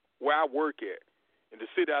now, where I work at, in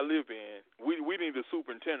the city I live in, we need a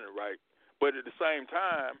superintendent, right? But at the same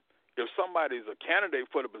time, if somebody's a candidate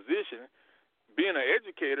for the position, being an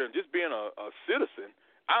educator and just being a citizen,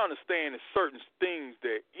 I understand there's certain things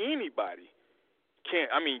that anybody can't.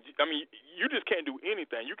 I mean, you just can't do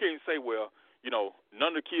anything. You can't say, well, you know,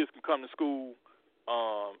 none of the kids can come to school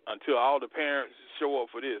until all the parents show up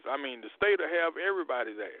for this. I mean, the state will have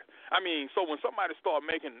everybody there. I mean, so when somebody start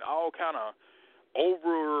making all kind of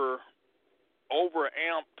overamped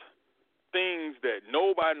things that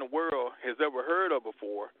nobody in the world has ever heard of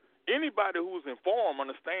before, anybody who's informed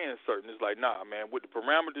understands certain. It's like, nah, man, with the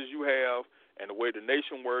parameters you have and the way the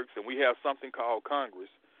nation works, and we have something called Congress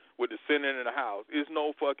with the Senate and the House, there's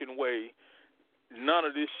no fucking way none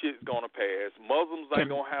of this shit's going to pass. Muslims ain't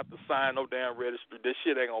going to have to sign no damn registry. This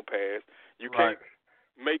shit ain't going to pass. You can't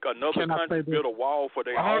make another country build a wall for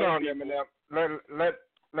their own Hold on people. a minute.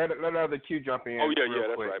 Let other Q jump in. Oh, yeah, real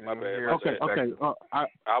that's quick. right. My bad. Okay. I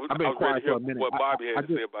was ready to hear what Bobby had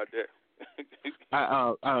to say about that.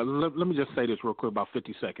 Let me just say this real quick, about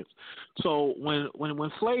 50 seconds. So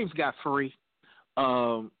when slaves got free, a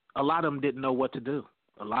lot of them didn't know what to do.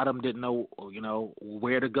 A lot of them didn't know, you know,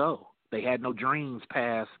 where to go. They had no dreams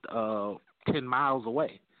past 10 miles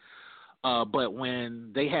away. But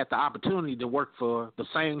when they had the opportunity to work for the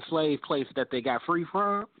same slave place that they got free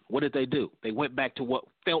from, what did they do? They went back to what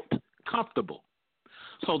felt comfortable.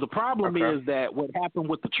 So the problem is that what happened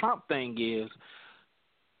with the Trump thing is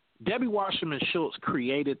Debbie Wasserman Schultz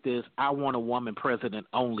created this "I want a woman president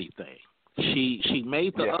only" thing. She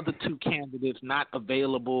made the other two candidates not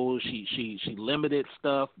available. She limited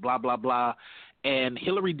stuff, blah blah blah, and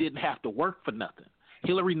Hillary didn't have to work for nothing.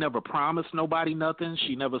 Hillary never promised nobody nothing.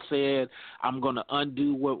 She never said, "I'm going to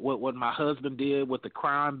undo what my husband did with the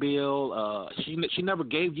crime bill." She never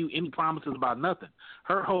gave you any promises about nothing.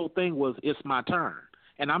 Her whole thing was, "It's my turn,"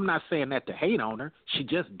 and I'm not saying that to hate on her. She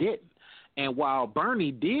just didn't. And while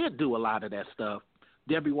Bernie did do a lot of that stuff,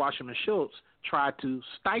 Debbie Wasserman Schultz tried to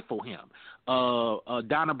stifle him.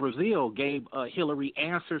 Donna Brazile gave Hillary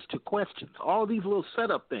answers to questions. All these little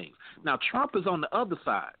setup things. Now, Trump is on the other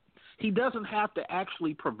side. He doesn't have to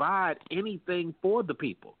actually provide anything for the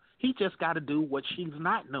people. He just got to do what she's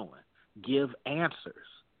not doing, give answers.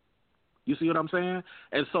 You see what I'm saying?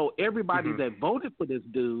 And so everybody that voted for this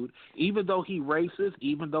dude, even though he racist,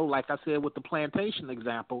 even though, like I said with the plantation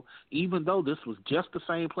example, even though this was just the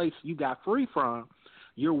same place you got free from,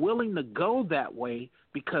 you're willing to go that way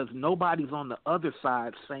because nobody's on the other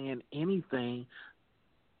side saying anything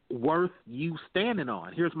worth you standing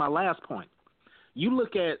on. Here's my last point. You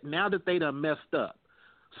look at, now that they done messed up,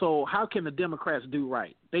 so how can the Democrats do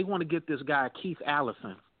right? They want to get this guy, Keith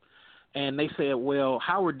Allison, and they said, well,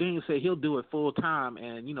 Howard Dean said he'll do it full time,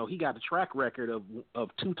 and, you know, he got a track record of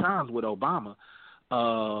 2 times with Obama.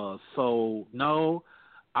 So, no,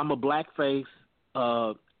 I'm a blackface.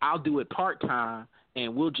 I'll do it part-time,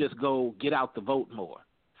 and we'll just go get out the vote more.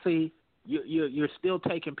 See, you're still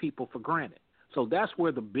taking people for granted. So that's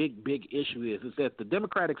where the big issue is that the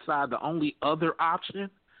Democratic side, the only other option,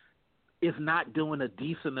 is not doing a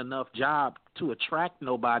decent enough job to attract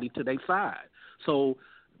nobody to their side. So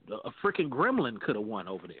a freaking gremlin could have won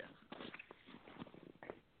over there.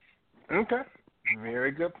 Okay.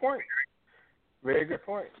 Very good point. Very good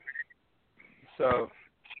point. So,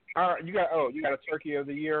 you got a Turkey of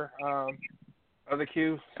the Year Other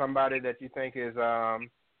Q, somebody that you think is kind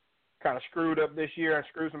of screwed up this year and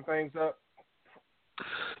screwed some things up?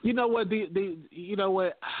 You know what? You know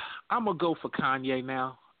what? I'm gonna go for Kanye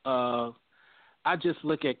now. I just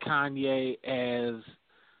look at Kanye as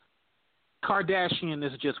Kardashian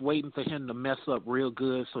is just waiting for him to mess up real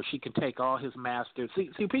good so she can take all his masters. See,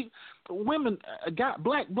 women,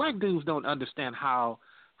 black dudes don't understand how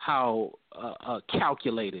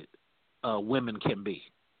calculated women can be.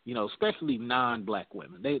 You know, especially non-black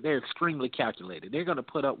women. They're extremely calculated. They're going to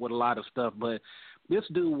put up with a lot of stuff, but this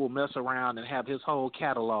dude will mess around and have his whole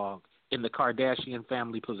catalog in the Kardashian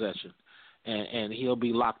family possession, and he'll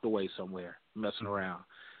be locked away somewhere messing around.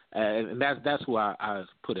 And that's who I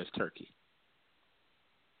put as Turkey.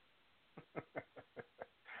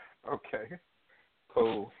 Okay,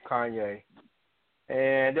 cool. Kanye.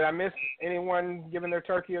 And did I miss anyone giving their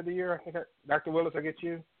Turkey of the year? I think Dr. Willis, I get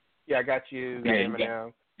you. Yeah, I got you. Yeah,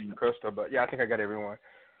 Eminem, Crystal, but yeah, I think I got everyone.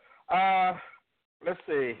 Let's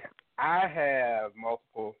see. I have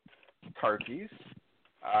multiple turkeys.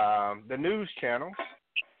 The news channel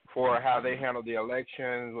for how they handled the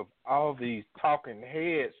elections with all these talking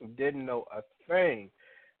heads who didn't know a thing.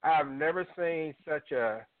 I've never seen such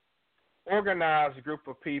a organized group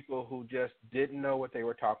of people who just didn't know what they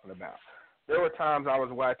were talking about. There were times I was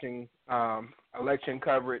watching election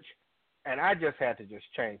coverage, and I just had to just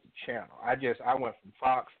change the channel. I went from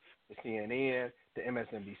Fox to CNN to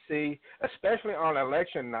MSNBC, especially on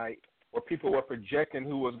election night where people were projecting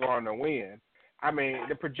who was going to win. I mean,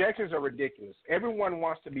 the projections are ridiculous. Everyone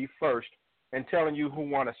wants to be first in telling you who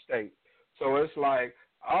won a state. So it's like,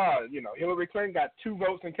 Hillary Clinton got 2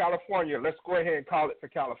 votes in California. Let's go ahead and call it for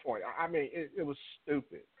California. I mean, it was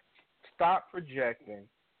stupid. Stop projecting.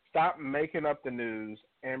 Stop making up the news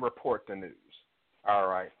and report the news. All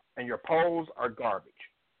right. And your polls are garbage.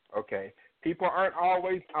 Okay. People aren't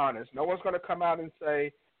always honest. No one's going to come out and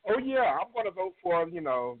say, oh, yeah, I'm going to vote for,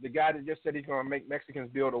 the guy that just said he's going to make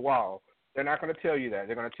Mexicans build a wall. They're not going to tell you that.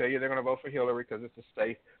 They're going to tell you they're going to vote for Hillary because it's a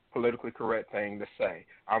safe, politically correct thing to say.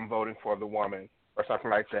 I'm voting for the woman or something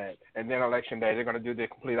like that. And then election day, they're going to do the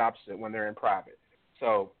complete opposite when they're in private.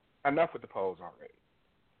 So enough with the polls already.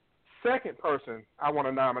 Second person I want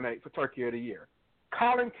to nominate for Turkey of the Year,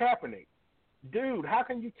 Colin Kaepernick. Dude, how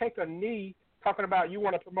can you take a knee talking about you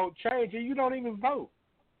want to promote change and you don't even vote?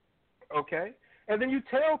 Okay? And then you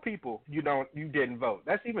tell people you didn't vote.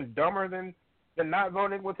 That's even dumber than not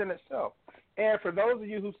voting within itself. And for those of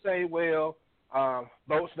you who say, well,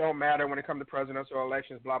 votes don't matter when it comes to presidential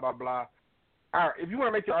elections, blah, blah, blah. All right, if you want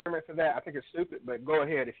to make your argument for that, I think it's stupid, but go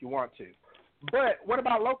ahead if you want to. But what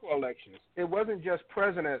about local elections? It wasn't just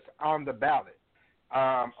presidents on the ballot.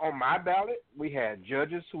 On my ballot, we had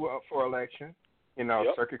judges who were up for election,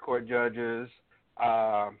 circuit court judges,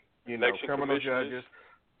 criminal judges.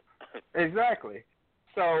 Exactly.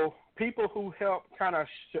 So people who help kind of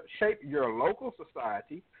shape your local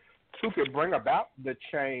society, who could bring about the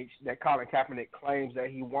change that Colin Kaepernick claims that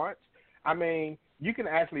he wants. I mean, you can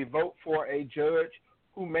actually vote for a judge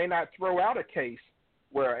who may not throw out a case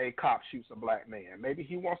where a cop shoots a black man. Maybe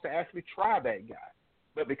he wants to actually try that guy.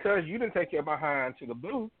 But because you didn't take your behind to the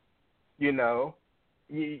booth, you're not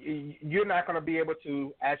going to be able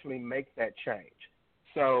to actually make that change.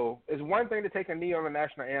 So it's one thing to take a knee on the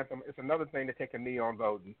national anthem. It's another thing to take a knee on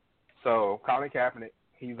voting. So Colin Kaepernick,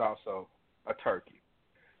 he's also a turkey.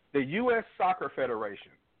 The U.S. Soccer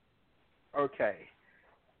Federation. Okay.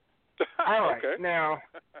 All right. Okay. Now,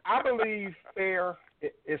 I believe fair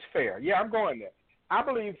is fair. Yeah, I'm going there. I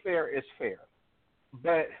believe fair is fair.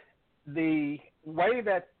 But the way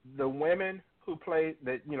that the women who play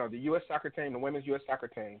the U.S. soccer team, the women's U.S. soccer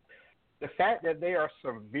team, the fact that they are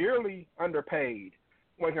severely underpaid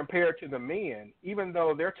when compared to the men, even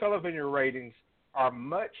though their television ratings are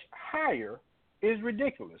much higher, is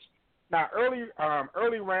ridiculous. Now,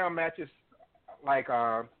 early round matches like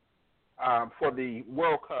for the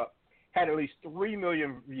World Cup had at least 3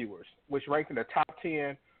 million viewers, which ranked in the top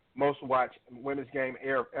 10 most watched women's game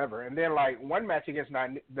ever. And then like one match against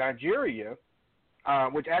Nigeria,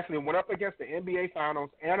 which actually went up against the NBA Finals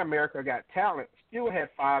and America Got Talent, still had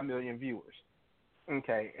 5 million viewers.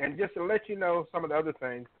 Okay, and just to let you know some of the other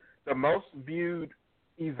things, the most viewed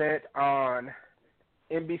event on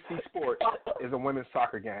NBC Sports is a women's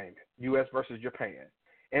soccer game, U.S. versus Japan.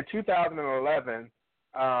 In 2011,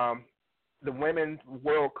 the Women's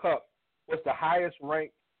World Cup was the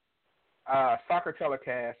highest-ranked soccer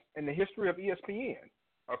telecast in the history of ESPN,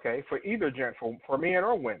 okay, for either for men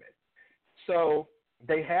or women. So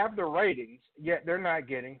they have the ratings, yet they're not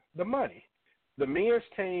getting the money. The men's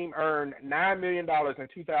team earned $9 million in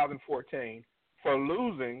 2014 for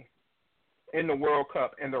losing in the World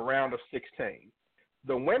Cup in the round of 16.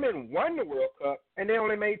 The women won the World Cup, and they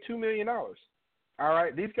only made $2 million. All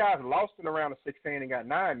right, these guys lost in the round of 16 and got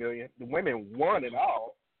 $9 million. The women won it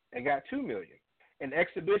all and got $2 million. In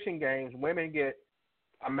exhibition games, women get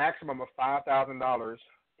a maximum of $5,000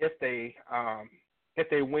 if they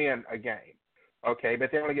win a game. Okay,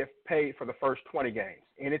 but they only get paid for the first 20 games.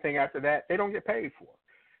 Anything after that, they don't get paid for.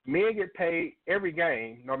 Men get paid every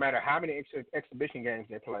game, no matter how many exhibition games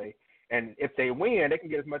they play. And if they win, they can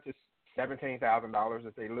get as much as $17,000.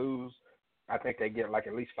 If they lose, I think they get like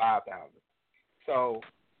at least $5,000. So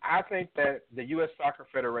I think that the U.S. Soccer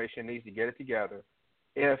Federation needs to get it together.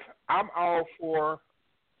 If I'm all for,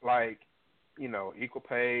 like, you know, equal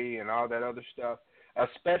pay and all that other stuff,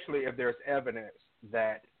 especially if there's evidence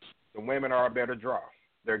that the women are a better draw.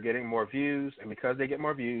 They're getting more views, and because they get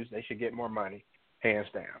more views, they should get more money, hands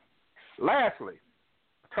down. Lastly,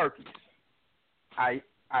 turkeys.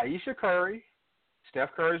 Aisha Curry,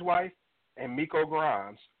 Steph Curry's wife, and Miko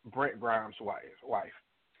Grimes, Brent Grimes' wife.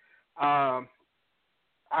 Aisha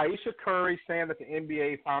Curry saying that the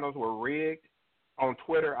NBA Finals were rigged on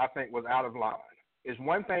Twitter, I think, was out of line. It's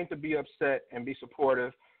one thing to be upset and be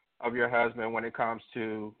supportive of your husband when it comes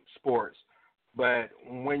to sports, but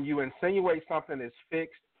when you insinuate something is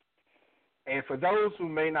fixed, and for those who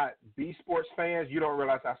may not be sports fans, you don't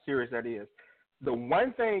realize how serious that is. The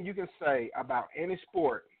one thing you can say about any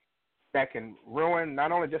sport that can ruin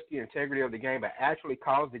not only just the integrity of the game, but actually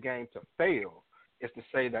cause the game to fail, is to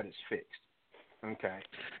say that it's fixed. Okay.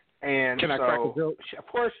 And can I crack a joke? Of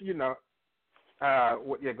course, you know.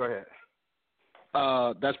 Yeah, go ahead.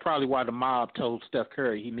 That's probably why the mob told Steph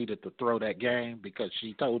Curry he needed to throw that game, because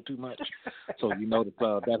she told too much. So you know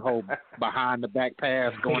that whole behind the back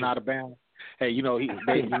pass going out of bounds. Hey, you know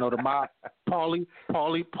the mob. Paulie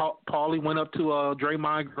went up to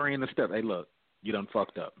Draymond Green and Steph. Hey, look, you done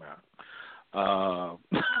fucked up, man.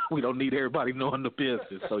 We don't need everybody knowing the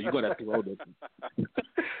business, so you're gonna have to throw this.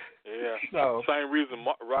 Yeah. So, same reason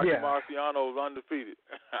Rocky Marciano is undefeated.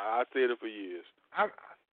 I said it for years.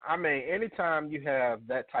 I mean, anytime you have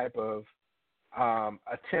that type of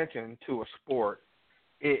attention to a sport,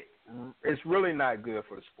 it's really not good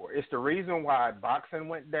for the sport. It's the reason why boxing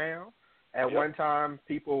went down. At one time,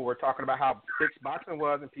 people were talking about how fixed boxing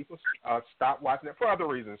was, and people stopped watching it for other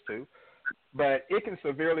reasons too. But it can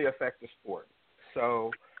severely affect the sport.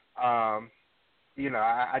 So, I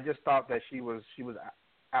just thought that she was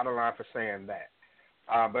out of line for saying that.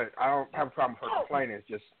 But I don't have a problem with her complaining. It's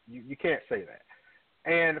just you can't say that.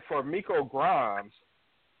 And for Miko Grimes,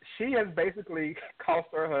 she has basically cost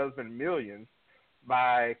her husband millions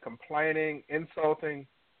by complaining, insulting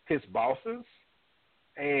his bosses.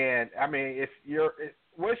 And, I mean,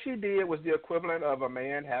 what she did was the equivalent of a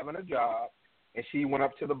man having a job, and she went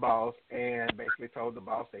up to the boss and basically told the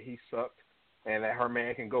boss that he sucked and that her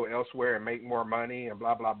man can go elsewhere and make more money and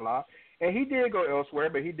blah, blah, blah. And he did go elsewhere,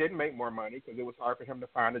 but he didn't make more money because it was hard for him to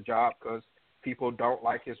find a job because people don't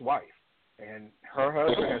like his wife. And her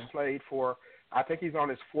husband has played for, I think he's on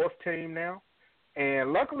his fourth team now.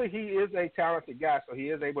 And luckily he is a talented guy, so he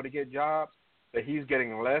is able to get jobs, but he's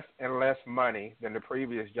getting less and less money than the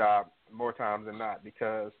previous job more times than not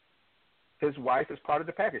because his wife is part of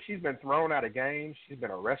the package. She's been thrown out of games. She's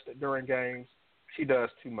been arrested during games. She does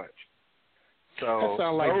too much. So that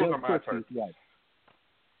sounds like those Doug are my Christie's wife.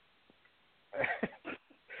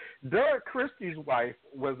 Doug Christie's wife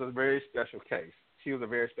was a very special case. She was a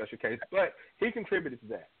very special case, but he contributed to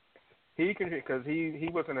that. He contributed because he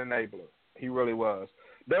was an enabler. He really was.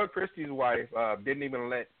 Doug Christie's wife didn't even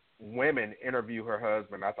let women interview her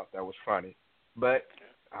husband. I thought that was funny, but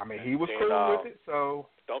I mean he was cool with it. So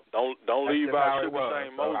don't leave out Sugar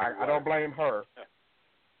Shane Mosley. I don't blame her.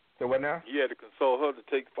 So what now? He had to console her to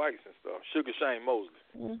take fights and stuff. Sugar Shane Mosley.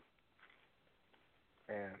 Mm-hmm.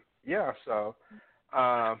 And yeah, so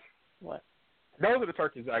what? Those are the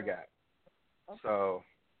turkeys I got. So,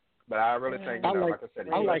 but I really think, like I said,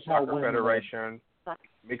 the U.S. Soccer Federation,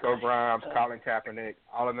 Miko Grimes, Colin Kaepernick,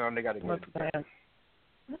 all of them, they got to get it together.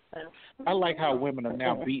 I like how women are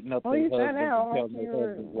now beating up their husbands and telling their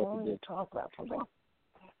husbands what to do. Talk about something.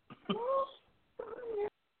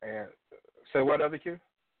 And so, what other Q?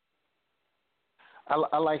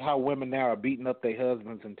 I like how women now are beating up their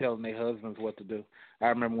husbands and telling their husbands what to do. I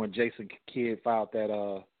remember when Jason Kidd filed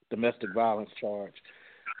that domestic violence charge.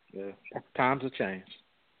 Yeah, times have changed.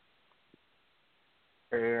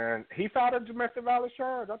 And he filed a domestic violence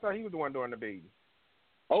charge? I thought he was the one doing the beating.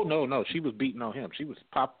 Oh, no. She was beating on him. She was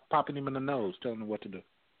popping him in the nose, telling him what to do.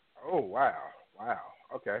 Oh, wow.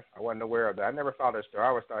 Okay. I wasn't aware of that. I never saw that story. I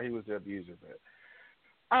always thought he was the abuser. But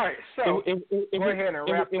all right, so go ahead and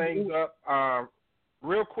wrap things up.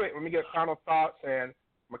 real quick, let me get final thoughts, and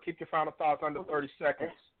I'm going to keep your final thoughts under 30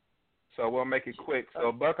 seconds. So we'll make it quick.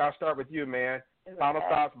 So, Buck, I'll start with you, man. Final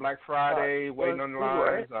thoughts, Black Friday, waiting on the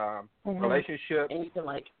lines, relationships. And you can,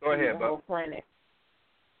 go ahead, Buck.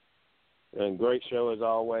 And great show as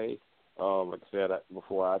always. Like I said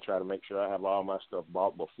before, I try to make sure I have all my stuff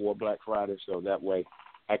bought before Black Friday, so that way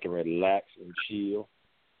I can relax and chill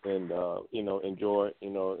and enjoy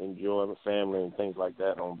my family and things like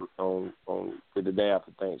that on the day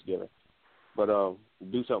after Thanksgiving. But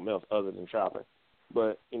do something else other than shopping.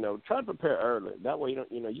 But try to prepare early. That way you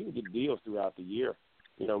can get deals throughout the year.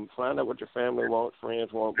 Find out what your family wants,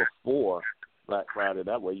 friends want before Black Friday.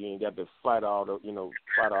 That way you ain't got to fight all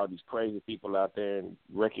these crazy people out there and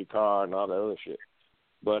wreck your car and all that other shit.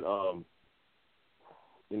 But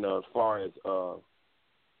as far as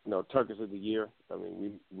turkeys of the year, I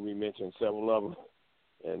mean we mentioned several of them,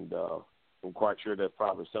 and I'm quite sure there's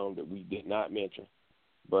probably some that we did not mention.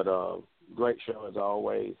 But great show as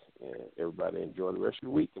always, and everybody enjoy the rest of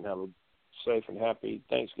the week and have a safe and happy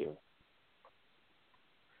Thanksgiving.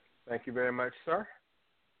 Thank you very much, sir.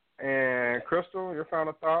 And Crystal, your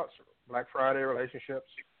final thoughts, Black Friday relationships?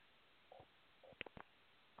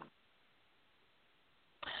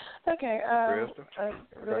 Okay, a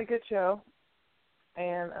really good show.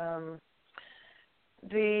 And I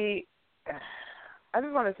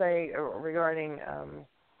just want to say regarding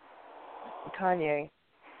Kanye,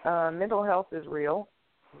 mental health is real,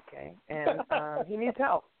 okay, and he needs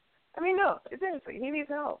help. I mean, no, seriously, he needs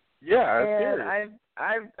help. Yeah, and serious.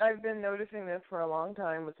 I've been noticing this for a long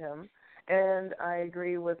time with him, and I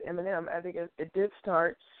agree with Eminem. I think it did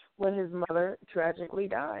start when his mother tragically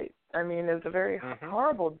died. I mean, it was a very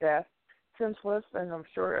horrible death, senseless, and I'm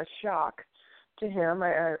sure a shock to him.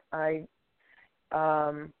 I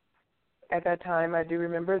at that time I do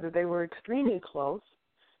remember that they were extremely close,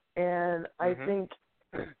 and I think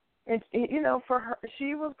it's for her,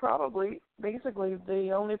 she was probably basically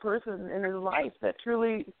the only person in his life that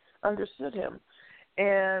truly understood him,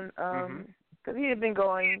 and because he had been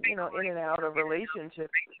going in and out of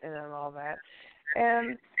relationships and all that.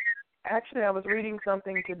 And actually I was reading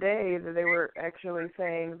something today that they were actually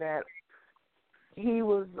saying that he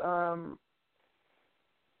was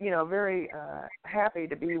very happy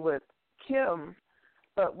to be with Kim,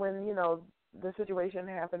 but when the situation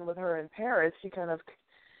happened with her in Paris, she kind of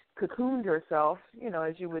cocooned herself,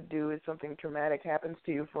 as you would do if something traumatic happens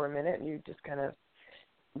to you for a minute, and you just kind of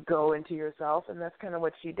go into yourself, and that's kind of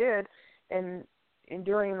what she did. And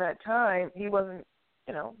during that time, he wasn't,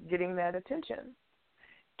 getting that attention.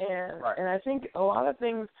 And and I think a lot of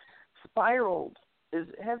things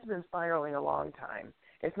has been spiraling a long time.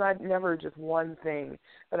 It's never just one thing.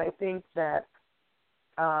 But I think that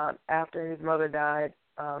after his mother died,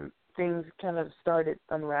 things kind of started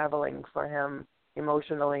unraveling for him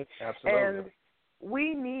emotionally. Absolutely. And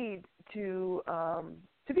we need to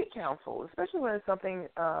be counseled, especially when it's something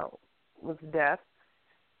with death,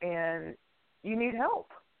 and you need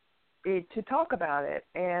help to talk about it.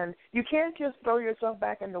 And you can't just throw yourself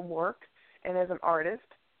back into work. And as an artist,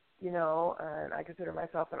 and I consider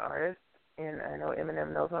myself an artist, and I know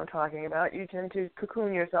Eminem knows what I'm talking about, you tend to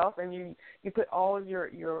cocoon yourself, and you put all of your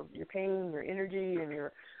pain, your energy, and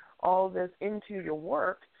all of this into your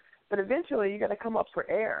work, but eventually you got to come up for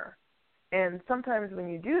air. And sometimes when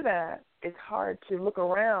you do that, it's hard to look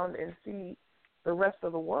around and see the rest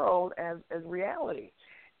of the world as reality.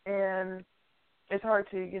 And it's hard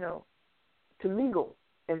to, to mingle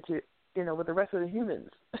and to, with the rest of the humans.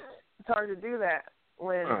 It's hard to do that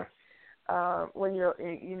when you're,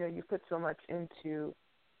 you put so much into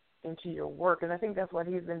your work. And I think that's what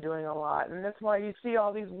he's been doing a lot. And that's why you see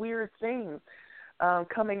all these weird things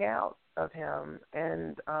coming out of him,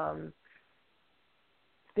 and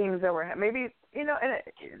things that were maybe and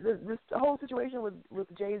this whole situation with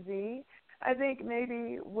Jay-Z. I think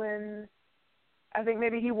maybe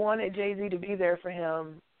he wanted Jay-Z to be there for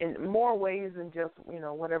him in more ways than just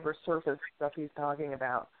whatever surface stuff he's talking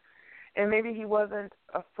about, and maybe he wasn't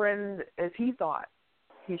a friend as he thought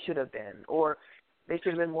he should have been, or they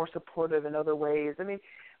should have been more supportive in other ways. I mean,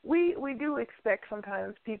 we do expect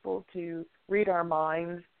sometimes people to read our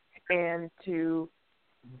minds and to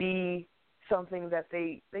be something that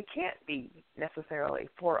they can't be necessarily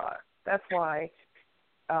for us. That's why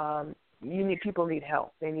people need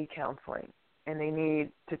help. They need counseling, and they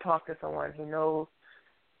need to talk to someone who knows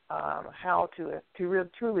how to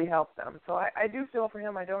truly help them. So I do feel for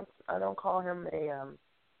him. I don't call him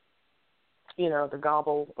the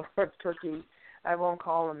gobble or turkey. I won't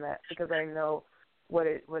call him that, because I know what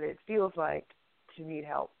it feels like to need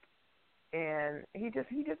help, and he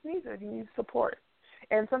just needs it. He needs support.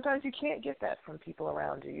 And sometimes you can't get that from people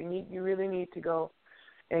around you. You really need to go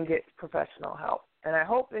and get professional help. And I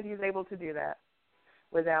hope that he's able to do that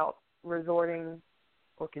without resorting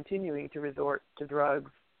or continuing to resort to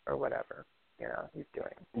drugs or whatever, he's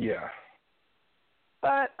doing. Yeah.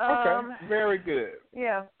 But okay, very good.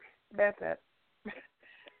 Yeah, that's it.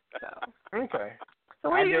 Okay. So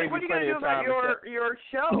what are you going to do about your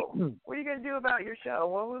show? What are you going to do about your show?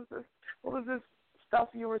 What was this stuff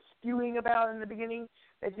you were spewing about in the beginning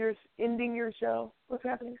that you're ending your show? What's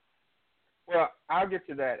happening? Well, I'll get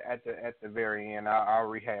to that at the very end. I'll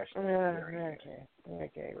rehash that.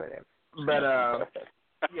 Okay, whatever. But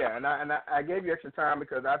yeah, and I gave you extra time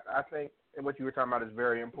because I think what you were talking about is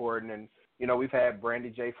very important. And we've had Brandy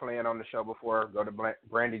J. Flynn on the show before. Go to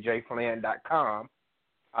brandyjflynn.com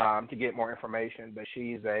to get more information. But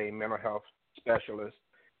she's a mental health specialist,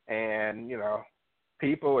 and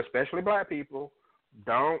people, especially black people,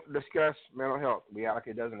 don't discuss mental health. We act like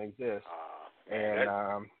it doesn't exist, and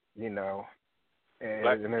black men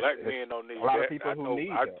don't need a lot that. of people who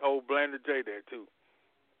need I that. told Brandy J that too.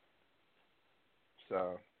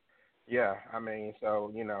 So, yeah,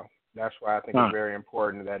 that's why I think it's very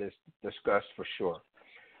important that it's discussed for sure.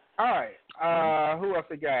 All right, who else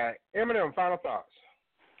we got? Eminem, final thoughts.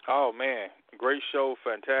 Oh man, great show,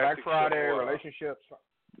 fantastic. Black Friday, show. relationships.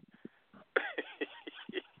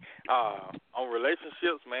 On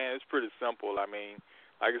relationships, man, it's pretty simple. I mean,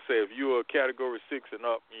 like I said, if you're a category 6 and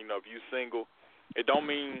up, if you're single, it don't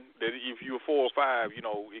mean that if you're 4 or 5,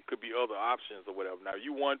 it could be other options or whatever. Now, if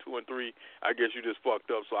you 1, 2, and 3, I guess you just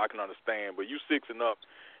fucked up, so I can understand. But you 6 and up,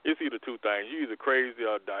 it's either two things. You're either crazy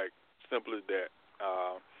or dyke. Simple as that.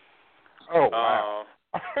 Wow.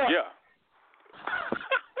 Yeah.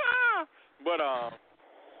 But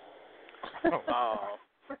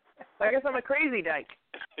I guess I'm a crazy dyke.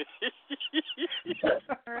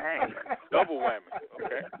 All right. Double whammy,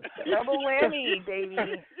 okay? Double whammy, baby.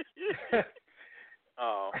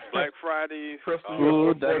 Black Friday.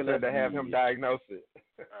 Crystal, to have him diagnose it.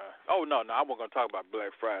 No, I wasn't gonna talk about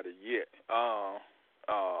Black Friday yet.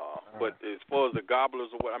 But as far as the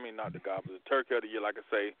gobblers, not the gobblers, the turkey of the year, like I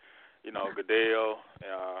say, Goodell,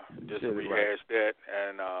 just to rehash that,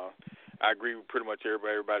 and I agree with pretty much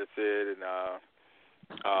everybody said, and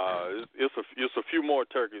it's a few more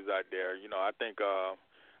turkeys out there. I think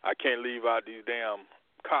I can't leave out these damn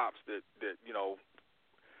cops that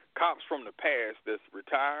cops from the past that's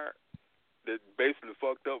retired, that basically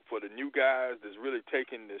fucked up for the new guys that's really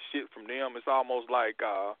taking the shit from them. It's almost like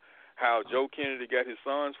how Joe Kennedy got his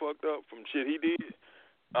sons fucked up from shit he did.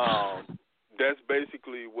 That's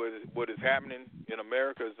basically what is happening in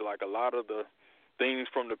America. Is like a lot of the things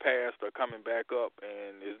from the past are coming back up,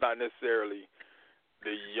 and it's not necessarily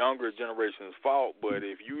the younger generation's fault, but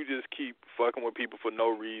if you just keep fucking with people for no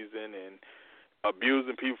reason and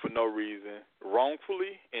abusing people for no reason,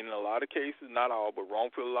 wrongfully, in a lot of cases, not all, but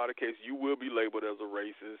wrongfully in a lot of cases, you will be labeled as a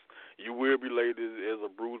racist. You will be labeled as a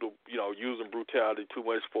brutal, using brutality, too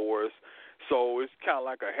much force. So it's kind of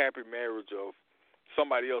like a happy marriage of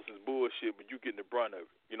somebody else's bullshit, but you getting the brunt of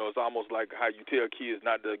it. It's almost like how you tell kids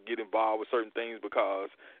not to get involved with certain things because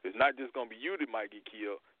it's not just going to be you that might get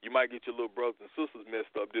killed. You might get your little brothers and sisters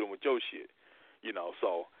messed up dealing with your shit.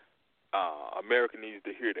 So America needs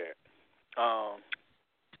to hear that. I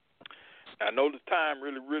know the time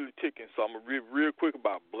really, really ticking, so I'm going to be real quick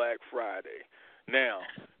about Black Friday. Now,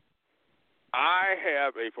 I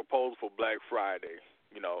have a proposal for Black Friday,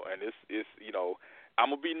 and it's I'm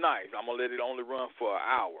going to be nice. I'm going to let it only run for an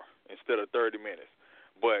hour instead of 30 minutes.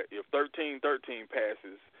 But if 1313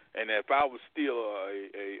 passes, and if I was still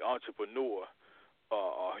a entrepreneur,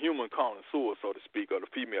 a human connoisseur, so to speak, of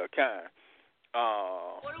the female kind,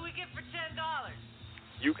 what do we get for $10?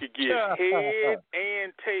 You could get head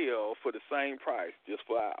and tail for the same price, just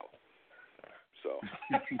for an hour. So.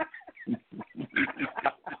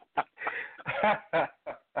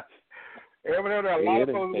 A lot of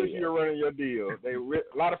folks wish you were running your deal. A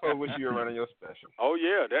lot of folks wish you were running your special. Oh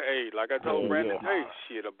yeah, like I told Brandon,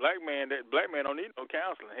 shit, a black man don't need no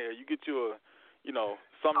counseling. Hell, you get you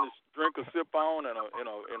something to drink or sip on and a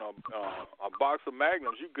box of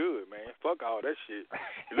Magnums, you good, man. Fuck all that shit.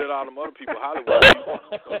 You let all them other people Hollywood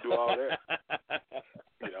go do all that.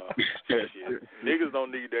 Shit. Niggas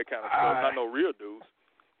don't need that kind of stuff. Not no real dudes.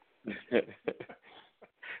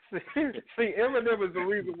 See, Eminem is the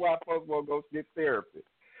reason why folks won't go get therapy.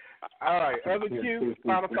 All right, other Q,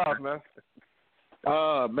 final thoughts, man.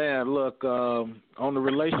 Man, look, on the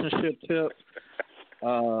relationship tip,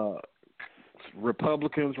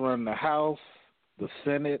 Republicans run the House, the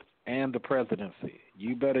Senate, and the presidency.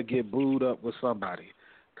 You better get booed up with somebody,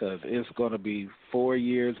 because it's going to be 4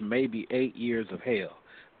 years, maybe 8 years of hell.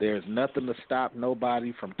 There's nothing to stop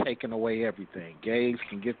nobody from taking away everything. Gays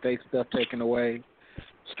can get their stuff taken away.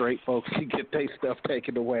 Straight folks can get their stuff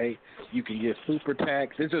taken away. You can get super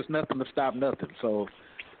tax. There's just nothing to stop nothing. So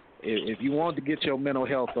if you want to get your mental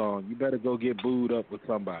health on, you better go get booed up with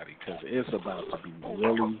somebody because it's about to be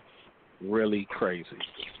really, really crazy.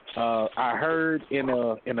 I heard in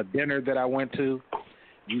a dinner that I went to,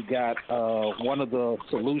 you got one of the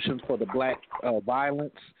solutions for the black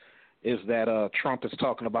violence is that Trump is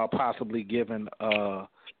talking about possibly giving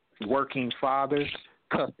working fathers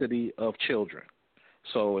custody of children.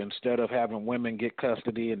 So instead of having women get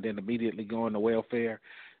custody and then immediately go into welfare,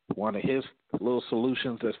 one of his little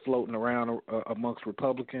solutions that's floating around amongst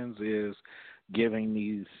Republicans is giving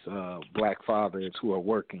these black fathers who are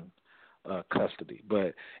working custody.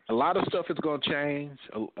 But a lot of stuff is going to change.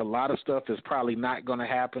 A lot of stuff is probably not going to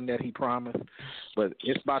happen that he promised, but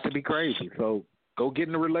it's about to be crazy. So go get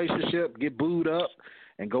in a relationship, get booed up,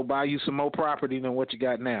 and go buy you some more property than what you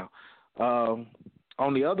got now.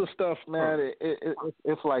 On the other stuff, man,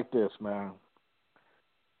 it's like this, man.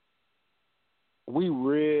 We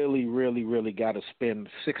really, really, really got to spend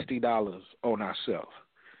 $60 on ourselves.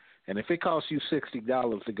 And if it costs you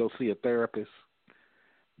 $60 to go see a therapist,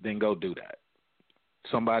 then go do that.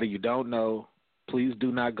 Somebody you don't know, please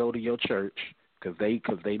do not go to your church because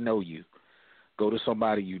they know you. Go to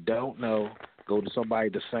somebody you don't know. Go to somebody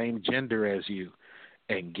the same gender as you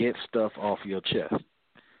and get stuff off your chest.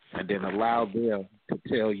 And then allow them to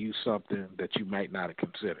tell you something that you might not have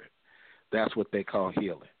considered. That's what they call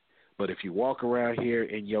healing. But if you walk around here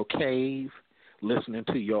in your cave listening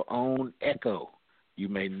to your own echo, you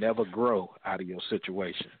may never grow out of your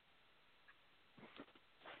situation.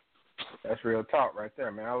 That's real talk right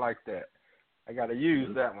there, man. I like that. I got to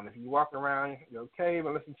use that one. If you walk around your cave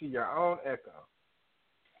and listen to your own echo,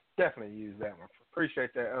 definitely use that one.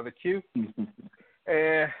 Appreciate that, other Q.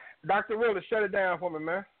 And Dr. Willis, shut it down for me,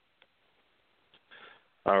 man.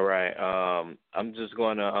 All right. I'm just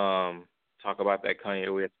going to talk about that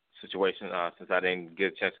Kanye West situation since I didn't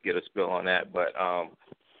get a chance to get a spill on that. But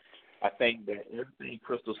I think that everything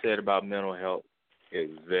Crystal said about mental health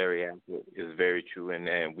is very accurate, is very true,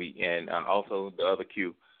 and also the other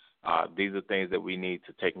Q. These are things that we need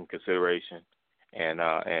to take in consideration, and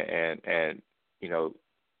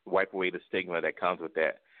wipe away the stigma that comes with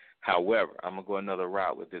that. However, I'm gonna go another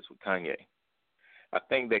route with this with Kanye. I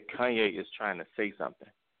think that Kanye is trying to say something,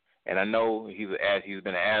 and I know he's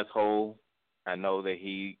been an asshole. I know that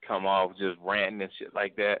he come off just ranting and shit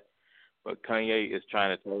like that, but Kanye is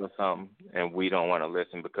trying to tell us something, and we don't want to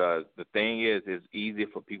listen because the thing is, it's easy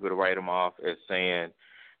for people to write him off as saying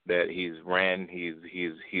that he's ranting,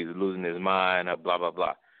 he's losing his mind, or blah blah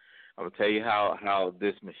blah. I'm gonna tell you how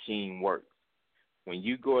this machine works. When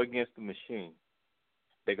you go against the machine,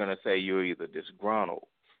 they're going to say you're either disgruntled.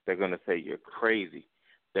 They're going to say you're crazy.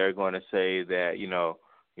 They're going to say that,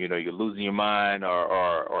 you're losing your mind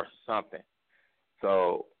or something.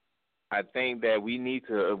 So I think that we need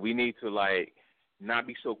to like not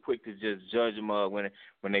be so quick to just judge them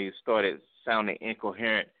when they started sounding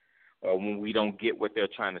incoherent or when we don't get what they're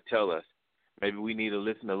trying to tell us. Maybe we need to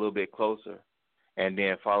listen a little bit closer and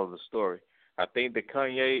then follow the story. I think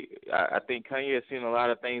Kanye has seen a lot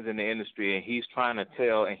of things in the industry, and he's trying to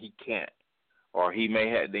tell, and he can't, or he may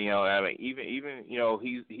have, even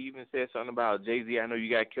he even said something about Jay-Z. I know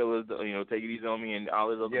you got killers, take it easy on me, and all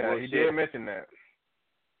this other bullshit. Yeah, he did mention that.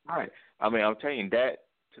 Right. I mean, I'm telling you that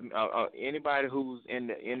anybody who's in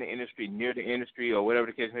the industry, near the industry, or whatever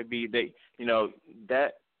the case may be, they,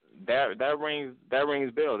 that rings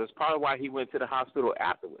bells. That's probably why he went to the hospital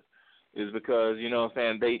afterwards. Is because,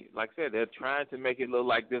 they, like I said, they're trying to make it look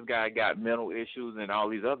like this guy got mental issues and all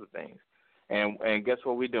these other things. And guess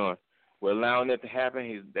what we're doing? We're allowing it to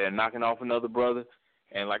happen. They're knocking off another brother.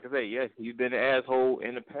 And like I said, yes, he's been an asshole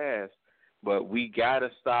in the past, but we got to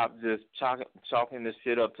stop just chalking this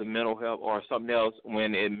shit up to mental health or something else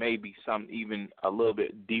when it may be something even a little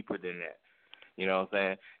bit deeper than that. You know what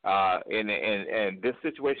I'm saying? And this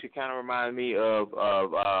situation kind of reminded me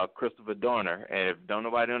of Christopher Dorner. And if don't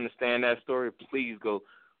nobody understand that story, please go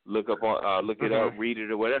look it up, read it,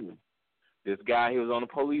 or whatever. This guy, he was on the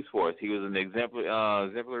police force. He was an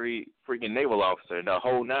exemplary freaking naval officer, the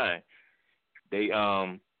whole nine. They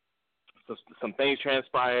some things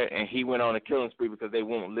transpired, and he went on a killing spree because they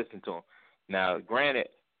won't listen to him. Now, granted,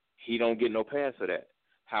 he don't get no pass for that.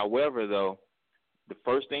 However, though, the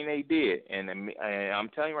first thing they did, and I'm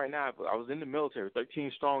telling you right now, I was in the military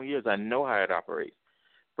 13 strong years. I know how it operates.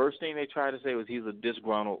 First thing they tried to say was he's a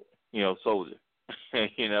disgruntled, soldier.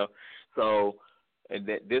 So And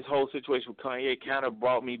that this whole situation with Kanye kind of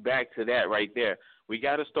brought me back to that right there. We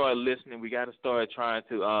got to start listening. We got to start trying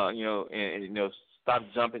to, stop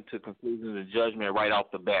jumping to conclusions and judgment right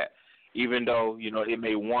off the bat, even though, it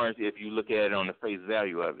may warrant if you look at it on the face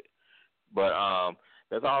value of it. But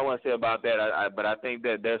that's all I want to say about that. But I think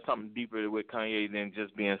that there's something deeper with Kanye than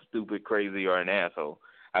just being stupid, crazy, or an asshole.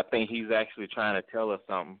 I think he's actually trying to tell us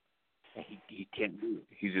something. He can't do it.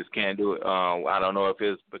 He just can't do it. I don't know if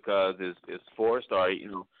it's because it's forced or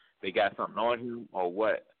they got something on him or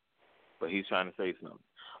what. But he's trying to say something.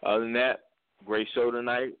 Other than that, great show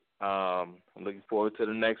tonight. I'm looking forward to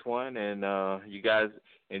the next one, and you guys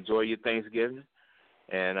enjoy your Thanksgiving,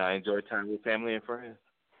 and enjoy time with family and friends.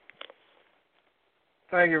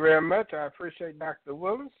 Thank you very much. I appreciate Dr.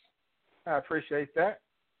 Willis. I appreciate that.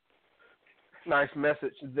 Nice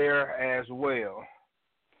message there as well.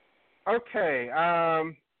 Okay.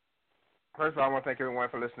 First of all, I want to thank everyone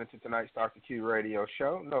for listening to tonight's Dr. Q radio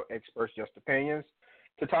show. No experts, just opinions.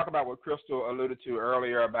 To talk about what Crystal alluded to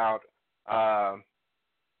earlier about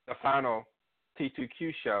the final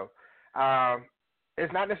T2Q show,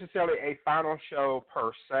 it's not necessarily a final show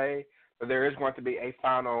per se, but there is going to be a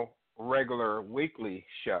final regular weekly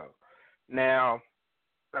show. Now,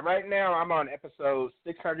 right now I'm on episode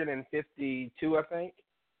 652, I think,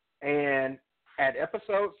 and at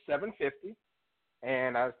episode 750,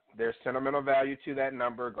 and there's sentimental value to that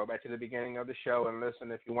number. Go back to the beginning of the show and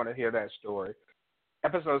listen if you want to hear that story.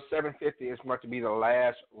 Episode 750 is going to be the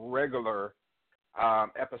last regular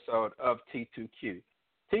episode of T2Q.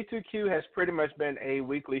 T2Q has pretty much been a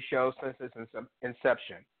weekly show since its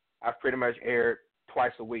inception. I've pretty much aired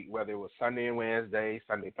twice a week, whether it was Sunday and Wednesday,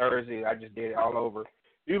 Sunday, Thursday. I just did it all over,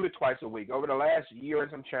 usually twice a week. Over the last year and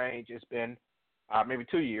some change, it's been maybe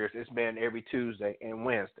 2 years, it's been every Tuesday and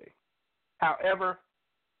Wednesday. However,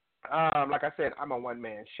 like I said, I'm a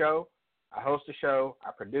one-man show. I host a show.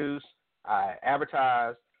 I produce. I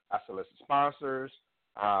advertise. I solicit sponsors.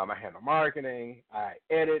 I handle marketing. I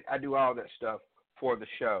edit. I do all that stuff for the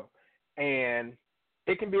show. And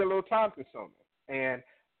it can be a little time-consuming. And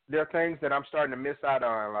there are things that I'm starting to miss out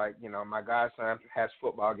on, like, my godson has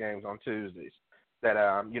football games on Tuesdays that,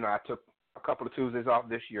 I took a couple of Tuesdays off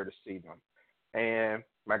this year to see them. And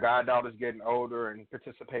my goddaughter's getting older and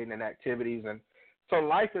participating in activities, and so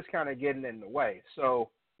life is kind of getting in the way. So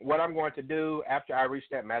what I'm going to do after I reach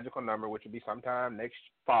that magical number, which will be sometime next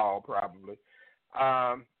fall probably,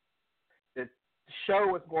 the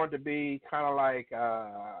show is going to be kind of like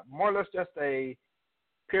more or less just a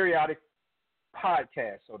periodic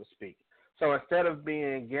podcast, so to speak. So instead of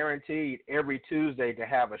being guaranteed every Tuesday to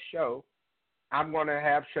have a show, I'm going to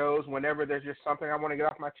have shows whenever there's just something I want to get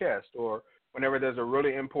off my chest, or whenever there's a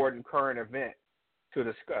really important current event to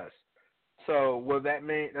discuss. So does that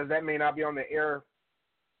mean I'll be on the air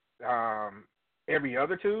every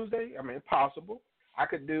other Tuesday? I mean, it's possible. I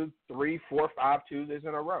could do 3, 4, 5 Tuesdays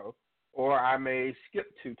in a row, or I may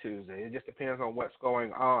skip 2 Tuesdays. It just depends on what's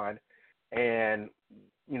going on and,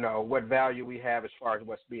 what value we have as far as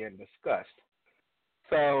what's being discussed.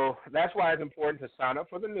 So that's why it's important to sign up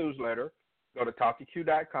for the newsletter. Go to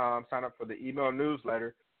talktoq.com, sign up for the email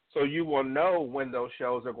newsletter, so you will know when those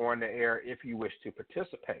shows are going to air if you wish to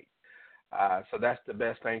participate. So that's the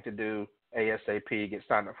best thing to do ASAP, get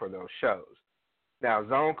signed up for those shows. Now,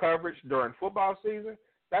 zone coverage during football season,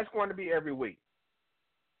 that's going to be every week.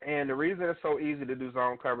 And the reason it's so easy to do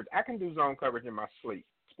zone coverage, I can do zone coverage in my sleep.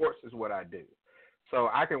 Sports is what I do. So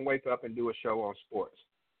I can wake up and do a show on sports.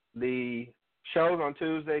 The shows on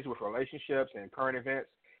Tuesdays with relationships and current events,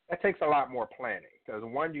 that takes a lot more planning because,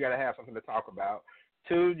 one, you got to have something to talk about.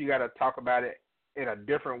 2, you got to talk about it in a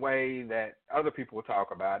different way that other people will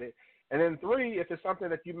talk about it. And then 3, if it's something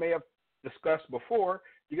that you may have discussed before,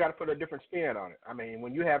 you got to put a different spin on it. I mean,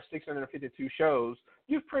 when you have 652 shows,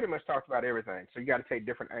 you've pretty much talked about everything, so you got to take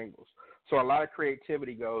different angles. So a lot of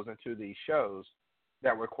creativity goes into these shows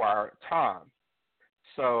that require time.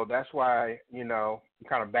 So that's why, you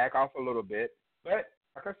kind of back off a little bit. But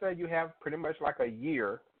like I said, you have pretty much like a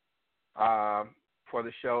year for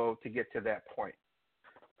the show to get to that point.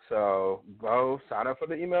 So go sign up for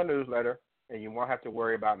the email newsletter, and you won't have to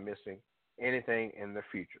worry about missing anything in the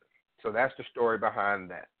future. So that's the story behind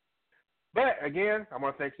that. But again, I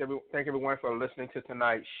want to thank everyone for listening to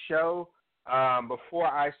tonight's show. Before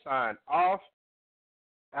I sign off,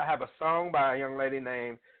 I have a song by a young lady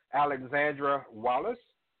named Alexandra Wallace.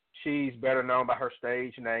 She's better known by her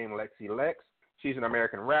stage name, Lexi Lex. She's an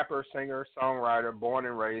American rapper, singer, songwriter, born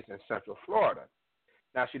and raised in Central Florida.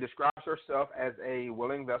 Now, she describes herself as a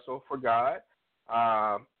willing vessel for God,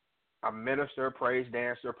 a minister, praise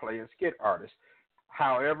dancer, play and skit artist.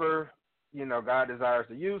 However, God desires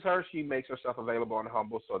to use her, she makes herself available and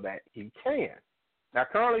humble so that he can. Now,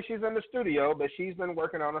 currently she's in the studio, but she's been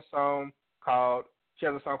working on a song called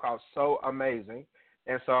So Amazing.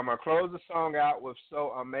 And so I'm going to close the song out with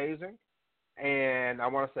So Amazing. And I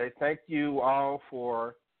want to say thank you all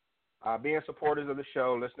for being supporters of the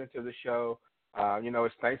show, listening to the show.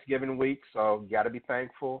 It's Thanksgiving week, so you got to be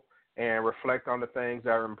thankful and reflect on the things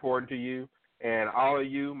that are important to you. And all of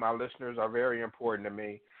you, my listeners, are very important to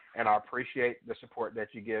me, and I appreciate the support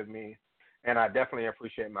that you give me, and I definitely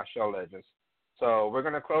appreciate my show legends. So we're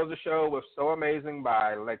going to close the show with So Amazing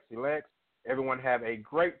by Lexi Lex. Everyone have a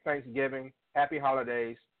great Thanksgiving. Happy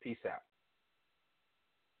holidays. Peace out.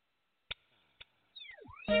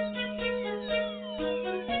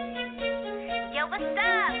 Yo, what's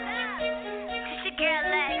up? It's your girl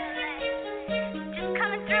Lex. Just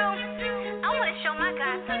coming through. I want to show my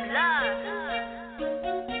guy some love.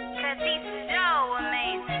 Cause he's so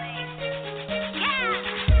amazing. Yeah!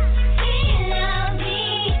 He loves me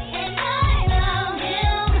and I love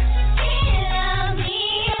him. He loves me,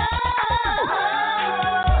 oh.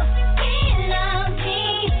 He loves me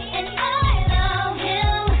and I love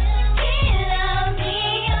him. He loves me,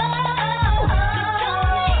 oh.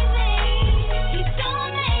 He's so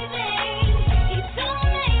amazing. He's so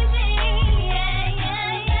amazing. Yeah,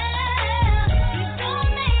 yeah, yeah. He's so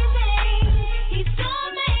amazing. He's so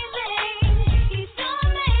amazing. He's so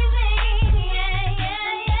amazing. Yeah,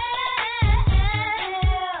 yeah, yeah.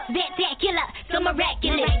 Spectacular, so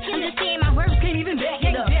miraculous. Understand my words, couldn't even back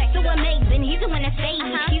it up. So amazing. He's the one that saved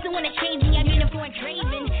me. He's the one that changed me. I'm uniform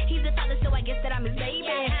trading. He's the father, so I guess that I'm his baby.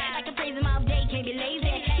 I can praise him all day, can't be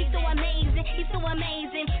lazy. He's so amazing. He's so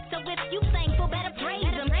amazing. So if you thankful, better praise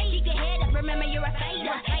him. Keep your head up, remember you're a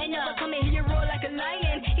failure. And never come in here roar like a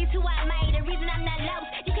lion. He's who I made, the reason I'm not lost.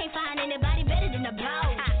 You can't find anybody better than the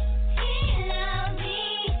boss. He loves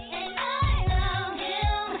me and I love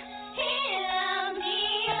him. He loves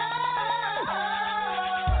me, oh.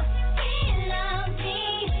 He loves me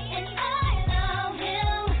and I love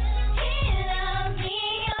him. He loves me,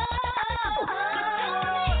 oh.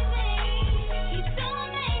 He's so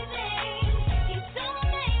amazing. He's so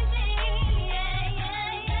amazing. Yeah,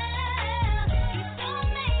 yeah, yeah. He's so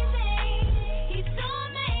amazing. He's so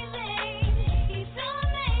amazing. He's so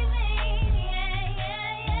amazing. Yeah,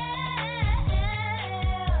 yeah,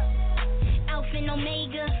 yeah. Alpha and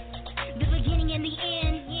Omega, the beginning and the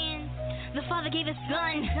end. The Father gave His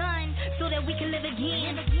Son, so that we can live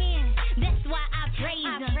again. That's why I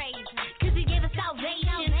praise Him, cause He gave us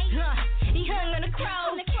salvation. He hung on the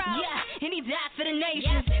cross, yeah, and He died for the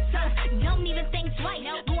nations. So don't even think twice.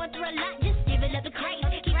 Going